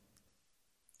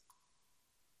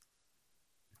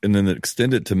 And then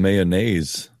extend it to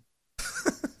mayonnaise.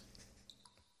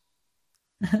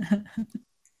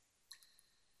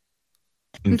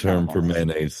 In term for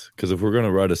mayonnaise, because if we're going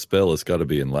to write a spell, it's got to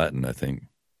be in Latin, I think.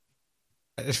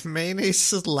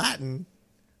 Mayonnaise is Latin.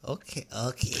 Okay,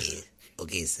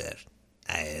 sir.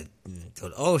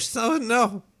 Oh, so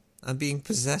no. I'm being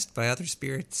possessed by other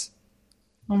spirits.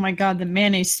 Oh my god, the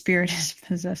mayonnaise spirit is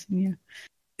possessing you.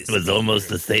 It was almost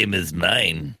the same as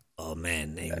mine. Oh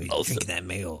man, Also- drink that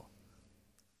mayo.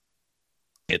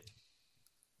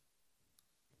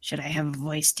 Should I have a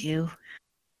voice too?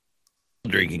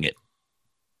 Drinking it.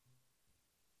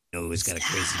 No, who's got a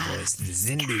crazy voice? The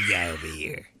Zindu guy over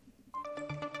here.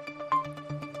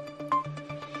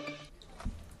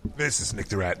 This is Nick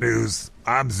the Rat News.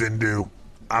 I'm Zindu.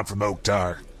 I'm from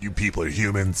Oktar. You people are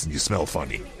humans and you smell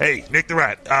funny. Hey, Nick the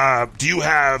Rat, do you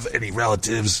have any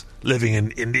relatives living in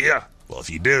India? Well, if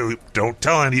you do, don't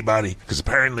tell anybody, because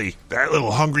apparently that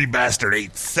little hungry bastard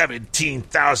ate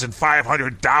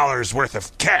 $17,500 worth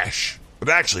of cash. But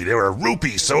actually, they were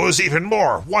rupees, so it was even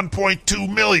more.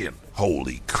 1.2 million.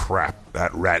 Holy crap,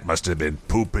 that rat must have been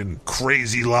pooping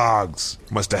crazy logs.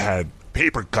 Must have had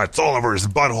paper cuts all over his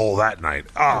butthole that night.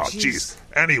 Oh, jeez.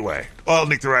 Anyway, well,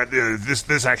 Nick the Rat,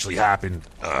 this actually happened.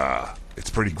 It's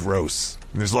pretty gross.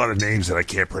 There's a lot of names that I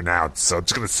can't pronounce, so I'm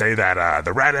just gonna say that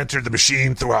the rat entered the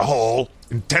machine through a hole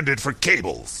intended for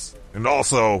cables. And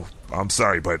also, I'm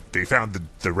sorry, but they found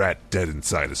the rat dead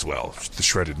inside as well. The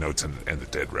shredded notes and the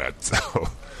dead rat. So,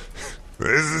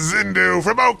 this is Zindu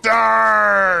from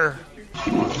Oktar!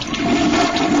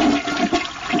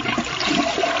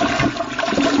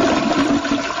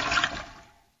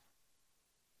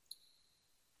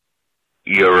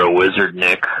 You're a wizard,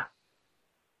 Nick.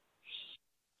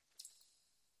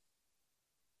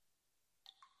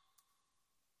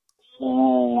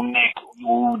 Ooh, Nick.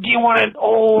 Ooh, you want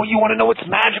to know what's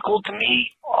magical to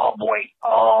me? Oh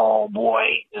boy.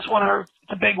 This one hurts.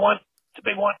 It's a big one.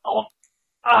 Oh,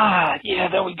 yeah,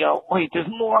 there we go. Wait, there's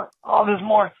more. Oh, there's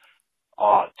more.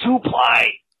 Oh, two-ply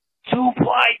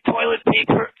toilet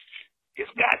paper. It's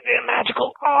goddamn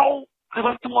magical. Oh, I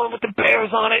like the one with the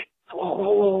bears on it.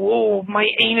 Oh, my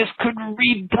anus could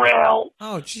read Braille.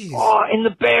 Oh, jeez. Oh, and the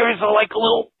bears are like a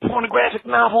little pornographic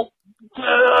novel.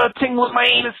 Tingling my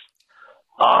anus.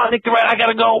 Oh, Nick the Rat, I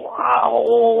gotta go.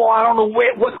 Oh, I don't know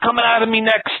what's coming out of me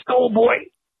next. Oh, boy.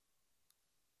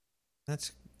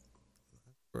 That's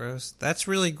gross. That's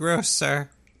really gross,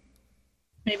 sir.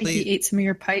 Maybe he ate some of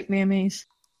your pipe mayonnaise.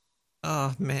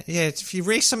 Oh, man. Yeah, if you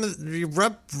raise some of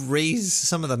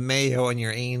the mayo on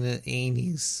your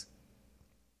anus.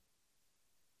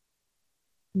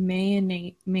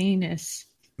 Manus.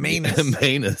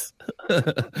 Manus.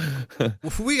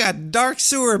 We got dark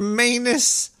sewer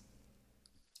Manus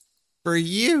for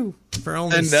you for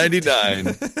only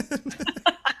 $10.99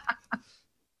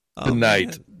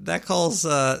 tonight. That calls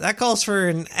for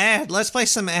an ad. Let's play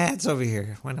some ads over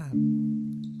here. Why not?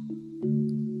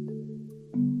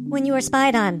 When you are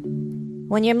spied on,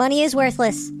 when your money is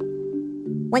worthless,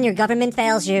 when your government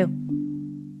fails you,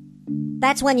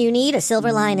 that's when you need a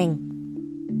silver lining.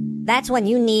 That's when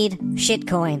you need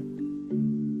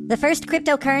shitcoin. The first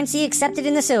cryptocurrency accepted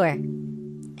in the sewer.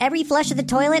 Every flush of the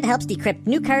toilet helps decrypt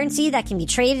new currency that can be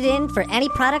traded in for any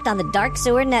product on the Dark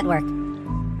Sewer Network.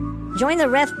 Join the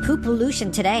Rev Poop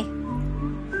Pollution today.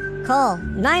 Call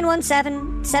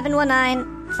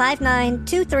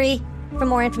 917-719-5923 for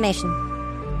more information.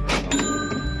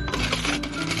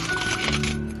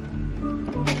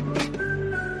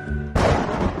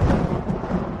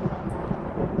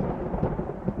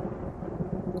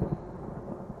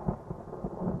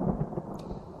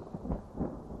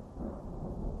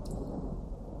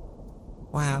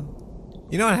 Wow.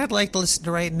 You know what I'd like to listen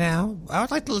to right now? I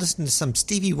would like to listen to some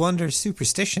Stevie Wonder's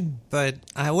Superstition, but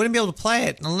I wouldn't be able to play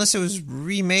it unless it was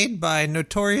remade by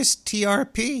Notorious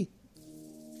TRP.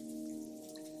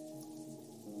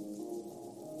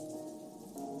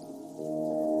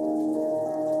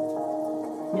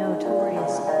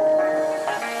 Notorious.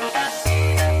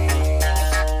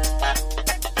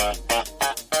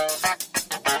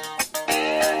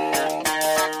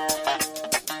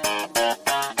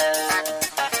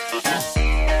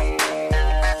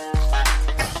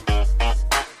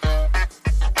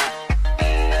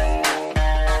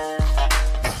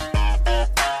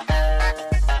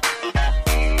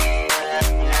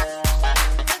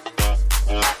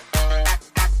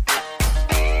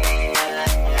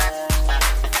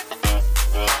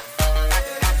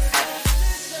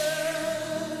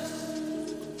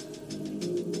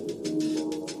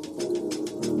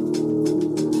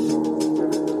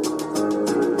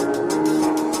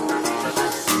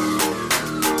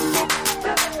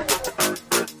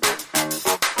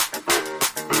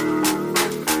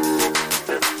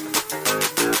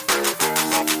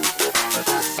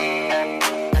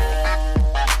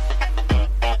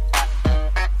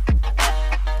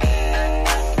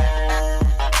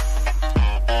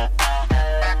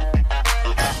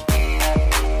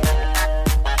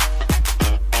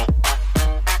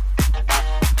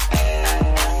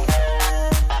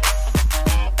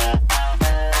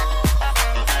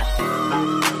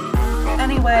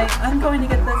 right, I'm going to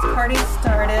get this party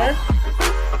started.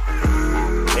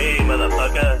 Hey,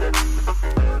 motherfucker.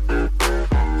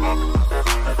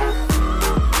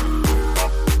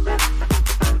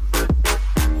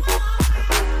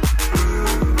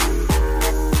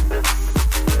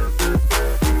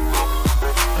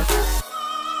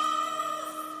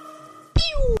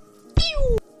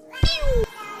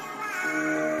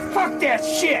 Fuck that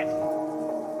shit!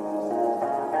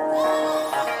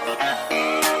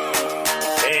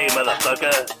 Hey,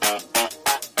 motherfucker.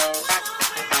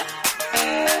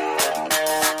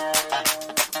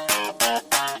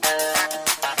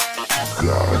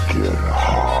 Gotta get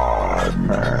hard,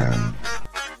 man.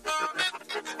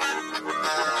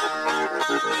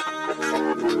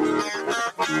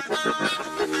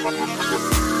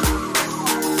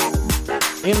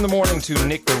 In the morning to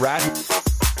Nick the Rat.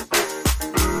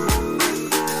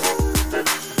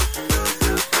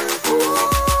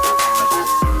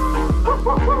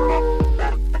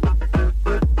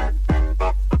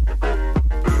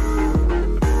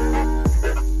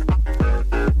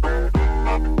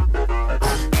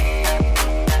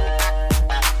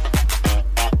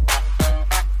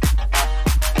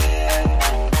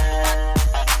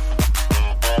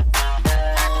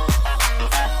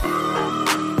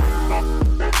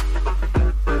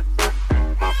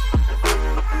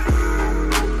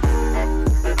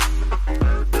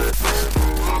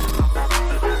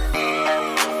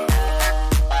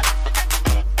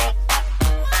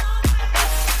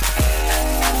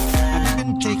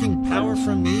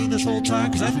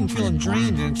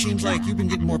 Seems like you've been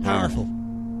getting more powerful.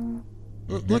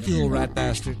 Look, you little rat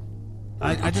bastard.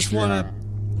 I just wanna...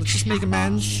 Let's just make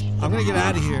amends. I'm gonna get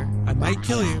out of here. I might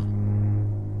kill you,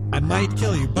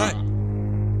 but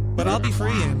I'll be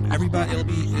free and everybody,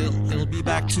 it'll be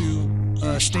back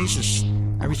to stasis.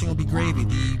 Everything will be gravy.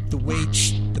 The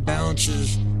weights, the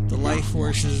balances, the life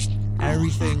forces,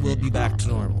 everything will be back to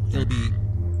normal. It'll be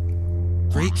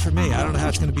great for me. I don't know how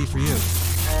it's gonna be for you.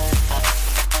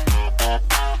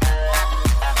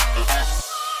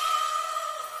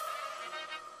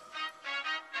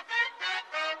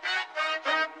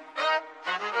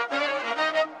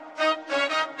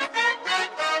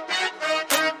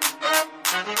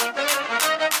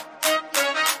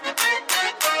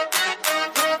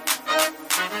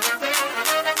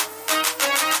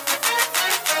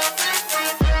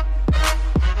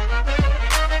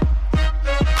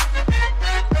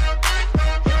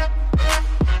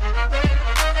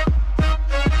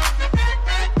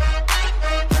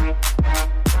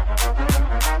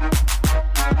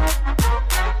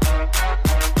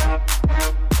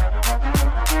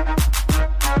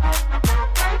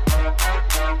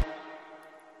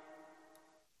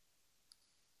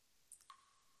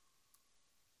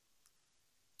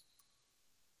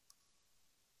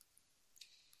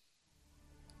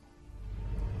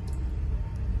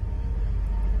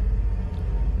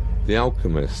 The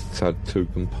alchemists had two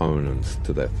components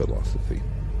to their philosophy.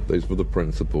 These were the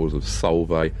principles of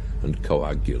solve and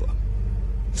coagula.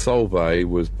 Solve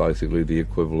was basically the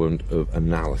equivalent of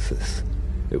analysis.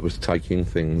 It was taking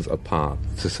things apart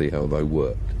to see how they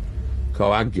worked.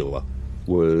 Coagula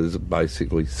was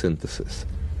basically synthesis.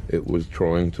 It was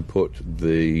trying to put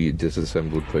the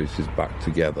disassembled pieces back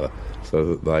together so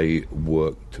that they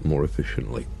worked more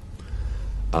efficiently.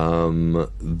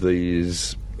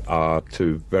 These are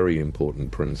two very important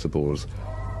principles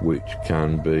which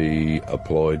can be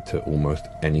applied to almost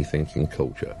anything in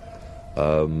culture.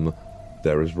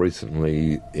 There has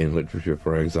recently, in literature,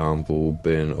 for example,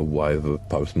 been a wave of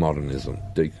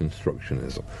postmodernism,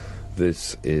 deconstructionism.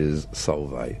 This is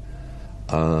solve.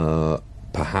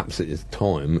 Perhaps it is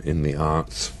time in the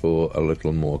arts for a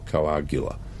little more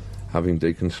coagula. Having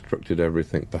deconstructed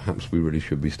everything, perhaps we really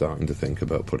should be starting to think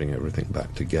about putting everything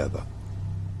back together.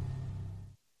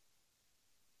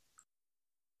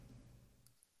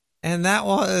 And that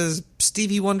was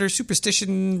Stevie Wonder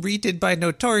Superstition, redid by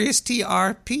Notorious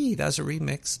TRP. That was a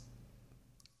remix.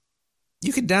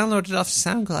 You can download it off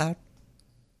SoundCloud.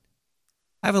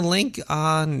 I have a link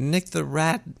on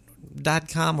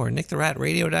nicktherat.com or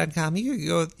nicktheratradio.com.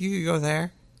 You could go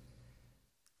there.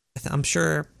 I'm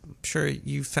sure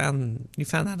you found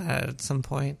that out at some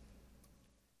point.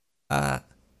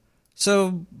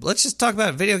 So let's just talk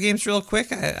about video games real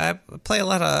quick. I play a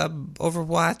lot of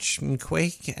Overwatch and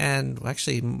Quake, and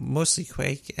actually mostly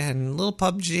Quake, and a little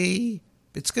PUBG.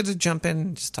 It's good to jump in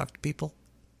and just talk to people,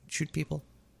 shoot people.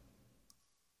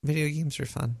 Video games are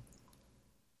fun.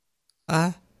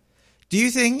 Do you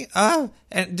think?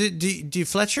 And do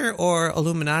Fletcher or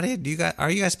Illuminati? Are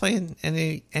you guys playing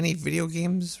any video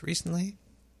games recently?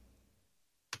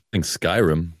 I think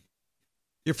Skyrim.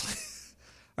 You're playing.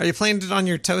 Are you playing it on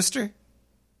your toaster?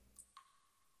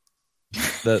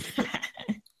 That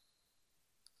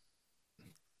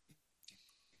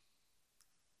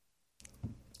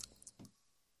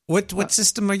What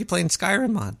system are you playing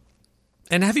Skyrim on?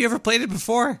 And have you ever played it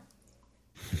before?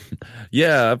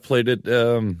 Yeah, I played it. It's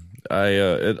on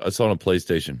a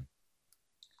PlayStation.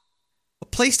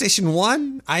 PlayStation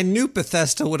 1? I knew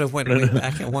Bethesda would have went way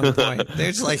back at one point.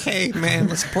 They're just like, hey, man,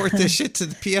 let's port this shit to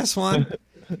the PS1.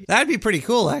 That'd be pretty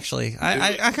cool, actually.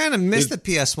 I kind of miss the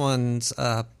PS1's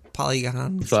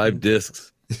polygons. 5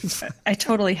 discs. I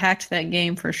totally hacked that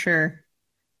game for sure.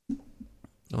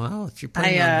 Well, if you're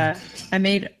playing I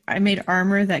made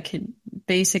armor that could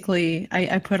basically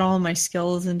I put all my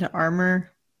skills into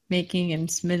armor making and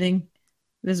smithing.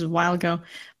 This is a while ago,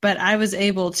 but I was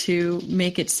able to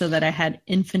make it so that I had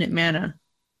infinite mana.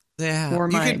 Yeah, for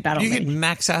my battle. You could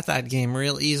max out that game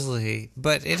real easily,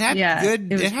 but it had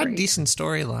it had decent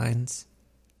storylines,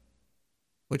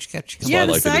 which kept you coming. Yeah,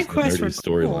 the side quests were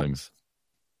storylines.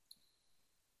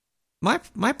 Cool.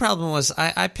 My problem was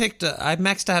I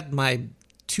maxed out my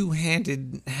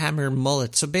two-handed hammer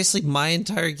mullet. So basically my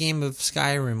entire game of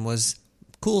Skyrim was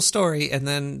cool story and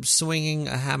then swinging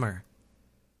a hammer.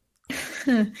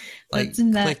 Like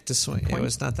click to swing. It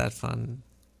was not that fun.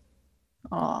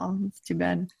 Oh, that's too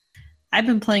bad. I've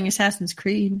been playing Assassin's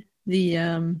Creed,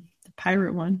 the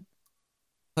pirate one.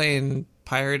 Playing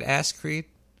Pirate Ass Creed?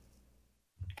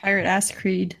 Pirate Ass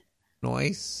Creed.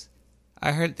 Nice.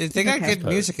 I heard they got good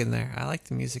music in there. I like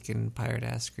the music in Pirate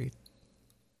Ass Creed.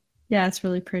 Yeah, it's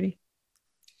really pretty.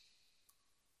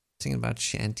 Singing about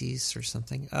shanties or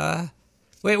something.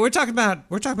 Wait, we're talking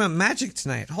about magic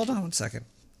tonight. Hold on one second.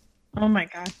 Oh my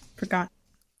god, forgot.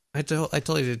 I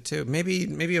totally did too. Maybe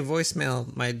a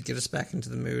voicemail might get us back into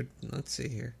the mood. Let's see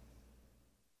here.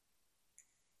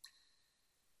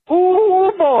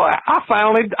 Oh boy,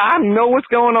 I know what's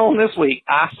going on this week.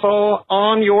 I saw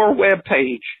on your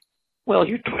webpage, well,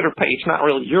 your Twitter page, not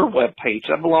really your webpage.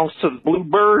 That belongs to the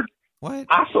Bluebird. What?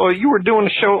 I saw you were doing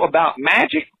a show about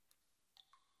magic,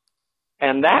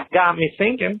 and that got me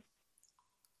thinking.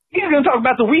 You're going to talk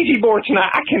about the Ouija board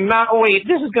tonight. I cannot wait.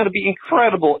 This is going to be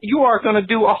incredible. You are going to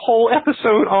do a whole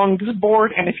episode on this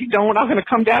board, and if you don't, I'm going to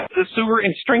come down to the sewer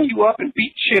and string you up and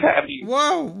beat shit out of you.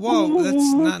 Whoa, Ooh,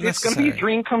 that's not necessary. It's going to be a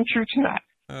dream come true tonight.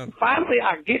 Finally,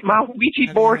 I get my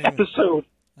Ouija board episode.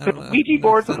 The Ouija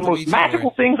boards are the most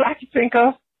magical things I can think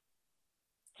of.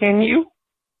 Can you?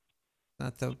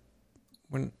 Not the...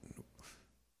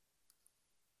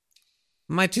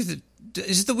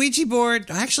 Is it the Ouija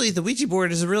board? Actually, the Ouija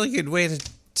board is a really good way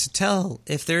to tell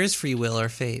if there is free will or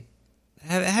fate.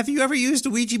 Have you ever used a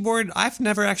Ouija board? I've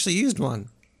never actually used one.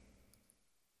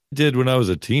 I did when I was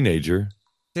a teenager.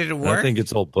 Did it work? I think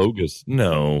it's all bogus.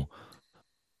 No,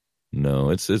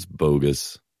 it's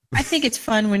bogus. I think it's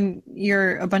fun when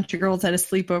you're a bunch of girls at a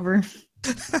sleepover.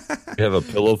 You have a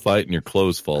pillow fight and your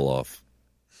clothes fall off.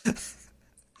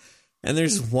 And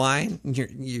there's wine.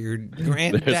 Your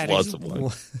granddaddy's... There's lots of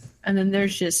wine. And then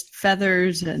there's just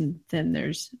feathers, and then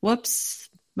there's, whoops,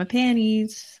 my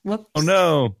panties. Whoops. Oh,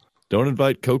 no. Don't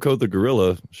invite Coco the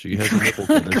gorilla. She has a nipple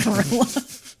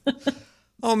finish.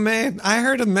 Oh, man. I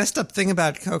heard a messed up thing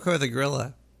about Coco the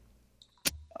gorilla.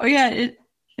 Oh, yeah.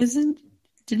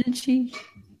 Didn't she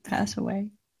pass away?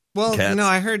 Well, no,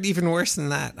 I heard even worse than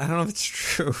that. I don't know if it's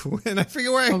true. And I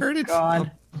forget where I heard it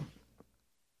from.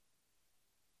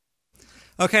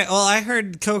 Okay, well, I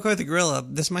heard Coco the gorilla.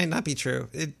 This might not be true.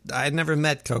 I never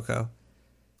met Coco.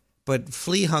 But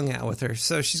Flea hung out with her,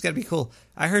 so she's got to be cool.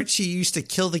 I heard she used to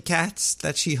kill the cats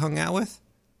that she hung out with.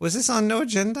 Was this on No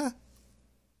Agenda?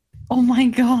 Oh, my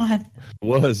God.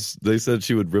 They said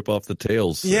she would rip off the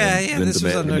tails. Yeah, this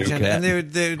was on No Agenda. And they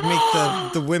would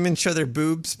make the women show their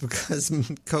boobs because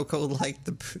Coco liked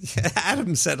the...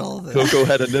 Adam said all of this. Coco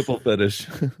had a nipple fetish.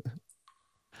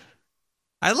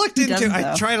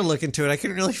 I tried to look into it. I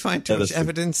couldn't really find too much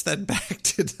evidence that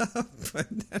backed it up. But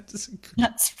that's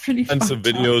pretty And some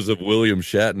videos of William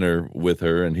Shatner with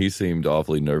her, and he seemed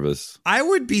awfully nervous. I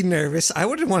would be nervous. I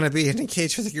wouldn't want to be in a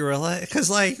cage with a gorilla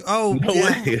because, way!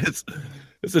 It's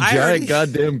a giant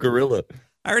goddamn gorilla.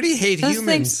 I already hate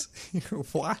humans.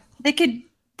 What? They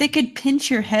could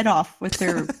pinch your head off with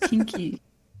their pinky.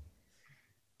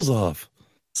 Off.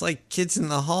 It's like Kids in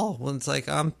the Hall when it's like,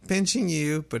 I'm pinching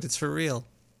you, but it's for real.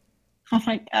 Oh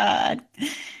my God.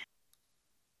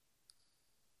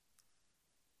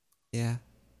 Yeah.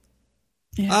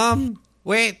 Yeah.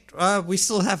 Wait, we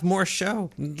still have more show.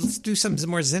 Let's do some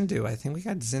more Zindu. I think we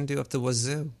got Zindu up the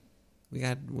wazoo. We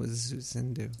got wazoo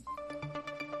Zindu.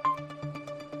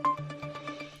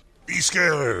 Be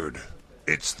scared.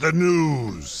 It's the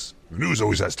news. The news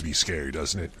always has to be scary,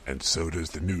 doesn't it? And so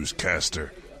does the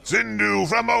newscaster. Zindu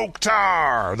from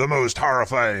Oktar, the most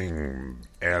horrifying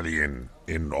alien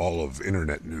in all of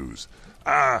internet news.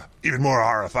 Even more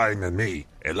horrifying than me.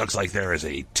 It looks like there is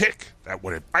a tick that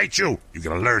when it bites you, you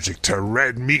get allergic to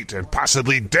red meat and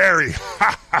possibly dairy.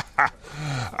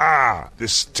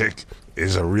 This tick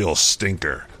is a real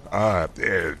stinker.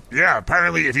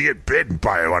 Apparently if you get bitten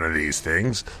by one of these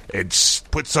things, it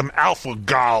puts some alpha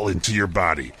gal into your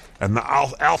body. And the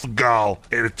alpha gal,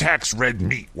 it attacks red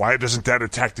meat. Why doesn't that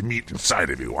attack the meat inside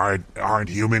of you? Aren't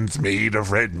humans made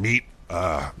of red meat?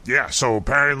 So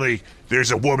apparently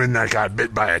there's a woman that got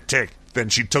bit by a tick. Then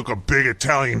she took a big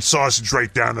Italian sausage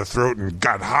right down the throat and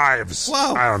got hives.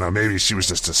 Whoa. I don't know, maybe she was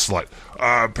just a slut.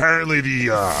 Apparently the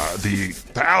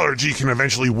allergy can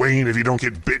eventually wane if you don't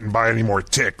get bitten by any more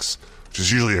ticks, which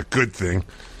is usually a good thing.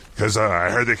 Because I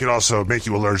heard they could also make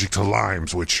you allergic to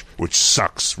limes, which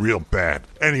sucks real bad.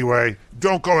 Anyway,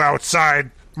 don't go outside.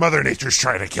 Mother Nature's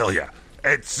trying to kill you.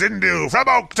 It's Zindu from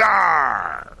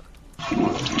Oktar!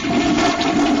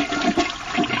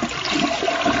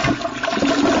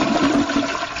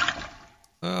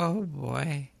 Oh,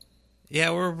 boy.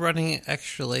 Yeah, we're running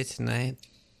extra late tonight.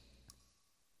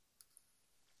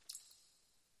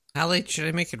 How late should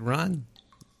I make it run?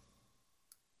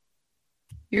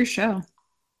 Your show.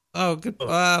 Oh, good. As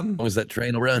long as that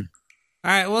train will run.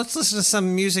 All right, well, let's listen to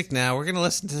some music now. We're going to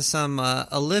listen to some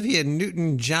Olivia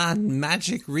Newton-John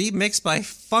Magic remixed by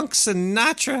Funk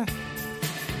Sinatra.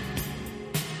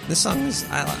 This song is...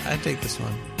 I dig this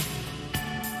one.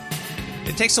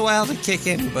 It takes a while to kick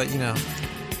in, but, you know,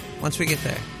 once we get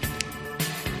there.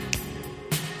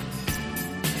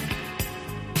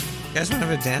 You guys want to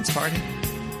have a dance party?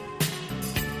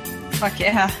 Fuck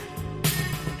yeah.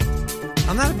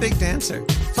 I'm not a big dancer.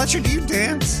 Fletcher, do you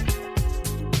dance?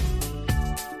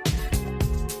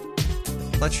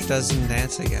 Fletcher doesn't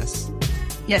dance, I guess.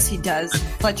 Yes, he does.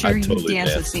 Fletcher, I you totally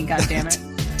dance dance. with me, goddammit.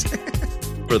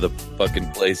 For the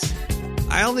fucking place.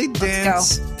 I only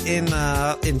dance in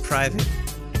private.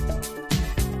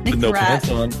 Nick With no the Rat. pants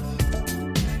on.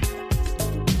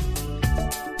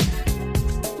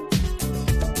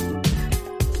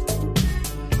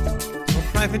 I'm a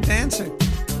private dancer.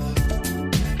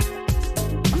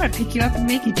 I'm gonna pick you up and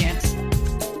make you dance.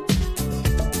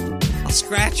 I'll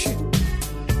scratch you.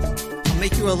 I'll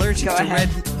make you allergic Go to ahead.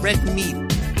 red meat.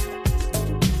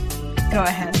 Go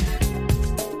ahead.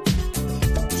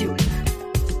 Do it.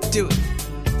 Do it.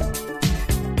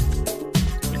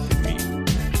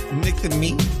 Nick the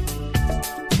meat.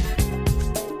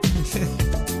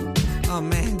 Oh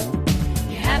man.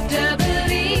 You have to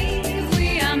believe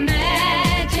we are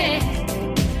magic.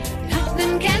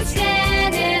 Nothing can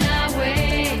stand in our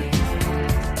way.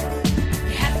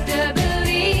 You have to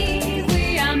believe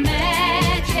we are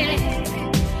magic.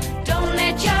 Don't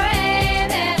let your aim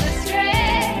ever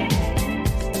stray.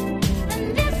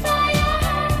 And if our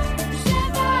hearts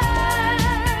survive,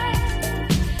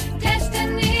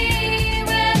 destiny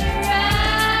will arrive.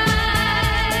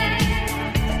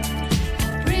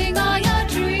 Bring all your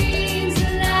dreams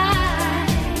alive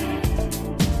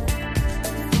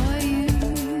for you.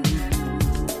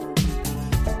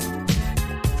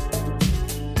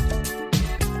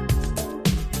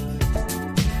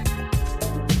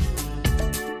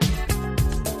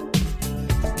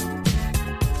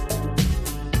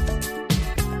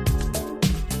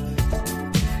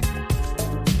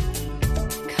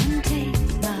 Come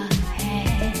take my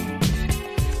hand.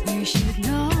 You should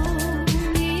know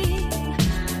me.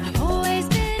 I've always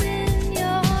been in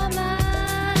your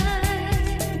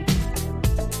mind.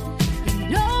 You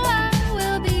know I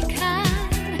will be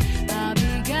kind. I'll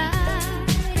be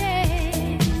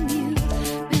guiding you,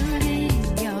 building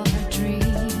your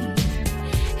dream.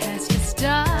 Has to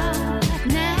start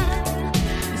now.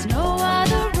 There's no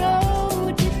other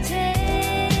road to take.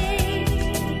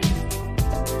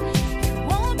 You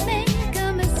won't make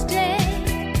a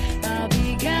mistake. I'll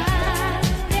be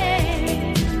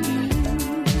guiding you.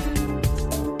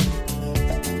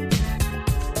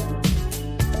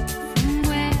 From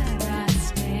where I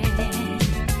stand,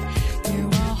 you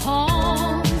are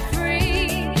home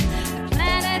free. The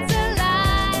planets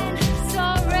align so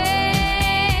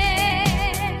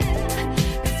rare.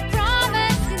 There's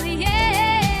promise in the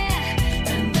air,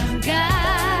 and I'm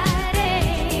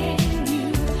guiding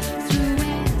you through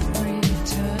every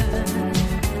turn.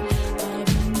 I'll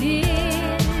be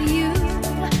near you.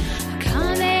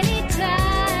 Come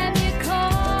anytime you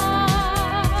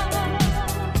call.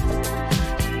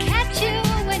 Catch you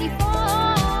when you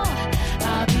fall.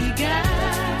 I'll be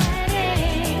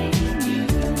guiding you.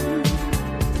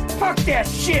 Fuck that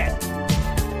shit!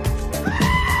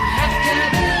 Have to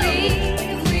believe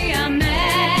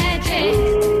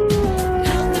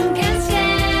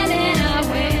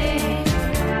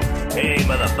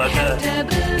motherfucker. To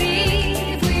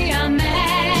believe we are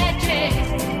magic.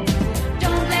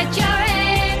 Don't let your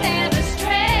aim ever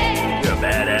stray. You're a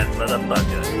badass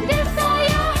motherfucker. And if all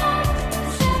your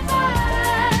hopes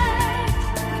survive,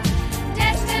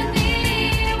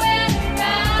 destiny will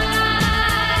arrive.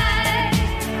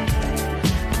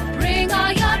 Bring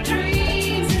all your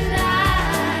dreams alive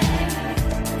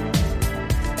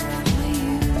for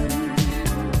you.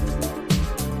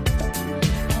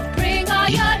 Bring all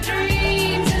your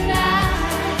dreams alive.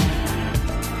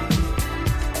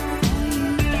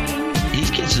 He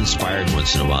gets inspired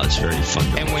once in a while. It's very fun.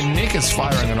 And when Nick is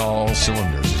firing on all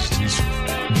cylinders, he's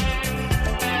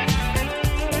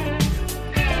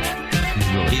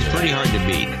pretty hard to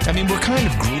beat. I mean, we're kind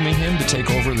of grooming him to take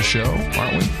over the show,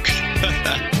 aren't we?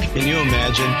 Can you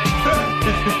imagine?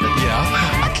 Yeah,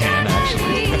 I can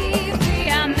actually.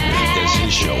 Does he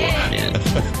show up, man?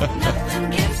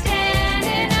 Nothing can stand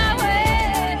in our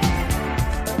way.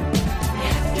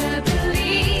 To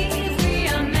believe we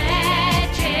are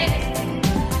magic.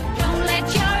 Don't let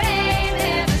your aim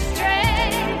ever stray.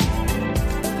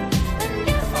 And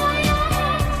if all your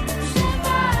hopes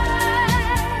survive,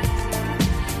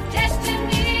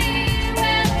 destiny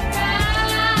will arrive.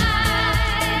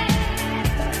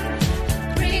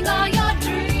 Bring all your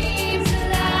dreams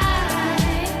alive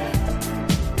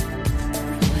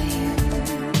for you.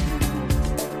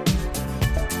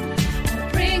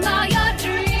 Bring all your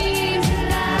dreams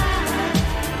alive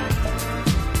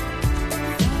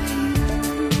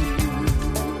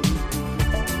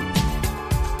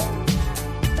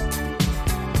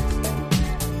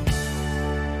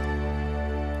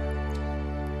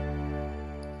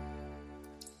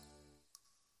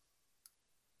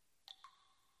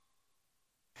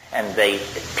And they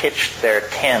pitched their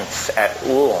tents at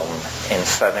Ulm in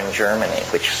southern Germany,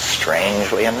 which,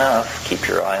 strangely enough, keep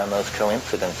your eye on those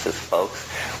coincidences, folks,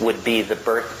 would be the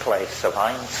birthplace of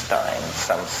Einstein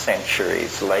some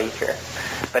centuries later.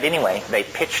 But anyway, they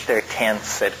pitched their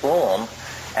tents at Ulm,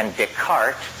 and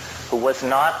Descartes, who was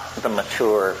not the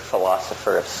mature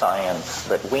philosopher of science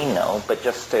that we know, but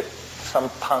just some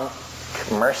punk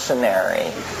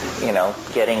mercenary,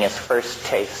 getting his first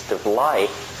taste of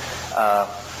life,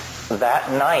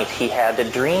 that night he had a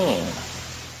dream.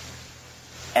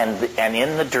 And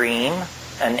in the dream,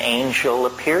 an angel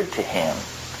appeared to him.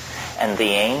 And the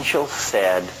angel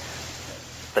said,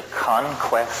 the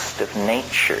conquest of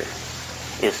nature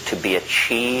is to be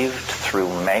achieved through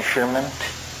measurement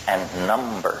and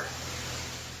number.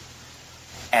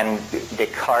 And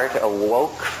Descartes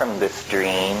awoke from this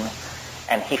dream,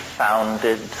 and he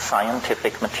founded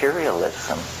scientific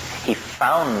materialism. He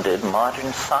founded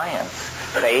modern science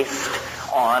based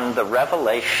on the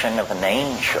revelation of an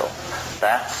angel.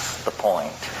 That's the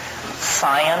point.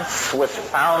 Science was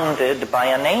founded by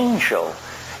an angel.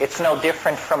 It's no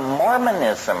different from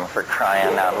Mormonism, for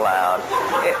crying out loud.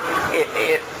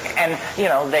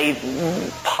 They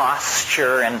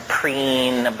posture and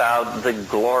preen about the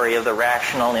glory of the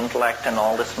rational intellect and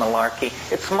all this malarkey.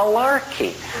 It's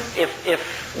malarkey.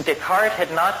 If Descartes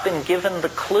had not been given the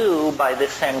clue by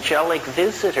this angelic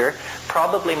visitor,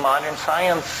 probably modern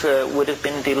science would have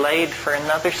been delayed for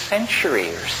another century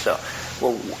or so.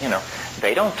 Well,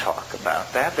 they don't talk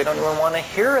about that. They don't even want to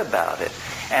hear about it.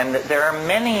 And there are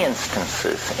many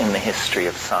instances in the history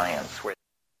of science where...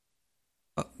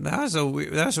 That was a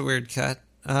weird cut.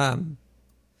 I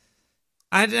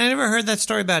never heard that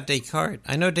story about Descartes.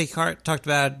 I know Descartes talked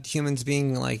about humans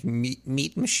being like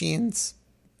meat machines.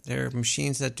 They're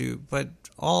machines that do, but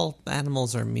all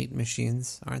animals are meat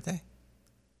machines, aren't they?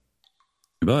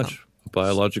 Pretty much. A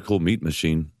biological meat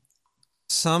machine.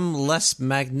 Some less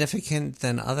magnificent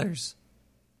than others.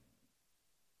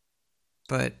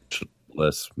 But...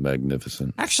 less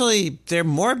magnificent. Actually, they're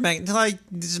more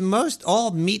most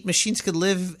all meat machines could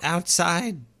live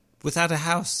outside without a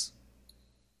house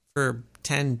for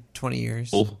 10, 20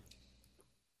 years. Oh.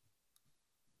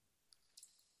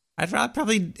 I'd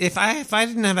probably if I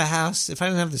didn't have a house, if I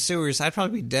didn't have the sewers, I'd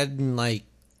probably be dead in like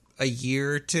a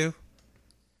year or two.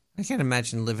 I can't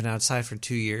imagine living outside for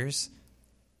 2 years.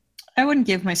 I wouldn't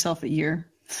give myself a year.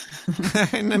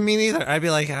 Me neither. I'd be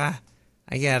like, I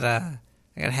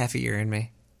got half a year in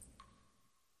me.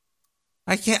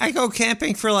 I go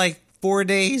camping for like 4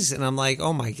 days, and I'm like,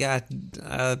 oh my God,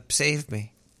 save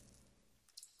me.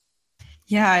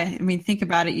 Yeah, I mean, think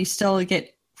about it. You still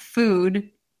get food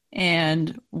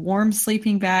and warm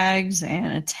sleeping bags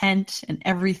and a tent and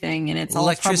everything, and it's all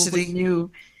electricity. Probably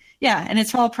new. Yeah, and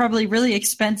it's all probably really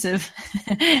expensive,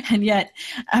 and yet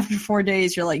after 4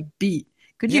 days, you're like beat.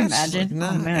 Could you imagine? No,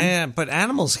 oh, man. Yeah, but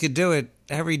animals could do it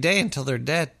every day until they're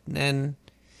dead, and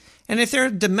And if they're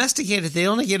domesticated, they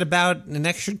only get about an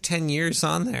extra 10 years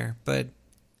on there. But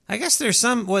I guess there's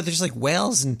there's like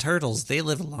whales and turtles. They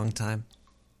live a long time.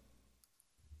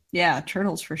 Yeah,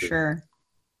 turtles for sure.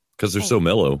 Because they're so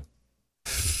mellow.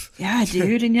 Yeah,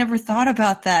 dude, I never thought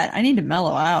about that. I need to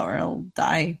mellow out or I'll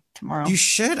die tomorrow. You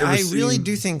should. I really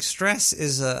do think stress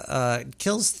is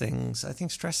kills things. I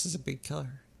think stress is a big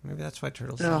killer. Maybe that's why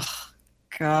turtles. Ugh,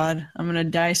 God, I'm gonna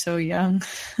die so young.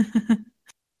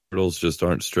 Turtles just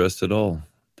aren't stressed at all.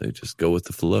 They just go with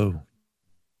the flow.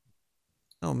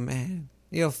 Oh man,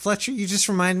 Fletcher, you just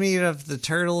remind me of the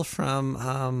turtle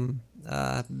from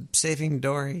Saving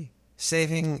Dory,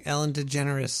 saving Ellen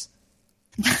DeGeneres.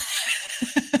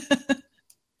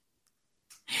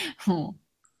 Oh,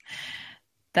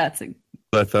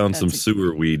 I found some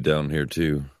sewer weed down here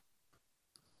too.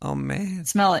 Oh man,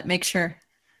 smell it. Make sure.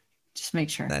 Just make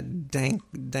sure. That dank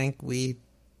weed.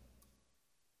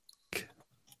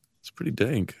 It's pretty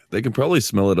dank. They can probably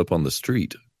smell it up on the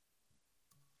street.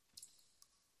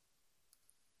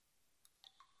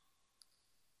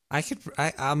 Let's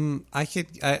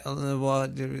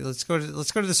go to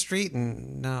the street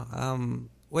and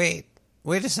wait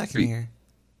a second here.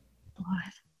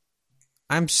 What?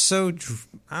 I'm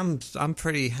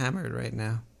pretty hammered right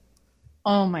now.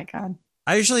 Oh my God.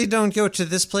 I usually don't go to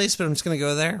this place, but I'm just going to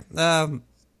go there.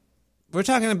 We're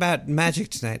talking about magic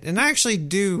tonight, and I actually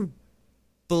do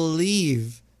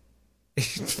believe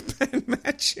in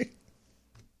magic.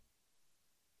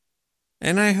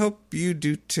 And I hope you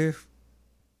do too.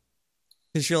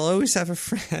 Because you'll always have a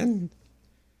friend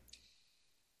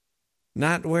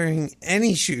not wearing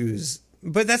any shoes.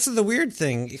 But that's the weird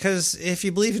thing, because if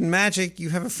you believe in magic,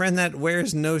 you have a friend that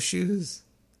wears no shoes.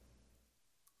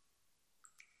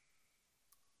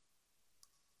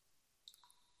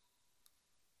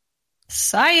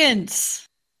 Science.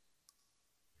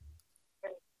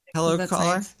 Hello,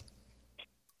 caller.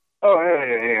 Oh,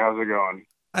 hey, how's it going?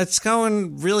 It's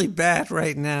going really bad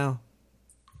right now.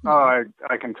 Oh,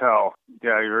 I can tell.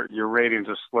 Yeah, your ratings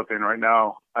are slipping right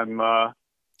now. I'm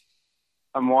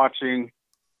watching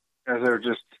as they're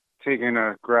just taking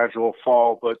a gradual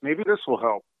fall, but maybe this will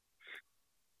help.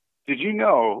 Did you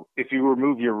know if you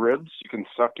remove your ribs, you can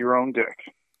suck your own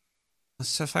dick?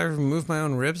 So if I remove my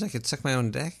own ribs, I could suck my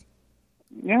own dick?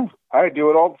 Yeah, I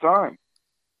do it all the time.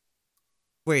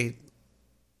 Wait,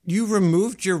 you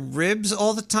removed your ribs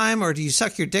all the time, or do you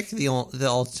suck your dick all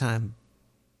the time?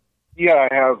 Yeah,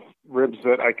 I have ribs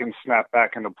that I can snap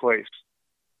back into place.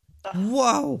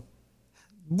 Whoa.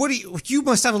 You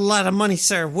must have a lot of money,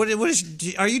 sir.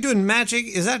 Are you doing magic?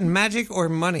 Is that magic or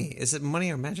money? Is it money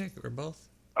or magic or both?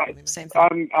 Same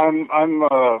thing. I'm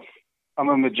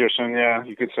a magician, yeah,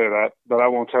 you could say that, but I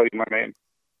won't tell you my name.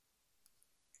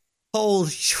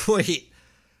 Holy wait.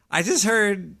 I just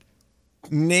heard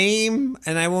name,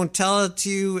 and I won't tell it to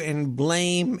you, and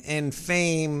blame, and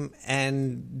fame,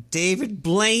 and David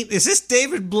Blaine. Is this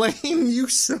David Blaine?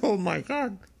 Oh my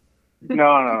God.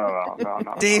 No.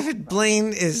 David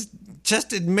Blaine is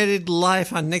just admitted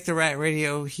live on Nick the Rat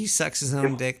Radio. He sucks his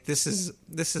own dick. This is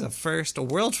a first, a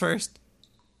world first.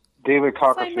 David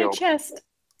Find my Copperfield. chest.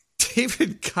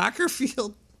 David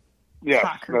Copperfield? Yes,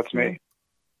 that's me.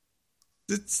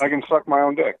 I can suck my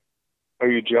own dick. Are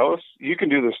you jealous? You can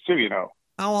do this too, you know.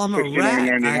 Oh, I'm a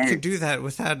rat. I could do that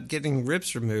without getting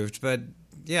ribs removed, but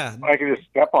yeah. I could just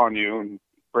step on you and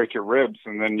break your ribs,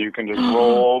 and then you can just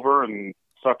roll over and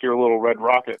suck your little red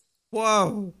rocket.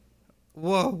 Whoa.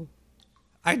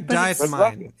 I dyed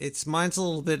mine. Mine's a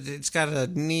little bit, it's got a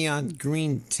neon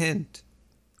green tint.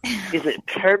 Is it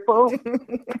purple?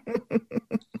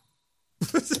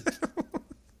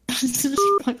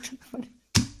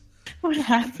 What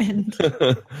happened?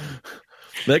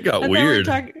 That got weird.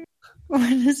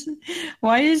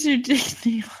 Why is your dick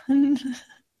neon?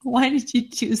 Why did you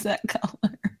choose that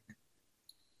color?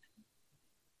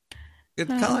 Good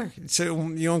color. So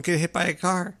you don't get hit by a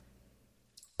car.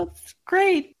 That's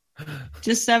great.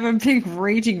 Just have a big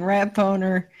raging rat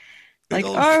boner. Like,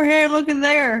 oh, hey, look at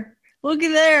there. Looky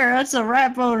there. That's a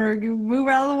rat boner. You move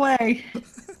out of the way.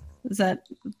 Is that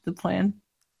the plan?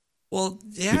 Well,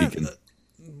 yeah.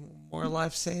 More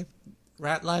lives saved.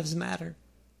 Rat lives matter.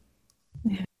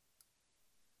 Yeah.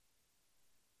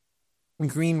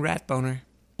 Green rat boner.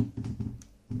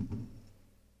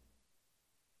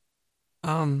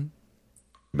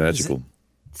 Magical.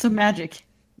 So magic.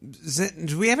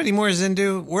 Do we have any more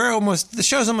Zindu? The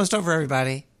show's almost over,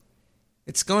 everybody.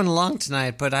 It's going long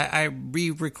tonight, but I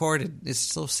re-recorded. Is it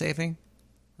still saving?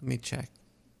 Let me check.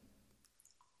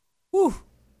 Woo!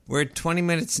 We're 20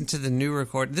 minutes into the new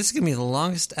record. This is going to be the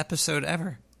longest episode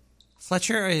ever.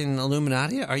 Fletcher in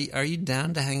Illuminati, are you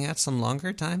down to hang out some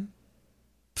longer time?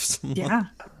 Yeah.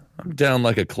 I'm down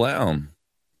like a clown.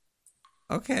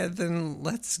 Okay, then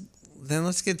let's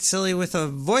get silly with a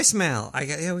voicemail. We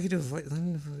can do we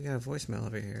got a voicemail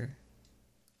over here.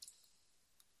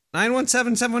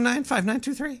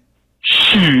 917-719-5923.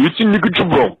 Shit, it's a nigga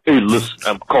Jerome. Hey, listen,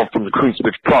 I'm calling from the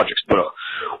Queensbridge Projects, but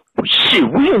shit,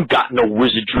 we ain't got no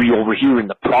wizardry over here in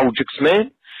the projects,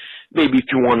 man. Maybe if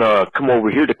you wanna come over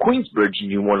here to Queensbridge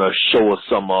and you wanna show us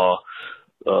some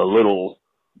little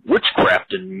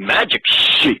witchcraft and magic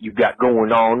shit you got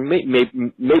going on, maybe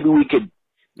we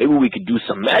could do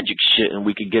some magic shit and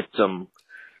we could get some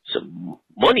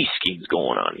money schemes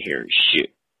going on here and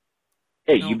shit.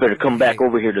 Hey, you better come back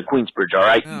over here to Queensbridge, all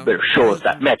right? You better show us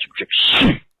that magic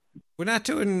shit. We're not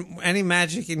doing any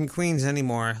magic in Queens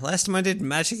anymore. Last time I did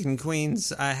magic in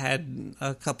Queens, I had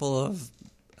a couple of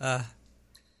I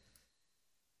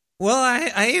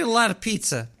ate a lot of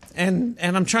pizza. And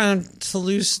I'm trying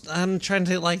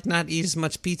to like not eat as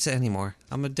much pizza anymore.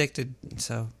 I'm addicted,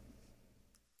 so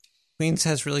Queens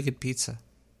has really good pizza.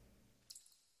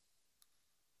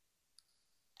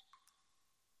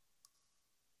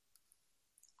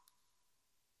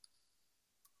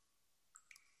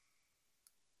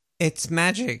 It's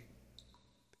magic.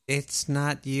 It's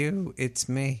not you, it's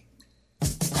me.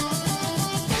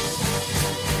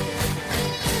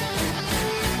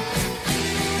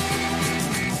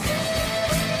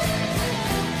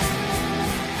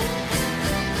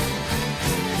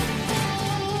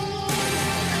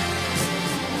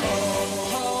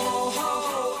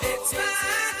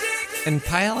 And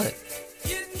Pilot.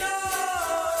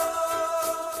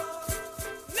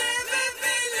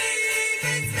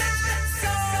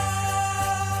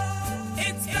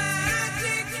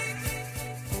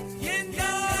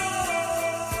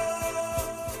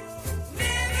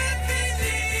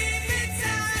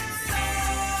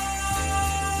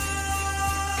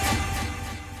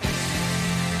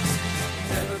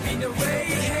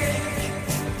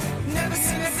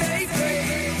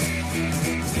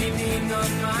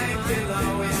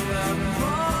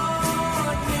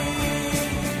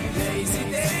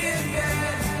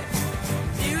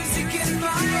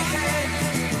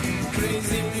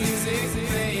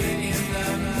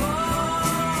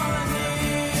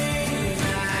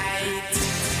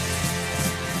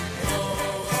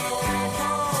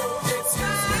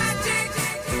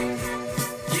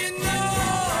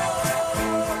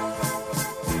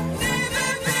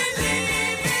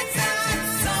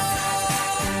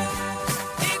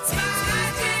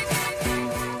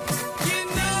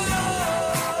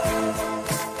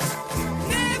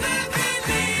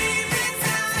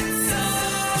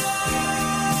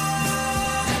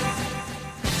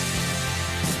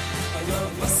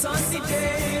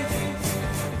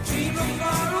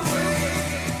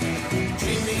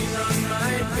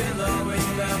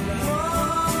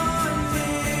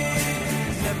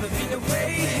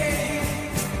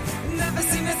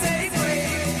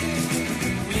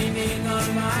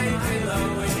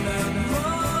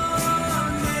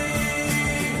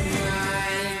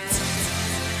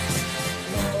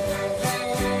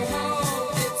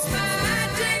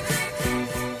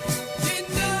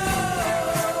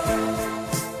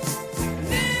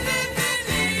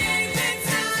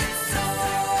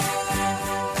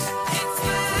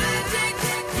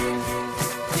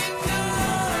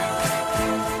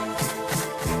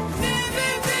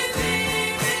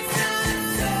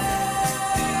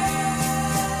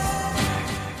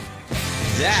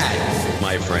 That,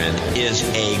 my friend, is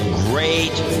a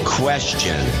great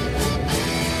question.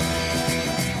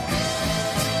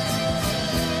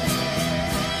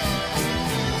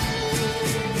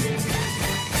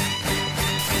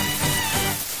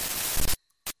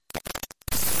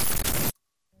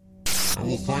 I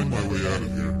will find my way out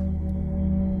of here.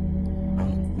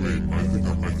 Wait, I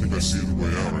think I see the way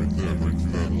out right there, right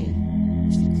through that hole.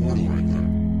 It's the portal right there.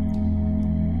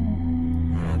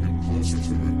 I'm getting closer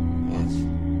to it. I'll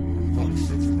probably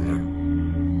fit through there.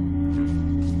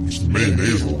 There's the main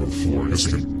maze over the floor. I guess I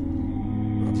can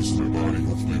wrap this in my body.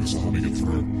 Hopefully this will help me get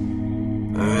through.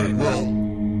 Alright, well,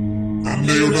 I'm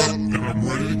nailed up and I'm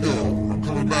ready to go. I'm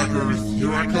coming back, Earth.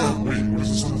 Here I come. Wait, what is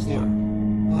this on the floor?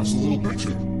 Oh, it's a little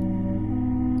picture.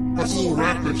 That's a little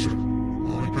rat picture. Let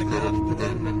me pick that up and put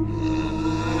that in my...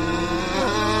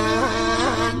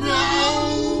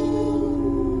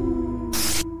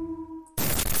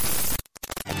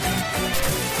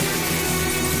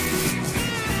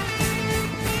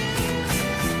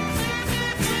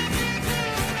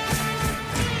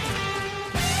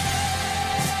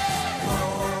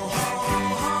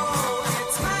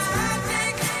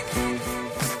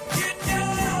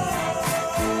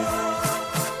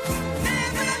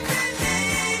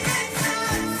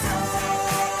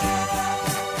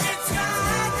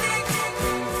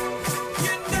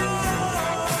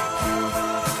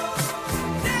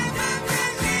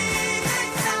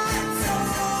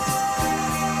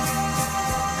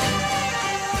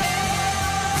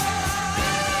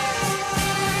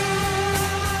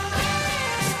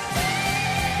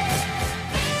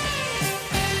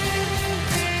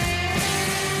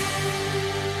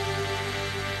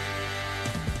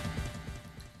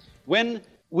 When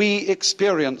we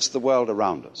experience the world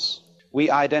around us, we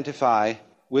identify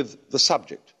with the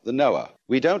subject, the knower.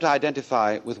 We don't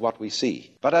identify with what we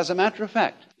see. But as a matter of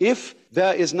fact, if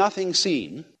there is nothing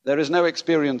seen, there is no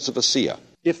experience of a seer.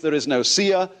 If there is no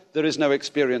seer, there is no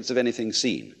experience of anything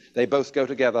seen. They both go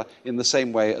together in the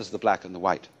same way as the black and the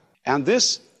white. And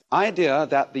this idea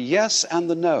that the yes and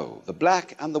the no, the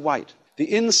black and the white,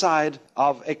 the inside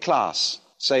of a class,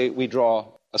 say we draw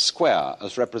a square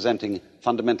as representing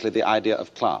fundamentally the idea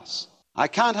of class. I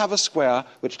can't have a square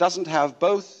which doesn't have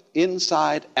both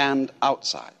inside and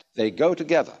outside. They go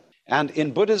together. And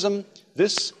in Buddhism,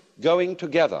 this going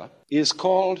together is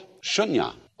called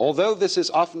shunya. Although this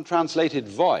is often translated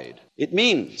void, it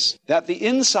means that the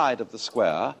inside of the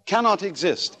square cannot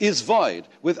exist, is void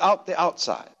without the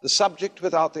outside, the subject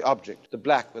without the object, the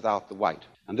black without the white.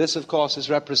 And this, of course, is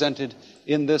represented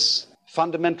in this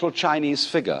fundamental Chinese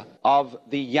figure of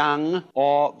the yang,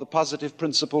 or the positive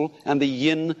principle, and the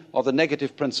yin, or the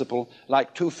negative principle,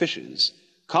 like two fishes,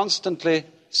 constantly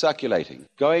circulating,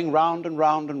 going round and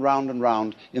round and round and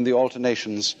round in the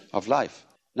alternations of life.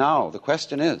 Now, the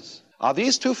question is, are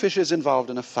these two fishes involved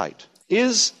in a fight?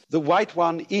 Is the white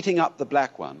one eating up the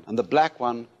black one, and the black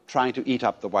one trying to eat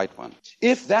up the white one?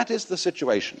 If that is the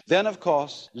situation, then, of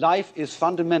course, life is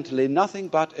fundamentally nothing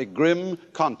but a grim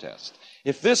contest.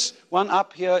 If this one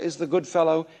up here is the good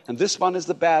fellow and this one is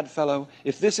the bad fellow,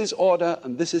 if this is order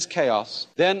and this is chaos,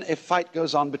 then a fight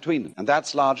goes on between them. And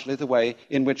that's largely the way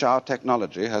in which our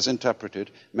technology has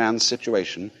interpreted man's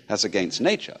situation as against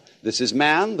nature. This is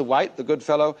man, the white, the good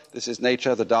fellow. This is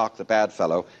nature, the dark, the bad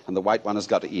fellow. And the white one has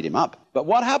got to eat him up. But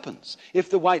what happens if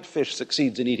the white fish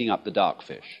succeeds in eating up the dark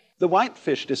fish? The white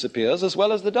fish disappears as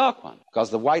well as the dark one, because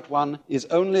the white one is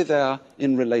only there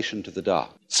in relation to the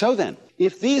dark. So then,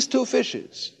 if these two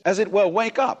fishes, as it were,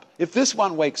 wake up, if this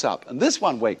one wakes up and this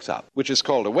one wakes up, which is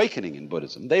called awakening in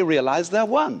Buddhism, they realize they're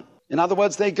one. In other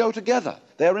words, they go together.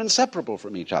 They're inseparable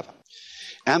from each other.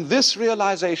 And this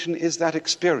realization is that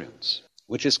experience,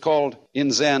 which is called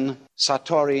in Zen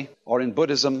Satori, or in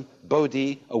Buddhism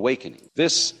Bodhi, awakening.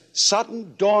 This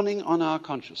sudden dawning on our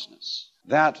consciousness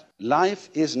that life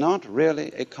is not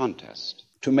really a contest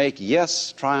to make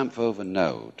yes triumph over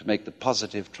no, to make the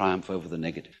positive triumph over the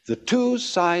negative. The two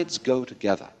sides go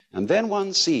together. And then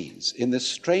one sees in this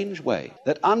strange way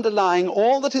that underlying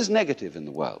all that is negative in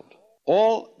the world,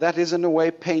 all that is in a way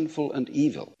painful and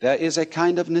evil, there is a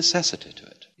kind of necessity to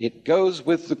it. It goes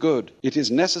with the good. It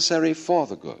is necessary for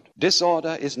the good.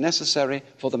 Disorder is necessary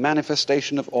for the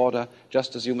manifestation of order,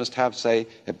 just as you must have, say,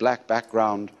 a black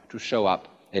background to show up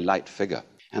a light figure.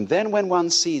 And then when one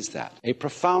sees that, a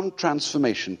profound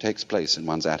transformation takes place in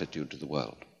one's attitude to the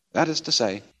world. That is to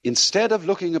say, instead of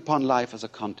looking upon life as a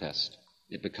contest,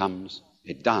 it becomes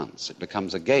a dance, it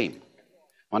becomes a game.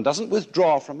 One doesn't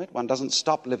withdraw from it, one doesn't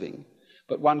stop living,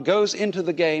 but one goes into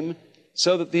the game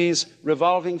so that these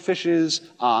revolving fishes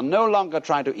are no longer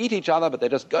trying to eat each other, but they're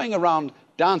just going around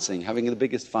dancing, having the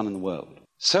biggest fun in the world.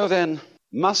 So then,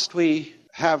 must we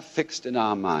have fixed in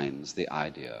our minds the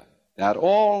idea that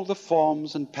all the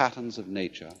forms and patterns of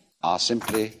nature are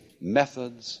simply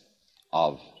methods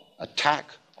of attack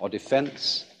or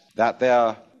defense, that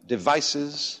they're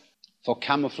devices for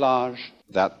camouflage,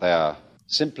 that they're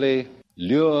simply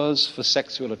lures for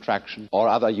sexual attraction or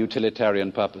other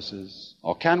utilitarian purposes?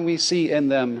 Or can we see in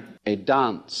them a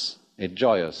dance, a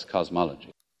joyous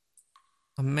cosmology?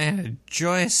 Oh man, a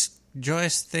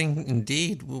joyous thing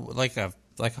indeed, like a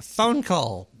phone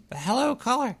call. Hello,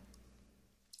 caller.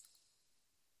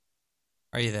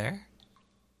 Are you there?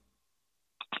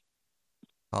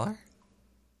 Caller?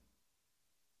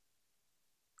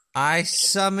 I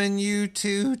summon you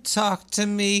to talk to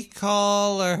me,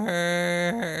 caller.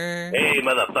 Hey,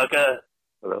 motherfucker.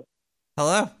 Hello?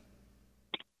 Hello?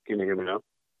 Can you hear me now?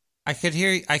 I could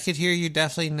hear you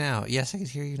definitely now. Yes, I could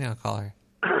hear you now, caller.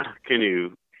 Can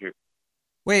you hear?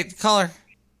 Wait, caller.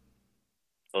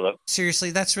 Hello?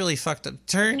 Seriously, that's really fucked up.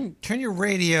 Turn your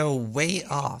radio way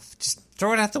off. Just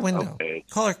throw it out the window. Okay.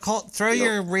 Caller, throw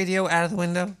your radio out of the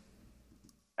window.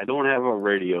 I don't have a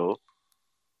radio.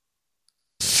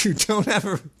 You don't have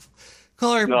a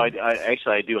caller? No, I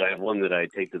actually I do. I have one that I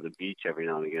take to the beach every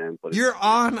now and again. But you're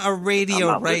on a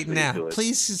radio right now. to it.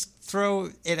 Please just throw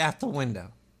it out the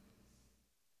window.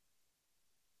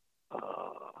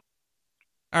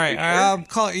 All right,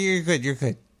 caller, you're good. You're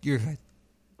good.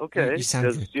 Okay. You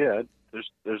sound good. Yeah,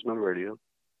 there's no radio.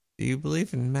 Do you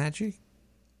believe in magic?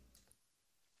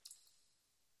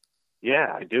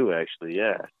 Yeah, I do actually.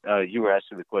 Yeah, you were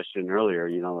asking the question earlier.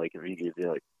 You know, like if you could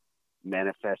like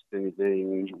manifest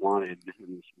anything you wanted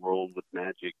in this world with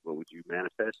magic, what would you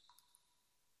manifest?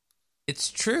 It's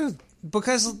true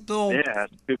because Yeah,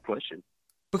 that's a good question.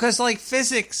 Because like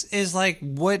physics is like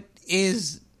what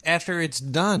is after it's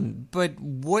done, but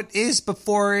what is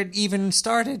before it even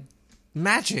started?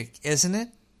 Magic, isn't it?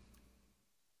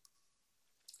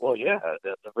 Well, yeah,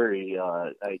 the very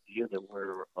idea that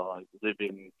we're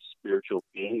living spiritual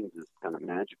beings is kind of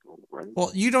magical, right?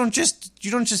 Well, you don't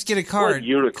just get a car. Like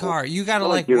unicorn. Car. You got to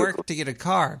Like like work unicorn. to get a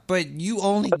car, but you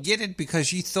only get it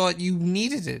because you thought you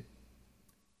needed it.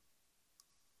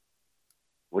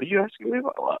 What are you asking me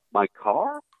about? My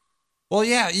car? Well,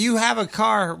 yeah, you have a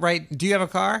car, right? Do you have a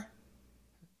car?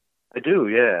 I do,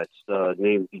 yeah. It's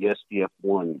named the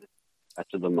SDF-1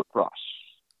 after the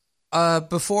Macross.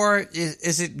 Before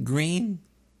is it green?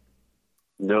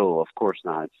 No, of course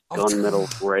not. It's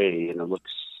gunmetal gray, and it looks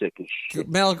sick as shit.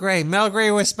 Mel Gray. Mel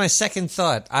Gray was my second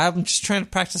thought. I'm just trying to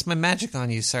practice my magic on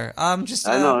you, sir. Just.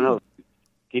 I know.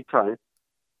 Keep trying.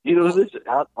 You know this.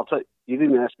 I'll tell you. You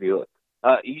didn't ask me. Look,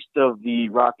 east of the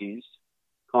Rockies,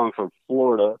 calling from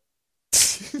Florida.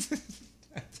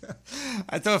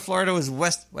 I thought Florida was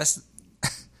west.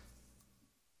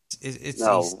 It's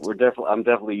no, east. I'm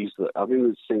definitely used to it. I'm in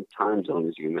the same time zone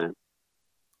as you, man.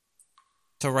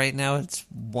 So right now it's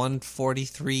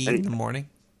 1:43 in the morning.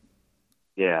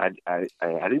 Yeah, I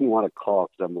didn't want to call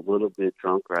because I'm a little bit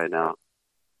drunk right now,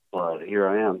 but here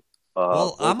I am.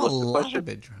 Well, I'm a what's the little question?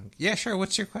 bit drunk. Yeah, sure.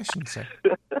 What's your question, sir?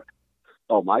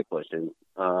 Oh, my question.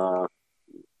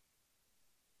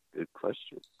 Good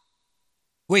question.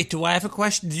 Wait, do I have a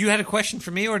question? Do you have a question for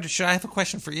me, or should I have a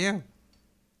question for you?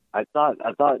 I thought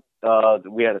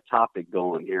we had a topic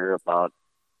going here about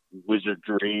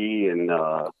wizardry and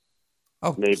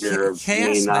maybe there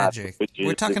chaos may not magic. witches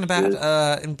We're talking exist.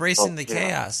 about embracing the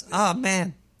chaos. chaos. Oh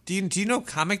man, do you know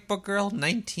Comic Book Girl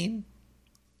 19?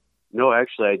 No,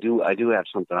 actually, I do have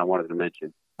something I wanted to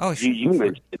mention. Oh, sure. You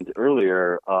mentioned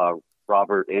earlier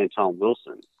Robert Anton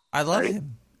Wilson. I love right?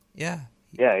 him. Yeah.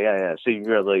 Yeah. So you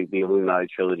read like the Illuminati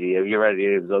trilogy. Have you read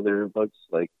any of his other books?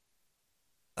 Like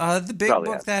The big Probably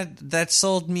book that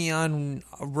sold me on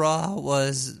Raw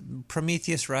was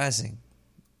Prometheus Rising.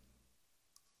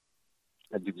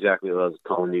 That's exactly what I was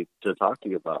calling you to talk to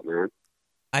you about, man.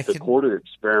 The quarter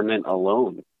experiment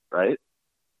alone, right?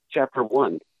 Chapter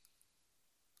 1.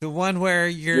 The one where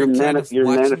you're You're kind of you're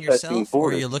watching manifesting yourself, or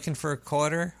quarters. you're looking for a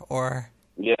quarter, or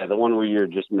Yeah, the one where you're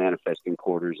just manifesting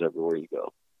quarters everywhere you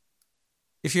go.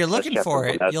 if you're looking That's for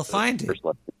chapter it, one. That's you'll the find it. first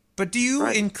lesson. But do you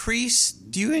increase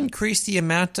the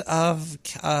amount of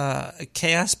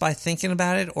chaos by thinking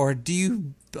about it, or do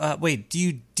you do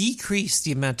you decrease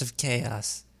the amount of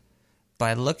chaos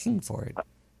by looking for it?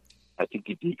 I think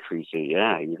you decrease it.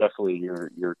 Yeah,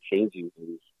 you're changing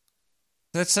things.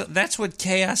 That's what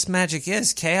chaos magic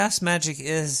is. Chaos magic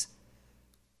is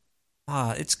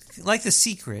it's like The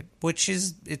Secret, which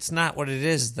is it's not what it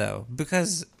is though,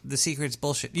 because The Secret's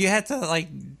bullshit. You have to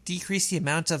like decrease the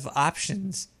amount of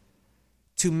options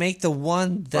to make the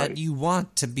one that you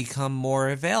want to become more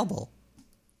available.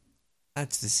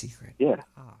 That's The Secret. Yeah.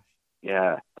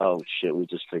 Yeah. Oh shit, we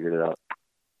just figured it out.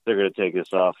 They're gonna take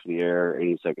us off the air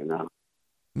any second now.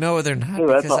 No, they're not, So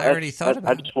that's because all- I already thought I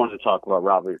about it. just wanted to talk about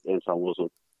Robert Anton Wilson.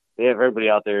 They have everybody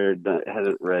out there that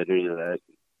hasn't read any of that.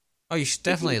 Oh, you should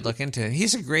definitely look into it.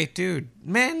 He's a great dude.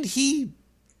 Man, he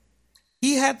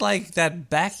had like that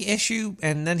back issue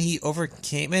and then he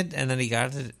overcame it and then he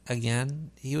got it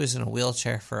again. He was in a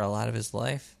wheelchair for a lot of his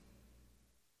life.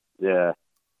 Yeah.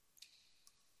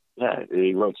 Yeah, and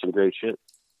he wrote some great shit.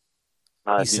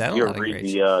 He Did said a you lot ever of read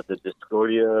great the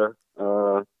Discordia?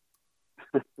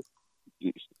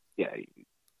 You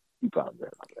probably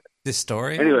read about that.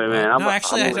 Dystoria? Anyway, man, No,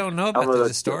 actually, I don't know about the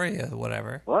Dystoria,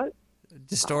 whatever. What?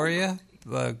 Dystoria?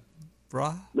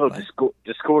 Raw? No, What?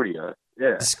 Discordia.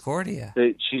 Yeah. Discordia.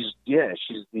 She's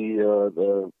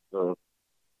the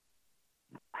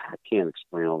I can't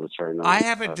explain all this right now. I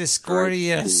have a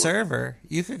Discordia sorry. server.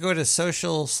 You could go to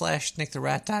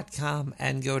social/nicktherat.com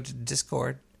and go to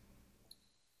Discord.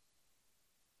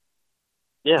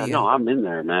 Yeah, no, I'm in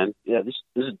there, man. Yeah, this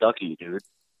is Ducky, dude.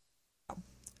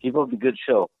 Keep up the good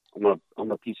show. I'm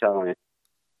gonna peace out on you.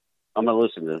 I'm gonna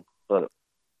listen to it, but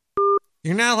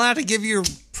You're not allowed to give your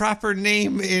proper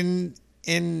name in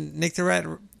Nick the Rat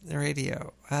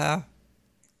Radio.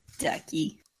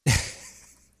 Ducky.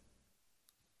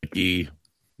 Ducky.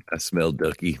 I smell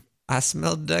Ducky. I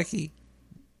smelled Ducky.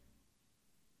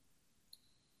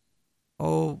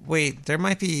 Oh, wait. There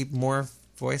might be more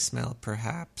voicemail,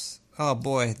 perhaps. Oh,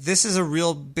 boy. This is a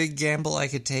real big gamble I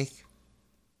could take.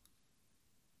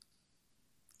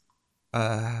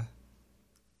 Yeah,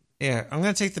 I'm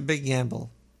going to take the big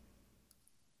gamble.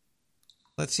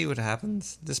 Let's see what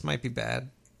happens. This might be bad.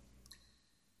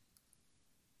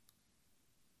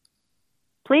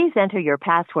 Please enter your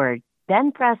password,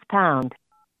 then press pound.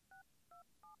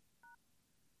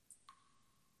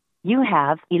 You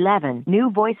have 11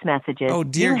 new voice messages. Oh,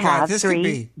 dear you God, have this could 3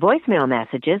 be- voicemail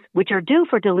messages which are due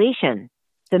for deletion.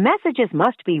 The messages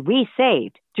must be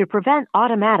resaved to prevent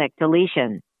automatic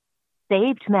deletion.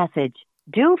 Saved message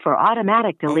due for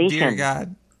automatic Oh, deletion. dear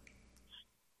God.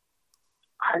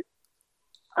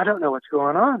 I don't know what's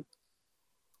going on.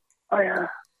 I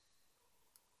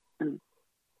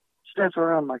step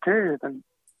around my cave and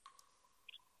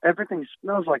everything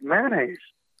smells like mayonnaise.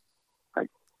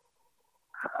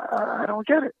 I don't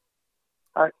get it.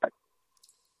 I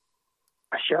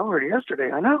showered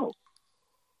yesterday. I know.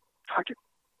 Fuck it.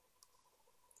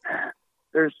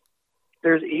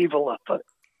 There's evil afoot.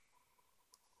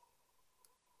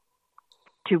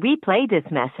 To replay this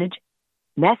message,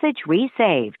 message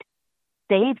resaved.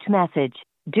 Saved message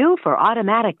due for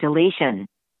automatic deletion.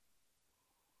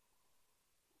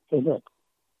 Hey, Nick,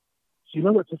 you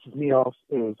know what pisses me off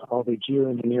is all the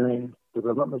geoengineering, the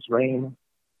relentless rain.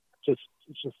 It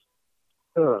just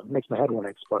makes my head want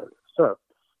to explode. So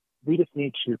we just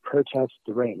need to protest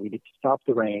the rain. We need to stop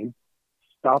the rain,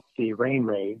 stop the rain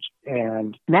rage,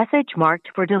 and... Message marked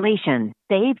for deletion.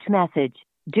 Saved message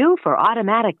due for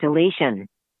automatic deletion.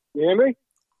 You hear me?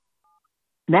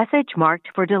 Message marked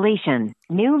for deletion.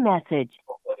 New message.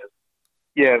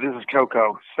 Yeah, this is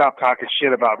Coco. Stop talking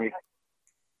shit about me.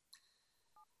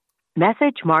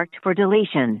 Message marked for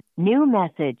deletion. New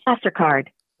message. MasterCard.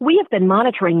 We have been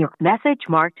monitoring your message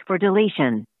marked for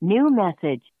deletion. New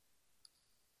message.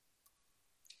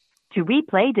 To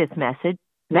replay this message,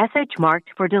 message marked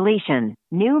for deletion.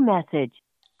 New message.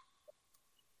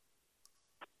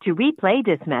 To replay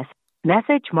this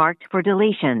message marked for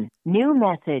deletion. New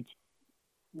message.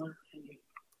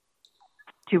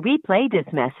 To replay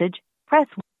this message, press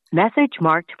message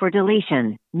marked for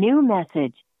deletion. New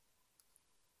message.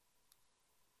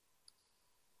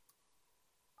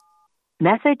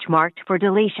 Message marked for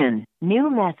deletion. New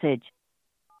message.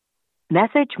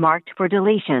 Message marked for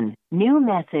deletion. New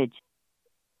message.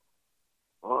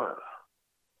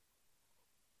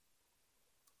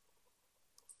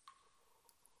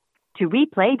 To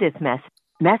replay this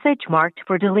message marked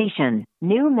for deletion.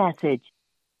 New message.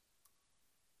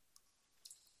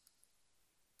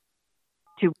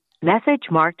 To message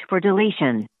marked for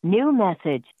deletion. New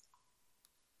message.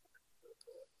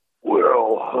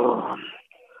 Well,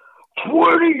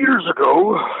 20 years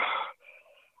ago,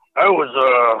 I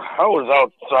was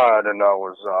outside and I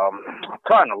was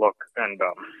trying to look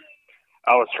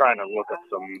at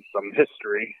some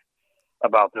history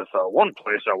about this one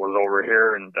place I was over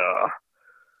here, and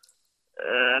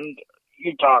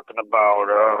you're talking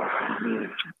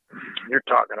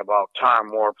about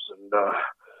time warps and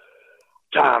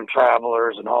time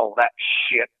travelers and all that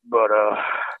shit, but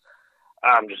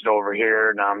I'm just over here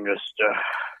and I'm just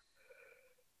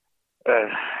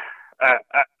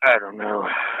I don't know.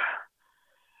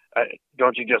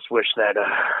 Don't you just wish that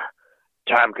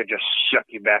time could just shut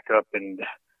you back up and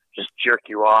just jerk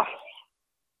you off?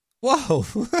 Whoa.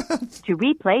 To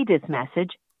replay this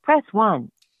message, press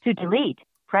 1. To delete,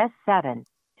 press 7.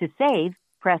 To save,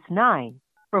 press 9.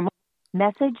 For more,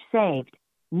 message saved.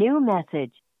 New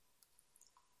message.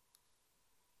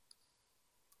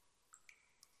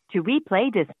 To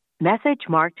replay this message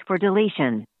marked for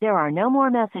deletion, there are no more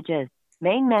messages.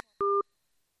 Main message.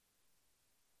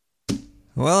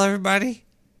 Well, everybody,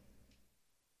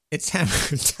 it's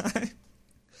hammer time.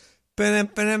 It's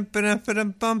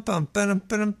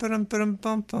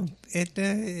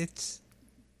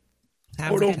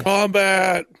Mortal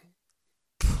Kombat.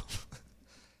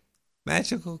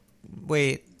 Magical.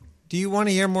 Wait, do you want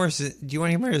to hear more? Do you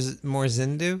want to hear more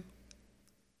Zindu?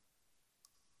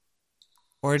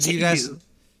 Or do you guys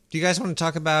want to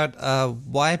talk about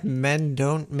why men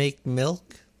don't make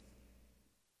milk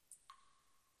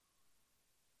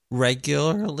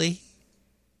regularly?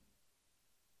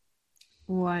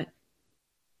 What?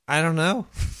 I don't know.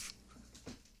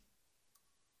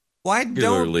 Why don't...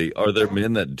 Regularly. Are there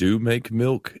men that do make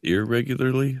milk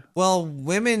irregularly? Well,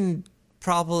 women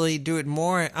probably do it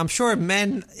more. I'm sure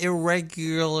men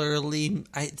irregularly...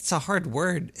 it's a hard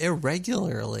word.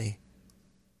 Irregularly.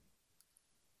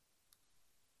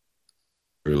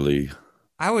 Really?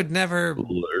 I would never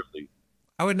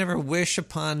wish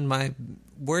upon my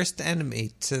worst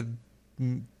enemy to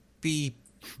be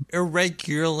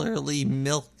irregularly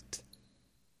milked.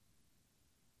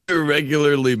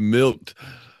 Irregularly milked.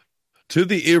 To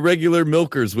the irregular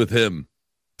milkers with him.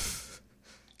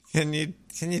 Can you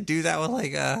do that with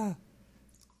like a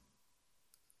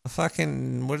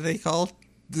fucking, what are they called?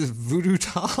 The voodoo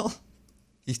doll?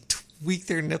 You tweak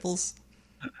their nipples?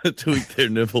 Tweak their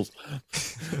nipples.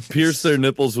 Pierce their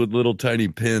nipples with little tiny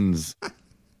pins.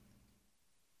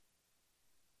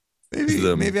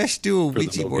 Maybe I should do a for the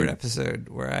Ouija board milking. episode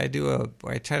where I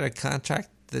try to contract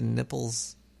the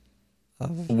nipples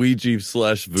of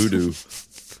Ouija/voodoo.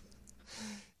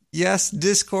 Yes,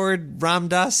 Discord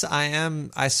Ramdas.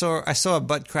 I saw a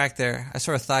butt crack there. I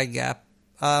saw a thigh gap.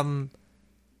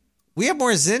 We have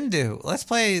more Zindu. Let's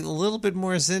play a little bit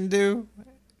more Zindu.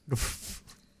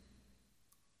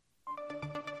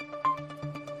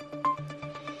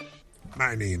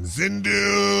 My name's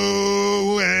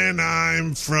Zindu, and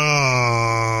I'm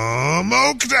from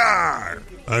Oktar.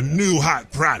 A new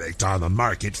hot product on the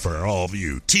market for all of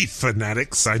you teeth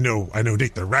fanatics. I know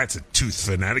Nick the Rat's a tooth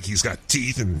fanatic. He's got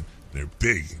teeth, and they're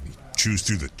big. He chews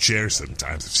through the chair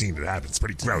sometimes. I've seen it happen. It's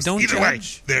pretty gross. Don't Either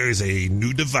judge. way, there is a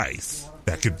new device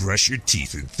that could brush your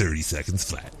teeth in 30 seconds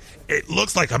flat. It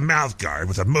looks like a mouth guard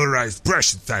with a motorized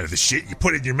brush inside of the shit. You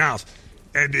put it in your mouth,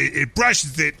 and it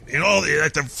brushes it in all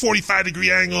at the 45-degree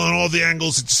angle and all the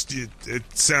angles.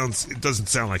 It doesn't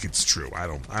sound like it's true. I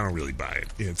don't really buy it.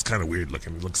 Yeah, it's kind of weird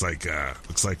looking. It looks like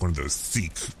one of those sea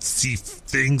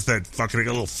things that fucking got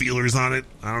little feelers on it.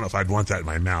 I don't know if I'd want that in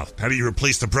my mouth. How do you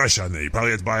replace the brush on there? You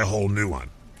probably have to buy a whole new one.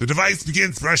 The device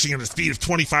begins brushing at a speed of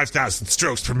 25,000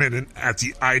 strokes per minute at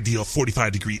the ideal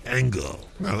 45-degree angle.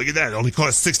 Now look at that. It only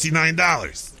costs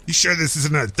 $69. You sure this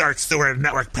isn't a Dark Store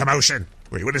Network promotion?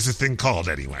 Wait, what is this thing called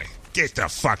anyway? Get the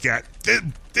fuck out.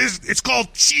 It's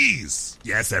called cheese.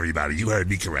 Yes, everybody, you heard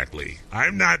me correctly.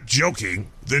 I'm not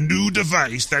joking. The new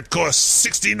device that costs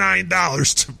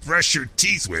 $69 to brush your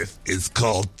teeth with is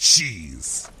called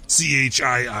cheese.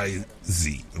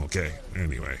 CHIIZ. Okay,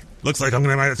 anyway. Looks like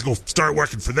might have to go start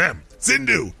working for them.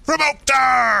 Zindu from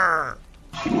Oktar!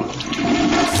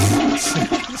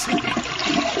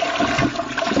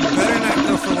 Better not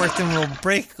go for work, then we'll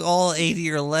break all 8 of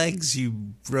your legs, you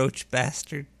roach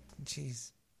bastard.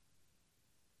 Jeez.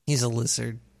 He's a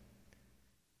lizard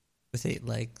with 8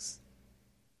 legs.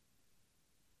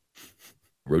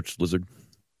 Roach lizard.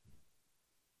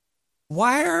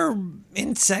 Why are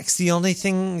insects the only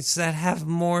things that have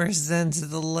more than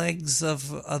the legs of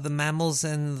the mammals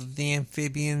and the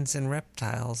amphibians and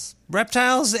reptiles?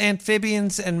 Reptiles,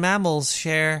 amphibians, and mammals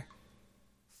share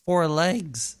 4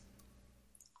 legs.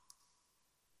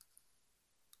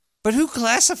 But who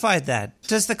classified that?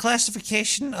 Does the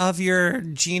classification of your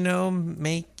genome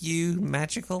make you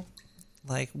magical?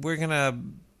 Like, we're gonna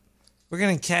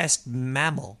cast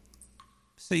mammal,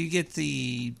 so you get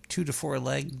the 2 to 4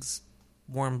 legs,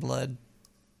 warm blood.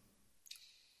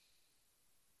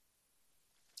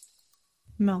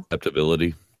 No.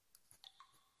 Adaptability.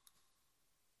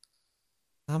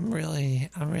 I'm really,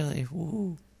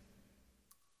 woo.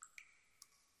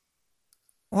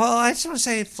 Well, I just want to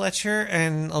say, Fletcher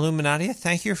and Illuminati,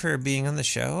 thank you for being on the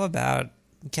show about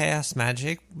chaos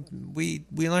magic. We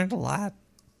learned a lot.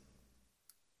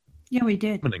 Yeah, we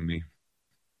did. Me.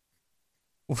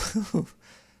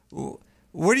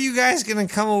 What are you guys going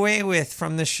to come away with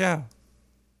from the show?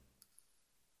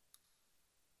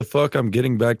 The fuck, I'm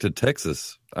getting back to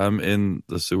Texas. I'm in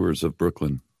the sewers of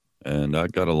Brooklyn, and I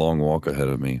got a long walk ahead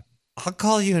of me. I'll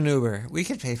call you an Uber. We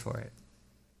could pay for it.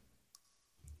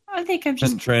 I think I'm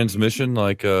just... And transmission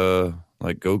like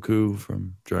Goku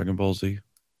from Dragon Ball Z.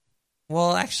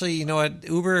 Well, actually, you know what?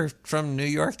 Uber from New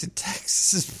York to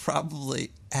Texas is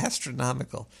probably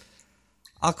astronomical.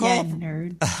 I'll call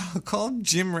nerd. I'll call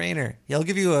Jim Raynor. He'll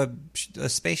give you a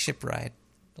spaceship ride.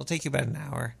 It'll take you about an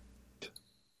hour.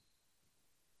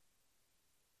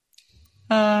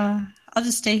 I'll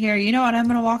just stay here. You know what I'm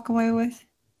going to walk away with?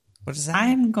 What is that?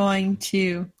 I'm going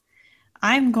to,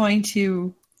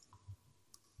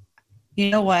 you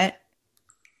know what?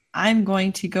 I'm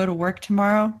going to go to work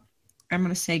tomorrow. I'm going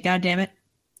to say, God damn it.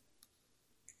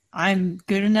 I'm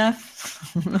good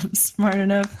enough. I'm smart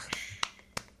enough.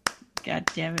 God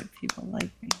damn it, people like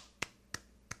me.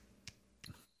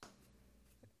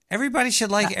 Everybody should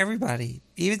like everybody.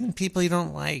 Even people you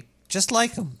don't like. Just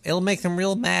like them. It'll make them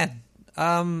real mad.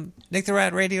 Nick the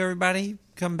Rat Radio, everybody.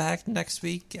 Come back next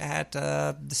week at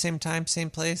the same time, same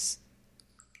place.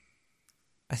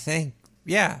 I think.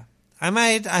 Yeah. I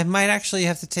might actually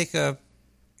have to take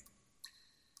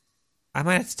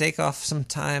off some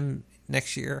time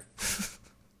next year.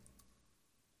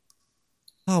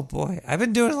 Oh boy, I've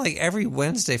been doing it like every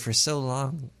Wednesday for so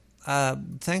long.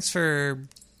 Thanks for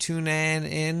tuning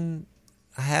in.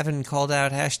 I haven't called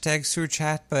out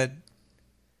 #SewerChat, but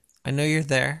I know you're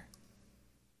there.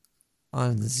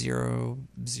 On zero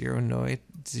node.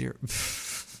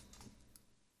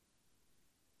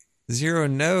 Zero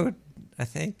node, I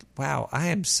think. Wow, I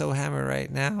am so hammered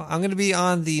right now. I'm going to be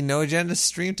on the No Agenda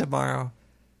stream tomorrow.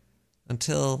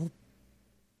 until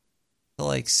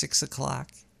like 6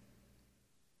 o'clock.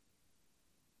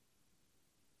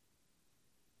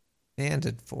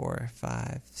 Banded 4,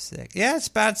 5, 6. Yeah, it's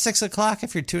about 6 o'clock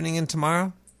if you're tuning in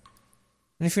tomorrow.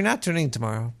 And if you're not tuning in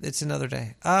tomorrow, it's another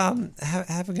day.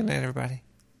 Have a good night, everybody.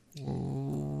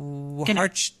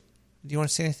 Harch, do you want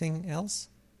to say anything else?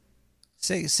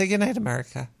 Say good night,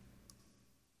 America.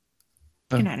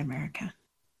 Good night, America.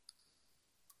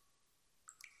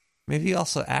 Maybe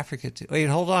also Africa too. Wait,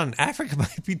 hold on. Africa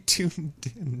might be tuned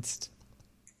in still.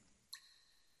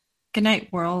 Good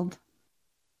night, world.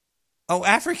 Oh,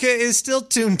 Africa is still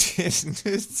tuned in.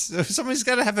 Somebody's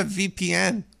got to have a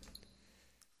VPN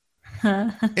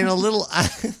in a little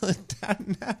island down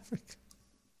in Africa.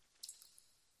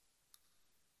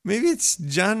 Maybe it's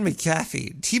John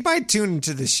McAfee. He might tune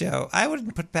into the show. I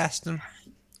wouldn't put past him.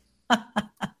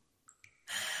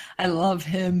 I love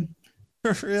him.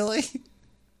 Really?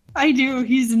 I do.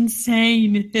 He's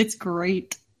insane. It's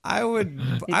great. I would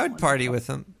party with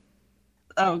him.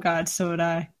 Oh God, so would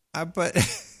I. But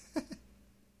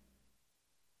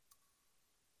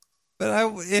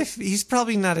if he's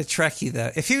probably not a Trekkie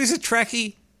though. If he was a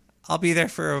Trekkie, I'll be there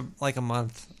for a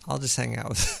month. I'll just hang out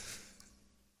with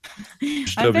him.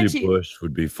 W. Bush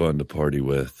would be fun to party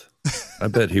with. I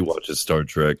bet he watches Star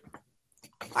Trek.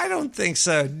 I don't think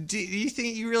so. Do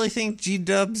you really think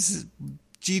G-Dubs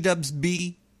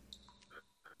B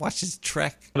watches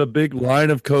Trek? Got a big line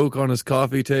of Coke on his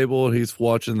coffee table, and he's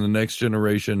watching The Next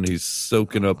Generation. He's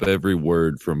soaking up every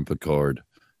word from Picard.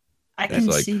 I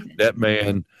can see that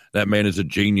man. That man is a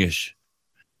genius.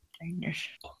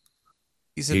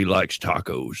 He likes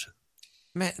tacos.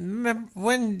 Man, remember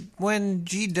when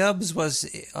G-Dubs was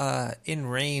in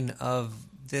reign of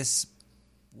this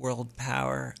world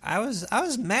power, I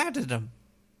was mad at him.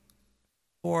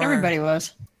 Everybody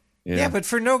was. Yeah, but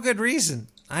for no good reason.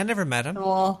 I never met him.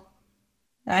 Well,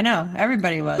 I know.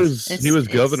 Everybody was. He was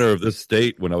governor of this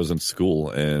state when I was in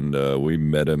school, and we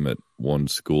met him at one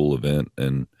school event.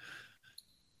 And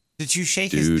did you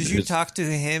shake his? Did you talk to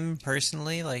him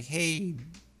personally? Like, hey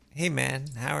man,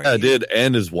 how are you? I did,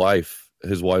 and his wife.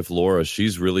 His wife Laura,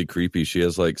 she's really creepy. She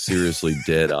has seriously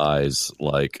dead eyes,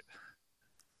 like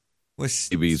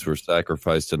babies were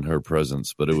sacrificed in her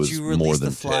presence. But it was you release more than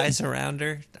the flies around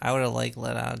her. I would have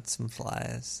let out some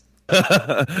flies.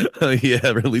 Yeah,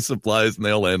 release some flies and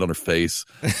they'll land on her face,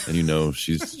 and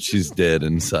she's dead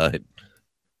inside.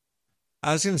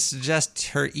 I was going to suggest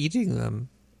her eating them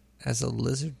as a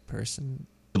lizard person.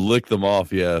 Lick them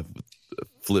off, yeah.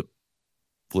 Flip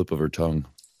of her tongue.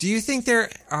 Do you think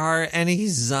there are any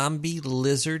zombie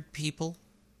lizard people?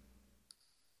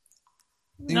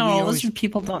 No, lizard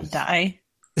people don't die.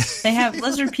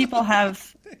 Lizard people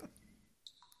have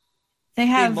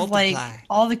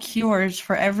all the cures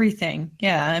for everything.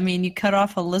 Yeah, I mean, you cut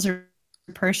off a lizard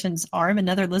person's arm,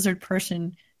 another lizard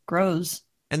person grows.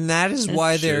 And that is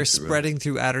why they're spreading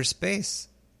through outer space.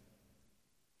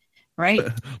 Right.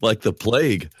 Like the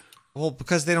plague. Well,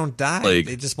 because they don't die. Plague.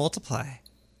 They just multiply.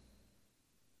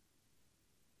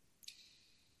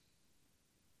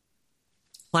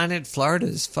 Planet Florida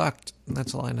is fucked.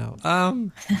 That's all I know.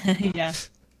 Yeah.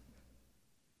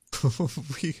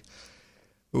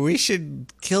 We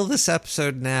should kill this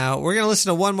episode now. We're going to listen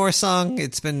to one more song.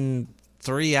 It's been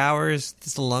 3 hours. This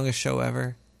is the longest show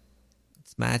ever.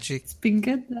 It's magic. It's been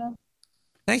good though.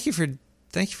 Thank you for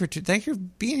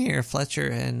being here, Fletcher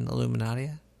and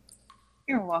Illuminatia.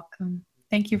 You're welcome.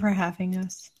 Thank you for having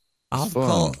us. I'll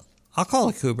call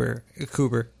a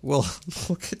Coober. We'll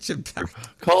get you back.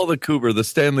 Call the Coober, the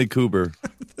Stanley Coober.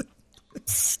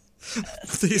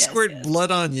 They squirt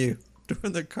blood on you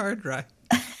during the car drive.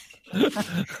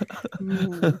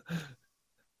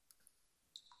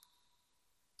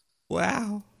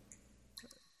 Wow.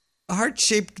 A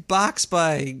heart-shaped box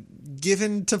by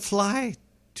Given to Fly.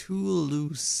 Too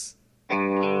loose.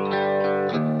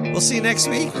 We'll see you next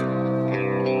week.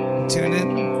 Tune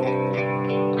in.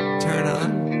 Turn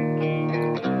on.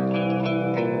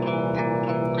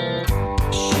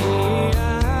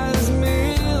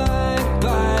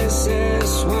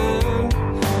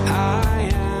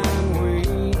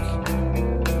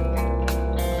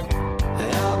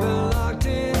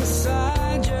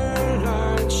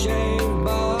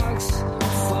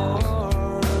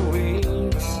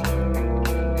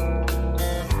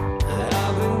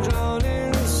 I've been drawn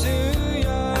into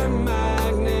your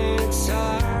magnet.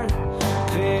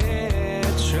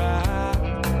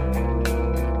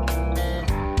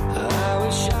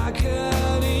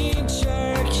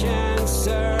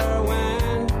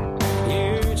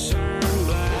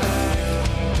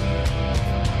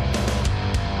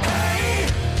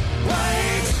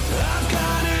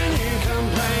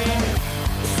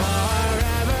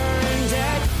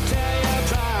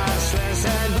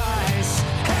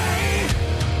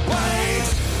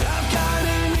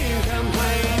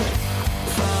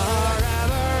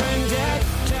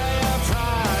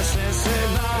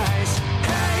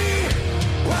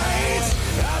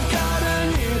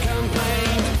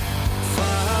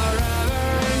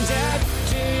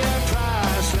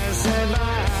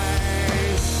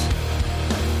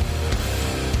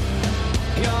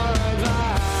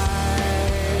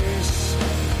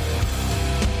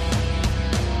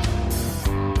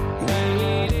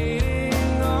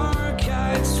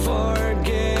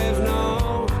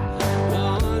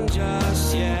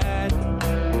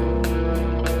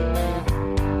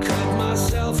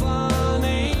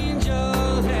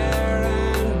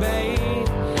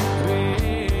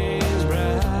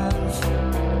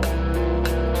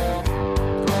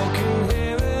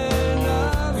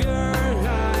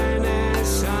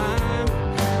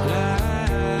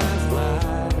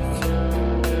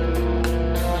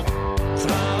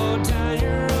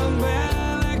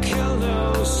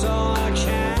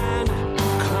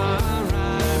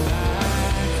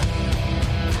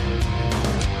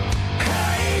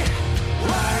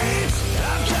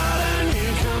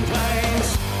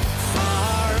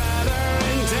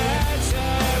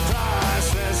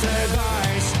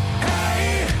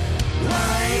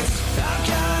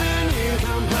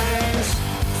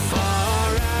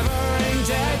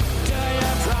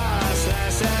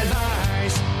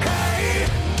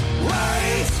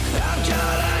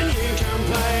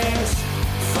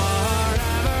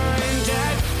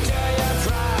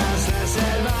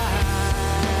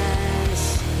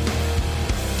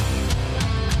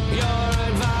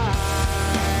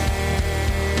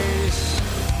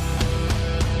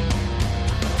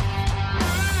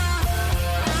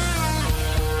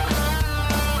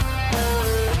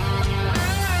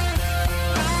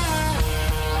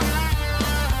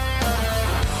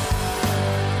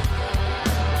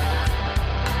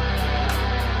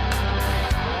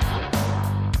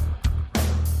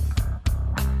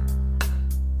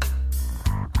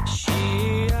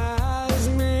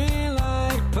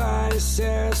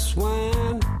 just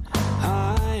when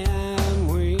I am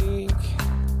weak.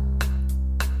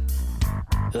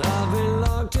 I've been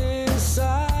locked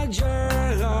inside your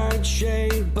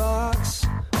heart-shaped box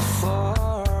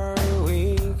for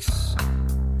weeks.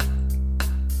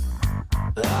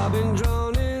 I've been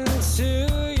drawn into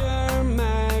your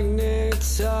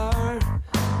magnetar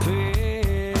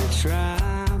pit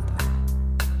trap.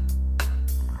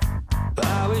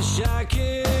 I wish I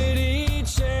could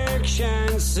eat your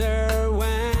cancer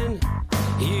when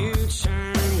you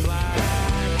turn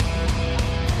black.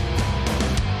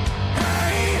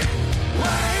 Hey,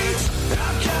 wait,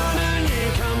 I've got a new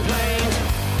complaint.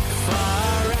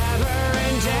 Forever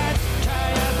in debt to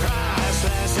your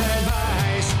priceless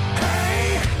advice. Hey,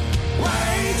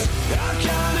 wait, I've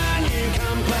got a new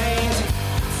complaint.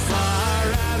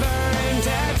 Forever in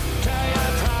debt to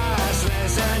your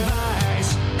priceless advice.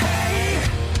 Hey,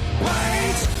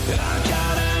 wait, I've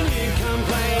got a new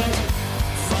complaint.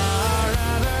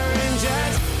 Forever in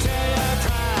debt to your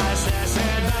priceless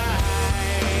advice.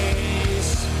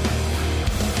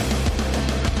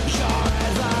 Your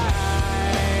advice.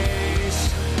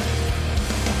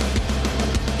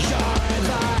 Your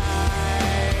advice.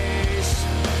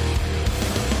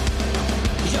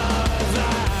 Your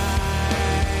advice.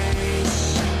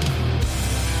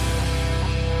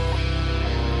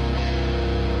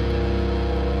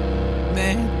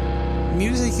 Man,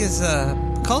 music is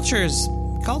culture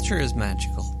is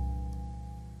magical.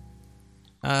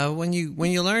 When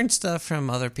you learn stuff from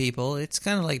other people, it's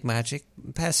kind of like magic,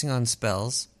 passing on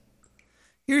spells.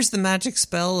 Here's the magic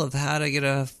spell of how to get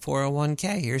a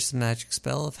 401k. Here's the magic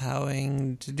spell of how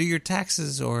to do your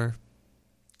taxes or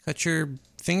cut your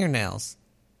fingernails.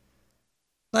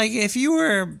 Like if you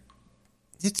were,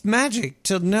 it's magic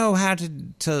to know how to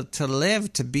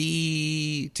live, to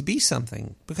be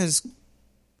something, because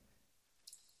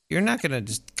you're not gonna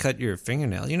just cut your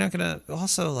fingernail. You're not gonna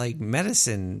also like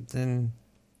medicine and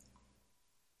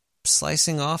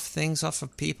slicing off things off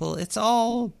of people. It's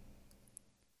all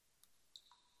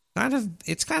kind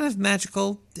of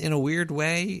magical in a weird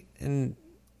way, and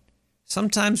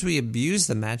sometimes we abuse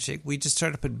the magic. We just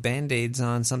try to put band-aids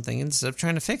on something instead of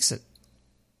trying to fix it.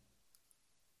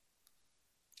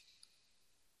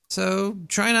 So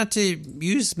try not to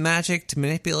use magic to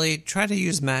manipulate. Try to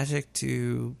use magic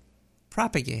to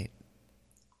propagate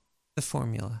the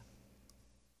formula.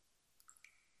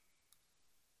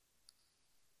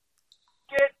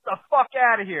 Get the fuck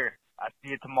out of here. I'll see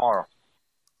you tomorrow.